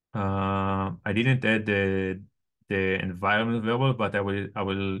I didn't add the environment variable, but I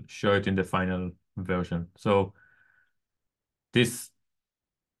will show it in the final version. So this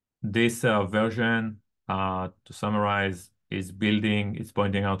version, to summarize, is building. It's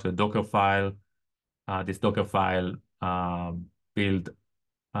pointing out to a Dockerfile. This Dockerfile build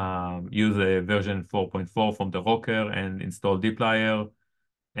use a version 4.4 from the Rocker and install dplyr,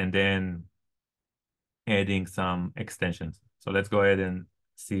 and then adding some extensions. So let's go ahead and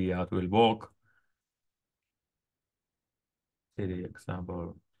see how it will work. Cd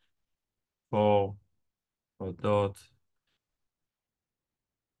example 4 for dot,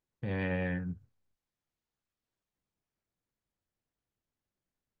 and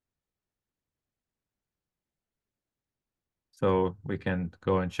so we can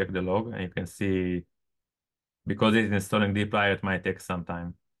go and check the log, and you can see because it's installing dplyr, it might take some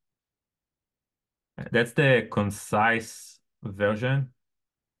time. That's the concise version,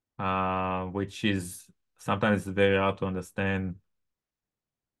 which is sometimes very hard to understand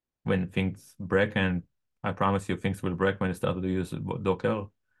when things break, and I promise you things will break when you start to use Docker.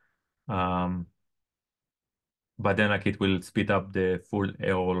 But then like it will speed up the full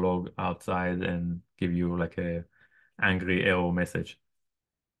error log outside and give you like a angry error message.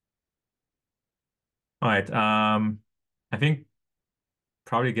 All right, I think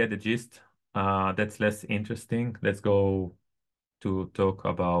probably get the gist. That's less interesting. Let's go to talk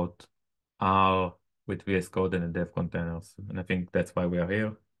about R with VS Code and the dev containers. And I think that's why we are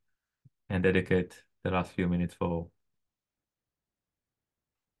here, and dedicate the last few minutes for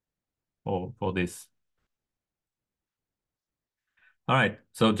this. All right,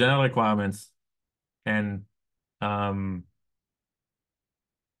 so general requirements, and it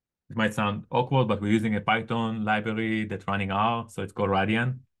might sound awkward, but we're using a Python library that's running R, so it's called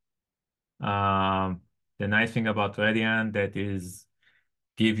Radian. The nice thing about Radian that is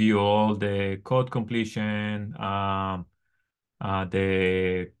give you all the code completion,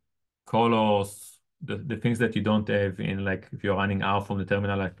 the colors, the things that you don't have in, like if you're running R from the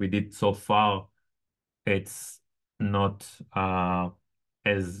terminal like we did so far, it's not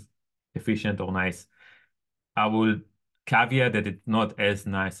as efficient or nice. I will caveat that it's not as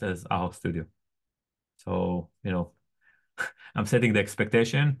nice as RStudio. So, I'm setting the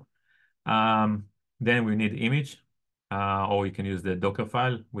expectation. Then we need image, or you can use the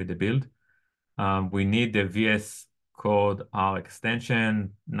Dockerfile with the build. We need the VS Code R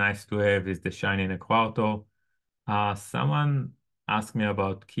extension. Nice to have is the Shiny and a Quarto. Someone asked me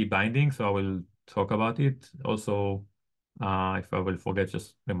about key binding, so I will talk about it. Also, if I will forget,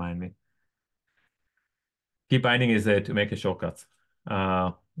 just remind me. Key binding is to make a shortcut,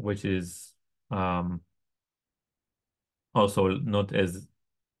 which is also not as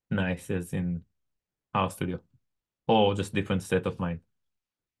nice as in RStudio, or just different state of mind.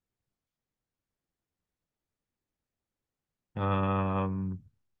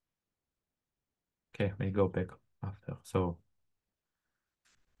 Okay, we go back after. So,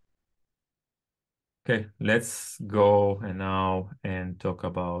 okay, let's go and now and talk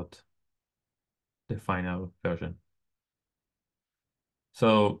about the final version.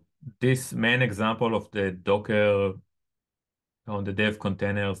 So this main example of the Docker on the dev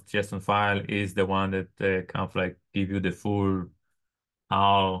containers JSON file is the one that kind of like give you the full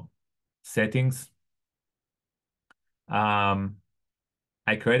R settings. Um,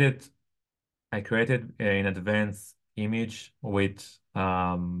 I created in advance image with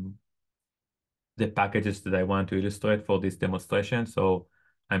the packages that I want to illustrate for this demonstration. So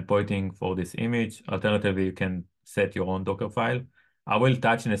I'm pointing for this image. Alternatively, you can set your own Dockerfile. I will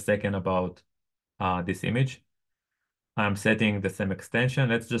touch in a second about this image. I'm setting the same extension.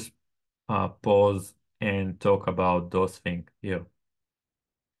 Let's just pause and talk about those things here.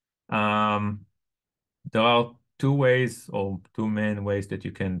 There are two ways or two main ways that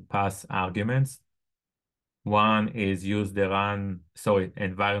you can pass arguments. One is use the run, sorry,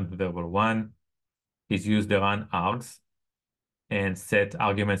 environment variable. One is use the run args and set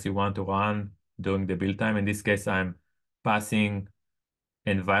arguments you want to run during the build time. In this case, I'm passing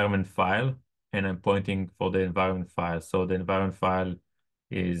environment file and I'm pointing for the environment file. So the environment file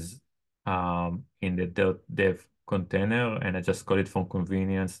is in the .dev container, and I just call it for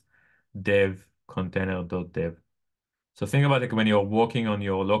convenience dev container.dev. So think about it when you're working on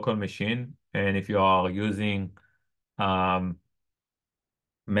your local machine, and if you are using Mac,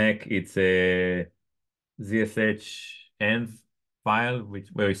 it's a ZSH env file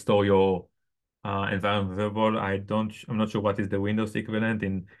where you store your environment variable. I'm not sure what is the Windows equivalent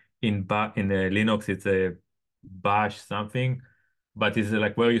in Linux. It's a bash something, but it's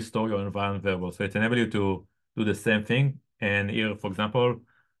like where you store your environment variable. So it enables you to do the same thing. And here, for example,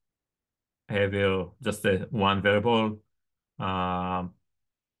 I have here just one variable, um,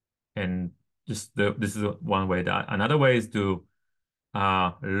 and this is one way. Another way is to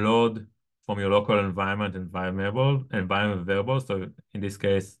load from your local environment variable. So in this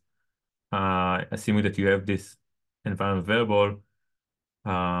case, assuming that you have this environment variable,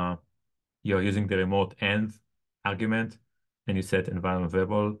 uh, you're using the remote env argument, and you set environment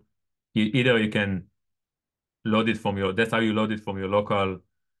variable. Either you can load it from that's how you load it from your local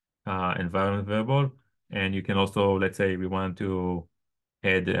environment variable, and you can also, let's say we want to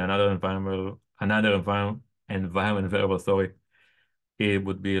add another environment variable, sorry. It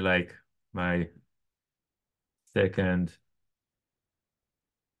would be like my second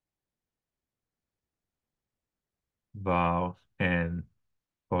var and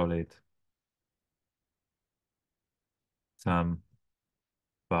call it some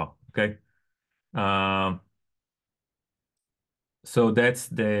var. Okay. So that's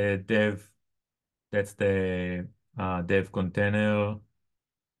the dev container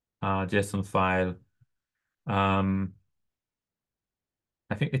JSON file. I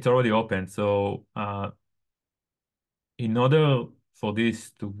think it's already open. So in order for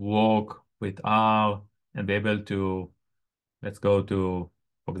this to work with R and be able to, let's go to,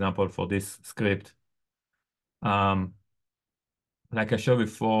 for example, for this script, like I showed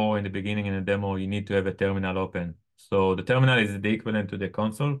before in the beginning in the demo, you need to have a terminal open. So the terminal is the equivalent to the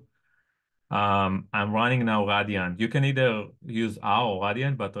console. I'm running now Radiant. You can either use R or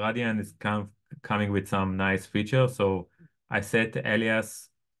Radiant, but Radiant is coming with some nice features. So I set the alias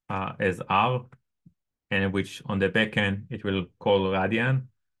as R, and which on the backend it will call Radiant.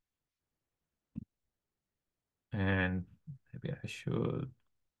 And maybe I should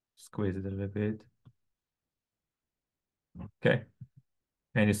squeeze it a little bit. Okay.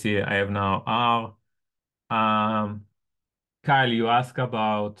 And you see I have now R. Kyle, you asked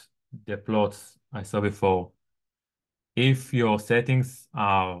about the plots I saw before. If your settings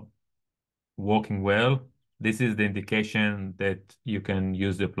are working well, this is the indication that you can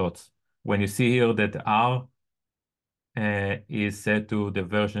use the plots. When you see here that R is set to the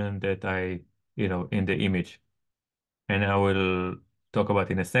version that in the image, and I will talk about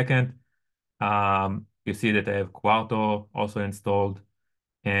in a second. You see that I have Quarto also installed,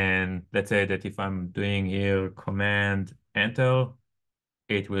 and let's say that if I'm doing here Command Enter,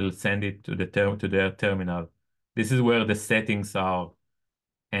 it will send it to their terminal. This is where the settings are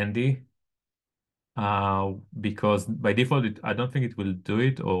handy, because by default, I don't think it will do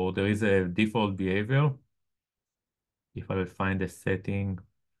it, or there is a default behavior. If I will find the setting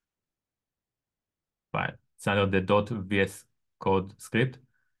file, it's under the .vscode script.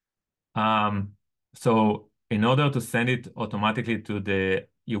 So in order to send it automatically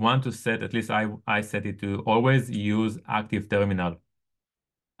you want to set, at least I set it to always use active terminal.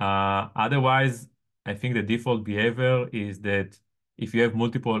 Otherwise, I think the default behavior is that if you have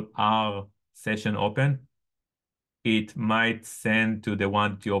multiple R session open, it might send to the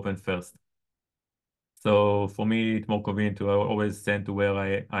one that you open first. So for me, it's more convenient to always send to where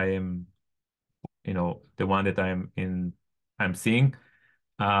I am, the one that I'm seeing.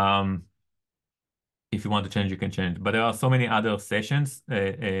 if you want to change, you can change. But there are so many other sessions,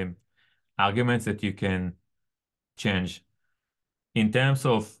 arguments that you can change. In terms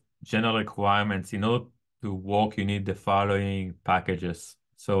of general requirements, in order to work, you need the following packages.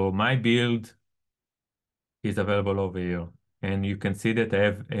 So my build is available over here. And you can see that I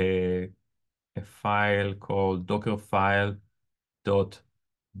have a file called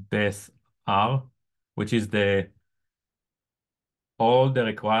dockerfile.bsr, which is all the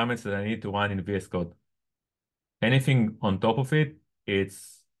requirements that I need to run in VScode. Anything on top of it,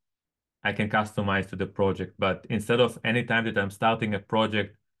 I can customize to the project. But instead of any time that I'm starting a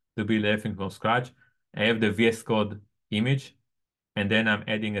project to build everything from scratch, I have the VScode image, and then I'm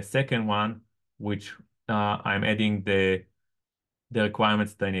adding a second one, which I'm adding the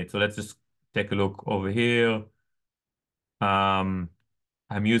requirements that I need. So let's just take a look over here. I'm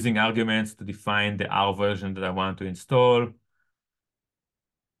using arguments to define the R version that I want to install.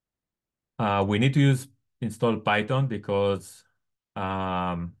 We need to install Python because,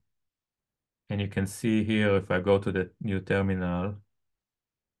 and you can see here, if I go to the new terminal,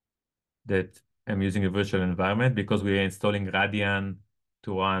 that I'm using a virtual environment because we are installing Radeon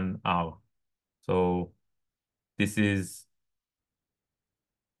to run R. So this is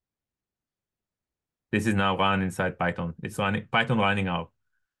now run inside Python. It's running Python running R.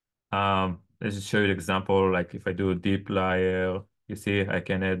 Let's just show you an example. Like if I do a dplyr, you see I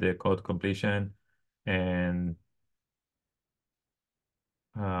can add the code completion, and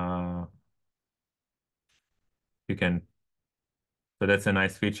you can. So that's a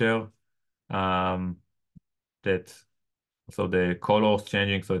nice feature. That so the colors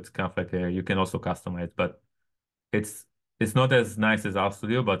changing, so it's kind of like you can also customize, but it's not as nice as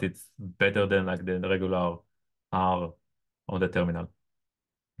RStudio, but it's better than like the regular R on the terminal.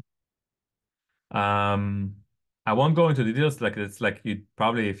 I won't go into details. Like it's like you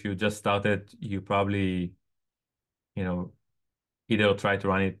probably, if you just started, you probably, either try to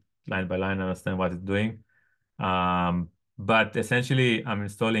run it line by line, understand what it's doing. But essentially, I'm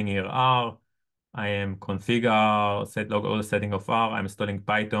installing here R. I am configure, set log all the setting of R. I'm installing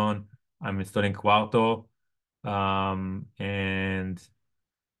Python. I'm installing Quarto. And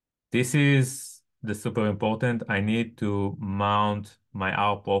this is the super important. I need to mount my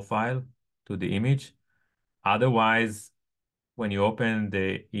R profile to the image. Otherwise, when you open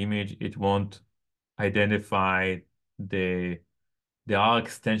the image, it won't identify the R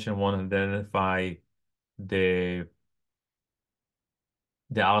extension won't identify the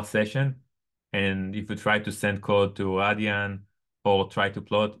R session. And if you try to send code to Radeon or try to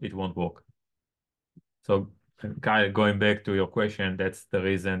plot, it won't work. So kind of going back to your question, that's the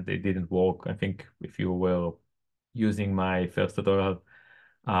reason it didn't work. I think if you were using my first tutorial,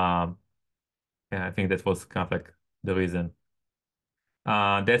 yeah, I think that was kind of like the reason.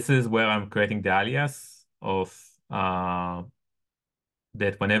 This is where I'm creating the alias of that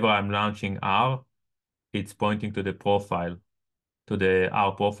whenever I'm launching R, it's pointing to the profile, to the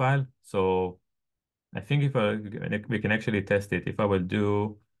R profile. So I think if we can actually test it. If I will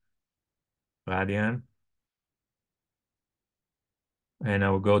do Radeon and I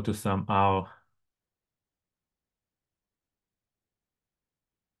will go to some R.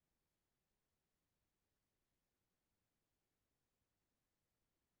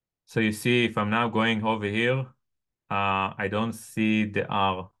 So you see, if I'm now going over here, I don't see the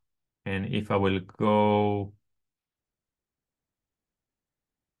R. And if I will go,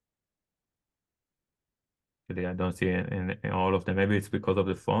 actually, I don't see it in all of them. Maybe it's because of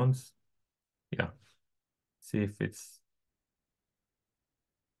the fonts. Yeah. See if it's,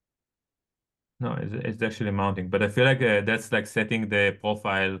 no, it's actually mounting. But I feel like that's like setting the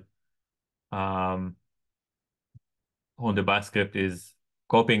profile on the bash script is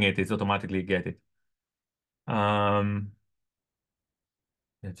copying it, it's automatically get it.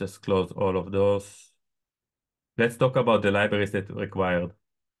 Let's just close all of those. Let's talk about the libraries that required.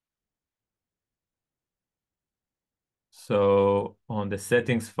 So on the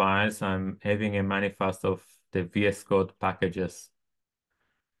settings files, I'm having a manifest of the VS Code packages.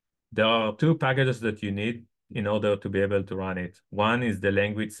 There are two packages that you need in order to be able to run it. One is the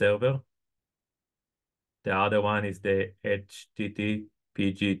language server. The other one is the HTTPGD.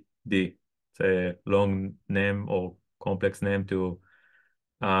 It's a long name or complex name to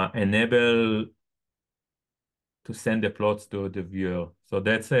enable to send the plots to the viewer. So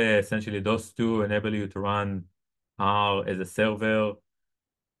that's essentially those two enable you to run R as a server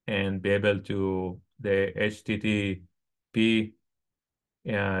and be able to, the HTTP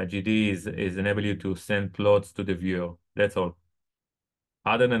GD is enable you to send plots to the viewer. That's all.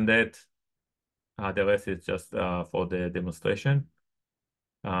 Other than that, the rest is just for the demonstration.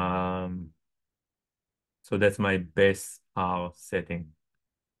 So that's my base R setting.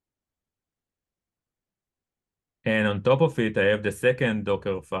 And on top of it, I have the second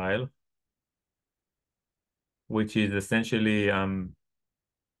Docker file, which is essentially I'm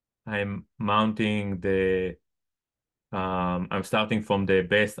mounting I'm starting from the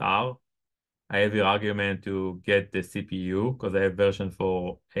base R. I have the argument to get the CPU because I have version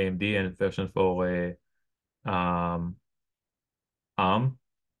for AMD and version for ARM.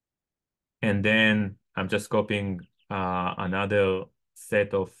 And then I'm just copying another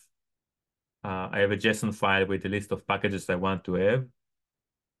set of, I have a JSON file with a list of packages I want to have.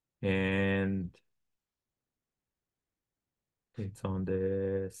 And it's on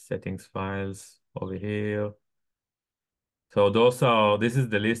the settings files over here. So this is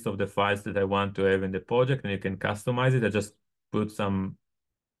the list of the files that I want to have in the project, and you can customize it. I just put some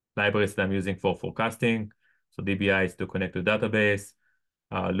libraries that I'm using for forecasting. So DBI is to connect to database,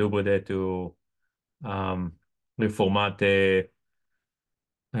 Lubricate to reformat the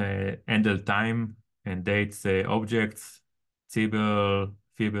handle time and dates objects, Tibble,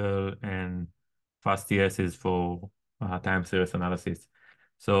 Fibble, and FastTS is for time series analysis.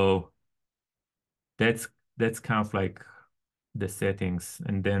 So that's kind of like the settings.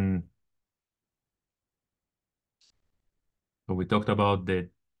 And then we talked about the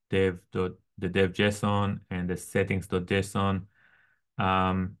dev JSON and the settings.json.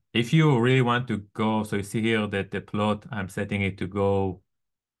 If you really want to go, so you see here that the plot, I'm setting it to go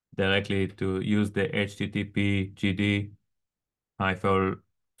directly to use the HTTP GD. If I'll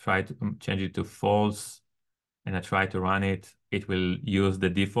try to change it to false and I try to run it, it will use the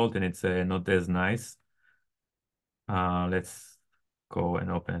default and it's not as nice. Let's go and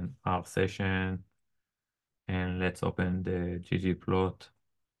open our session and let's open the ggplot.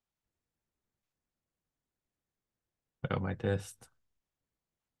 Where are my tests?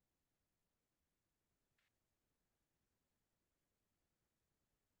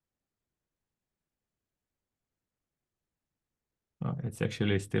 It's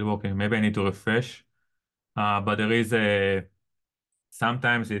actually still working. Maybe I need to refresh. But there is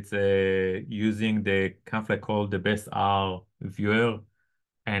sometimes it's using the conflict called the best R viewer,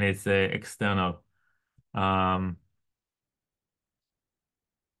 and it's external. Um,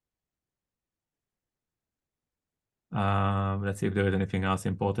 let's see if there is anything else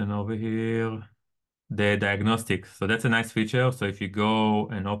important over here. The diagnostics. So that's a nice feature. So if you go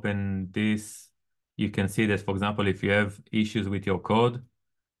and open this, you can see that, for example, if you have issues with your code,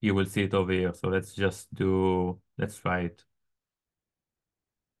 you will see it over here. So let's try it.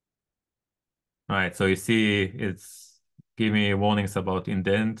 All right, so you see it's giving me warnings about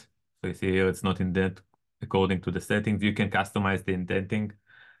indent. So you see here it's not indent according to the settings. You can customize the indenting.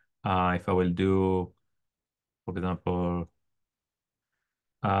 If I will do, for example,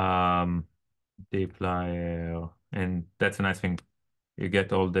 um, dplyr, and that's a nice thing. You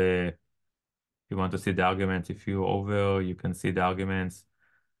get all you want to see the arguments. If you over, you can see the arguments.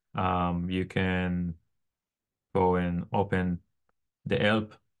 You can go and open the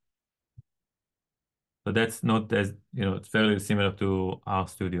help. So that's not as, it's fairly similar to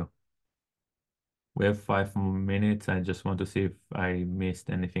RStudio. We have 5 minutes. I just want to see if I missed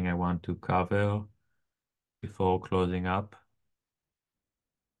anything I want to cover before closing up.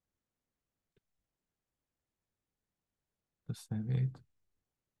 To save it.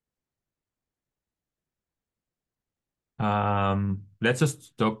 Let's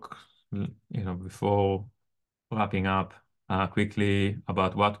just talk, before wrapping up, quickly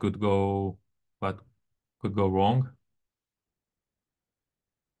about what could go wrong.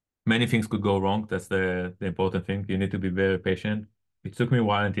 Many things could go wrong. That's the important thing. You need to be very patient. It took me a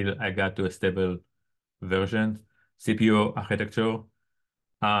while until I got to a stable version. CPU architecture.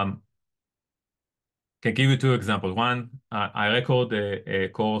 Can give you two examples. One, I record a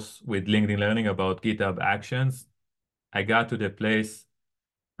course with LinkedIn Learning about GitHub Actions. I got to the place.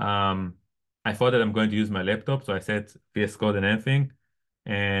 I thought that I'm going to use my laptop, so I set VScode and everything.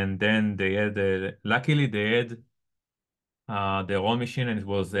 And then they had, luckily they had their own machine, and it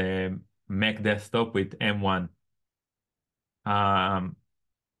was a Mac desktop with M1. Um,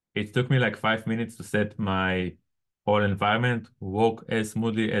 it took me like 5 minutes to set my whole environment work as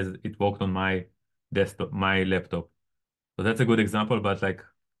smoothly as it worked on my desktop, my laptop. So that's a good example, but like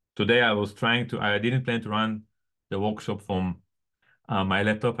today I didn't plan to run the workshop from my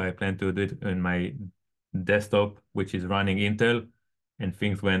laptop. I plan to do it in my desktop, which is running Intel, and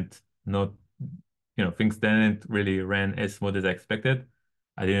things went not, things didn't really ran as smooth as I expected.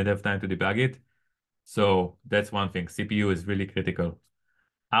 I didn't have time to debug it. So that's one thing. CPU is really critical.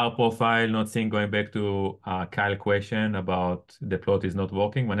 Our profile, not seeing, going back to Kyle question about the plot is not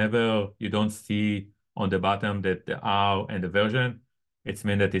working. Whenever you don't see on the bottom that the R and the version, it's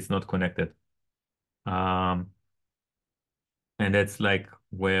mean that it's not connected. And that's like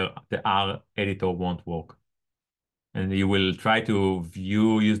where the R editor won't work. And you will try to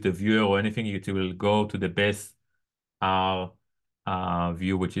use the viewer or anything, it will go to the best R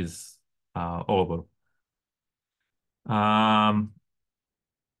view, which is horrible.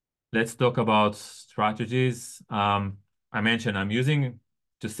 Let's talk about strategies. I mentioned I'm using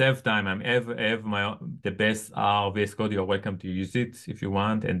to save time. I have the best R VScode. You're welcome to use it if you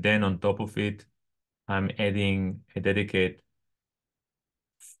want. And then on top of it, I'm adding a dedicated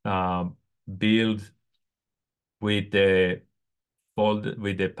build with the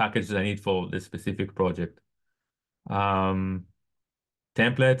with the packages I need for the specific project. Templates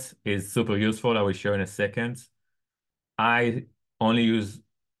is super useful. I will show in a second. I only use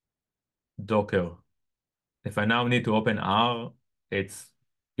Docker. If I now need to open R, it's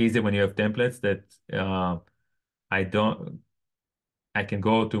easy when you have templates that I don't. I can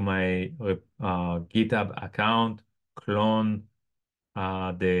go to my GitHub account, clone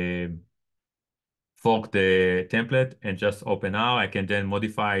the fork the template, and just open R. I can then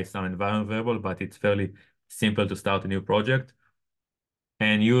modify some environment variable, but it's fairly simple to start a new project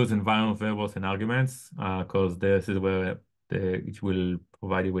and use environment variables and arguments because this is where it will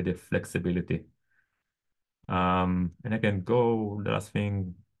provide you with the flexibility. And I can go the last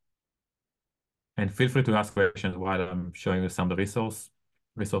thing, and feel free to ask questions while I'm showing you some of the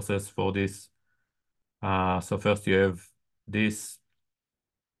resources for this. So first you have this.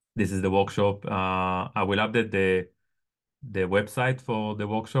 This is the workshop. I will update the website for the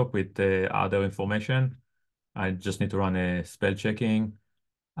workshop with other information. I just need to run a spell checking.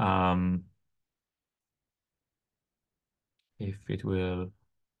 If it will,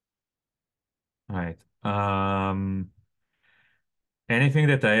 all right. Anything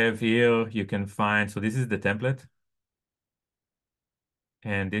that I have here, you can find. So this is the template.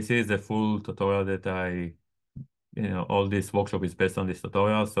 And this is the full tutorial that all this workshop is based on this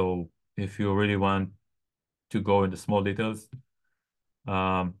tutorial. So if you really want to go into small details,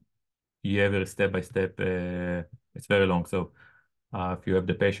 you have a step-by-step, it's very long. So if you have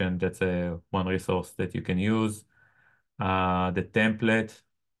the patience, that's one resource that you can use. The template,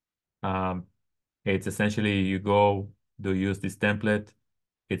 it's essentially you use this template,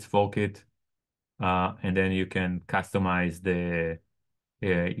 it's fork it, and then you can customize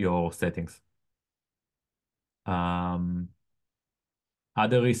your settings. Other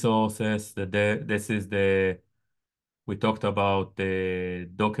resources, we talked about the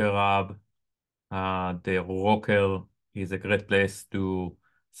Docker Hub. The Rocker is a great place to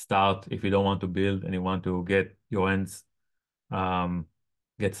start if you don't want to build and you want to get your hands,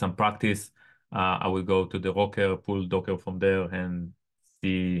 get some practice. I will go to the Rocker, pull Docker from there and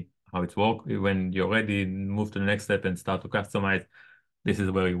see how it works. When you're ready, move to the next step and start to customize. This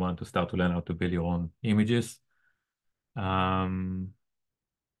is where you want to start to learn how to build your own images.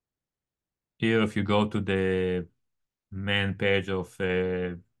 Here, if you go to the main page of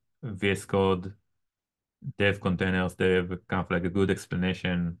VS Code, dev containers, they have kind of like a good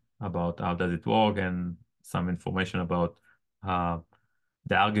explanation about how does it work and some information about uh,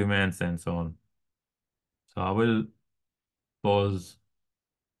 the arguments and so on. So I will pause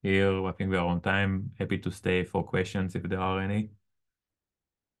here. I think we are on time. Happy to stay for questions if there are any.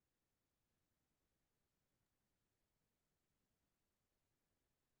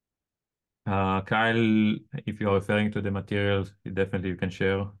 Kyle, if you're referring to the materials, definitely you can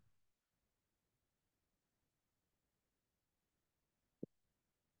share.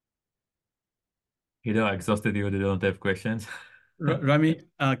 Either I exhausted you, they don't have questions. Rami,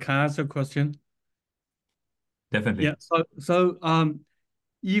 can I ask a question? Definitely. Yeah.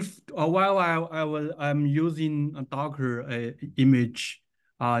 If while I'm using a Docker image,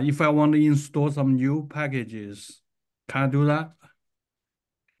 if I want to install some new packages, can I do that?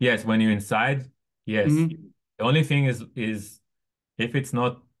 Yes, when you're inside, yes. Mhm. The only thing is if it's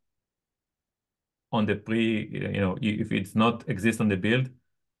not on the if it's not exist on the build,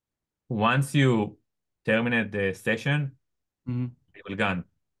 once you terminate the session, Mhm. it will gone.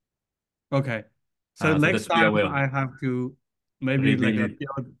 Okay. So So next just be time aware. I have to maybe like Rebuild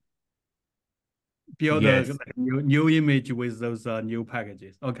it. build a Yes, like a new image with those new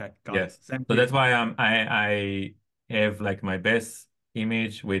packages. Okay, got it. yes. Thank So you. that's why I have like my best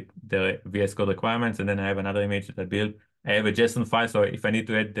image with the VS Code requirements, and then I have another image that I built. I have a JSON file, so if I need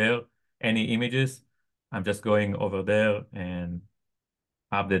to add there any images, I'm just going over there and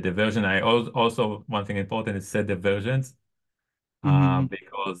update the version. I also one thing important is set the versions Mhm.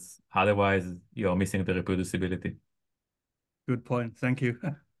 because otherwise you're missing the reproducibility. Good point. Thank you.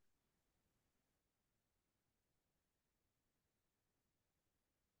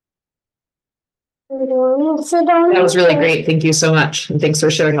 That was really great. Thank you so much. And thanks for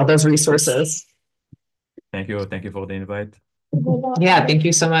sharing all those resources. Thank you. Thank you for the invite. Yeah, thank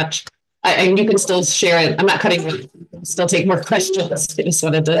you so much. And you can still share it. I'm not cutting it. Still take more questions. I just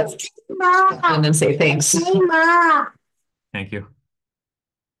wanted to and then say thanks. Thank you.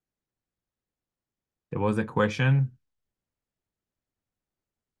 There was a question.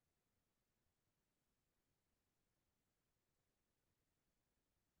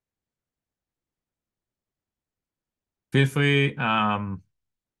 Feel free,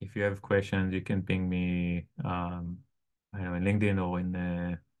 if you have questions, you can ping me, I don't know, in LinkedIn or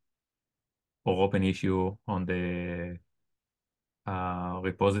in or open issue on the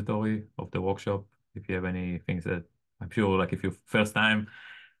repository of the workshop. If you have any things that I'm sure, like if you first time,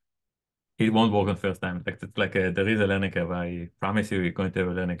 it won't work on first time. Like it's like there is a learning curve. I promise you, you're going to have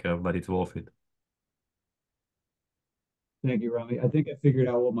a learning curve, but it's worth it. Thank you, Rami. I think I figured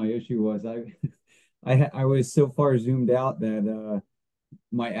out what my issue was. I was so far zoomed out that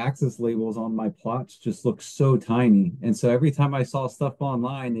my axis labels on my plots just look so tiny. And so every time I saw stuff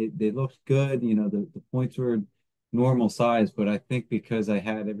online, they looked good. You know, the points were normal size, but I think because I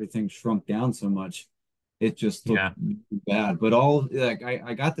had everything shrunk down so much, it just looked Yeah. bad. But all like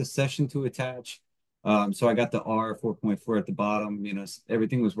I got the session to attach. So I got the R 4.4 at the bottom, you know,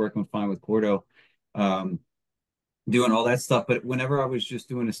 everything was working fine with Cordo. Doing all that stuff. But whenever I was just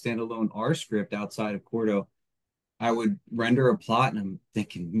doing a standalone R script outside of Cordo, I would render a plot and I'm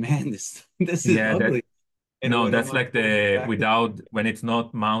thinking, man, this is Yeah, ugly. And no, when I'm that's like like the back without when it's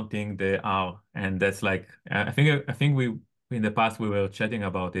not mounting the R, and that's like I think we in the past we were chatting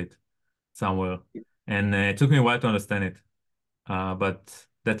about it somewhere, and it took me a while to understand it. But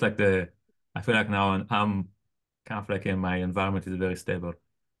that's like I feel like now I'm kind of like in my environment is very stable.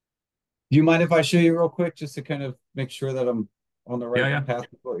 do you mind if I show you real quick just to kind of make sure that I'm on the Yeah, right yeah, path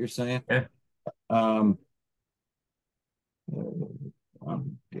with what you're saying? yeah. Um,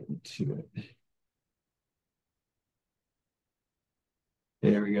 I'm getting to it.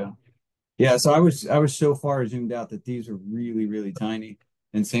 There we go. Yeah, so I was so far zoomed out that these are really, really tiny.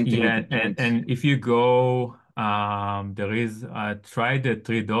 And same thing with the Yeah, and points. and if you go, there is try the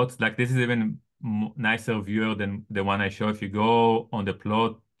three dots. Like this is even nicer viewer than the one I show. If you go on the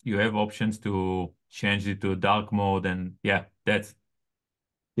plot, you have options to change it to dark mode, and yeah,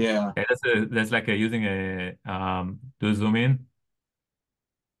 Yeah, that's like using a to zoom in.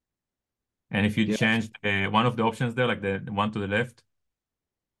 And if you yeah, change one of the options there, like the one to the left,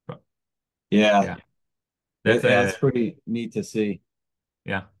 yeah. yeah, that's Yeah, a it's pretty neat to see.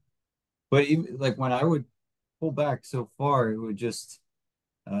 yeah, But even like when I would pull back so far, it would just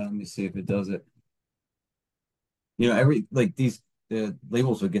let me see if it does it. You know, every like these the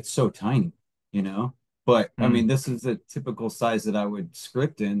labels would get so tiny, you know. But I mm, mean, this is the typical size that I would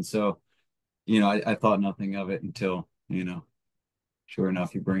script in, so you know, I thought nothing of it until, you know, sure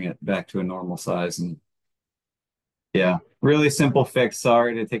enough, you bring it back to a normal size and yeah, really simple fix.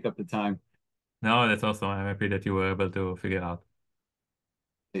 Sorry to take up the time. no, that's awesome. I'm happy that you were able to figure out.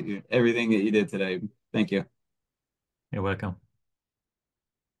 Everything that you did today. Thank you. You're welcome.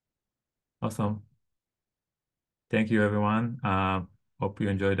 Awesome. Thank you, everyone. Hope you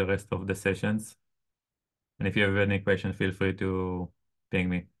enjoy the rest of the sessions. And if you have any questions, feel free to ping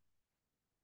me.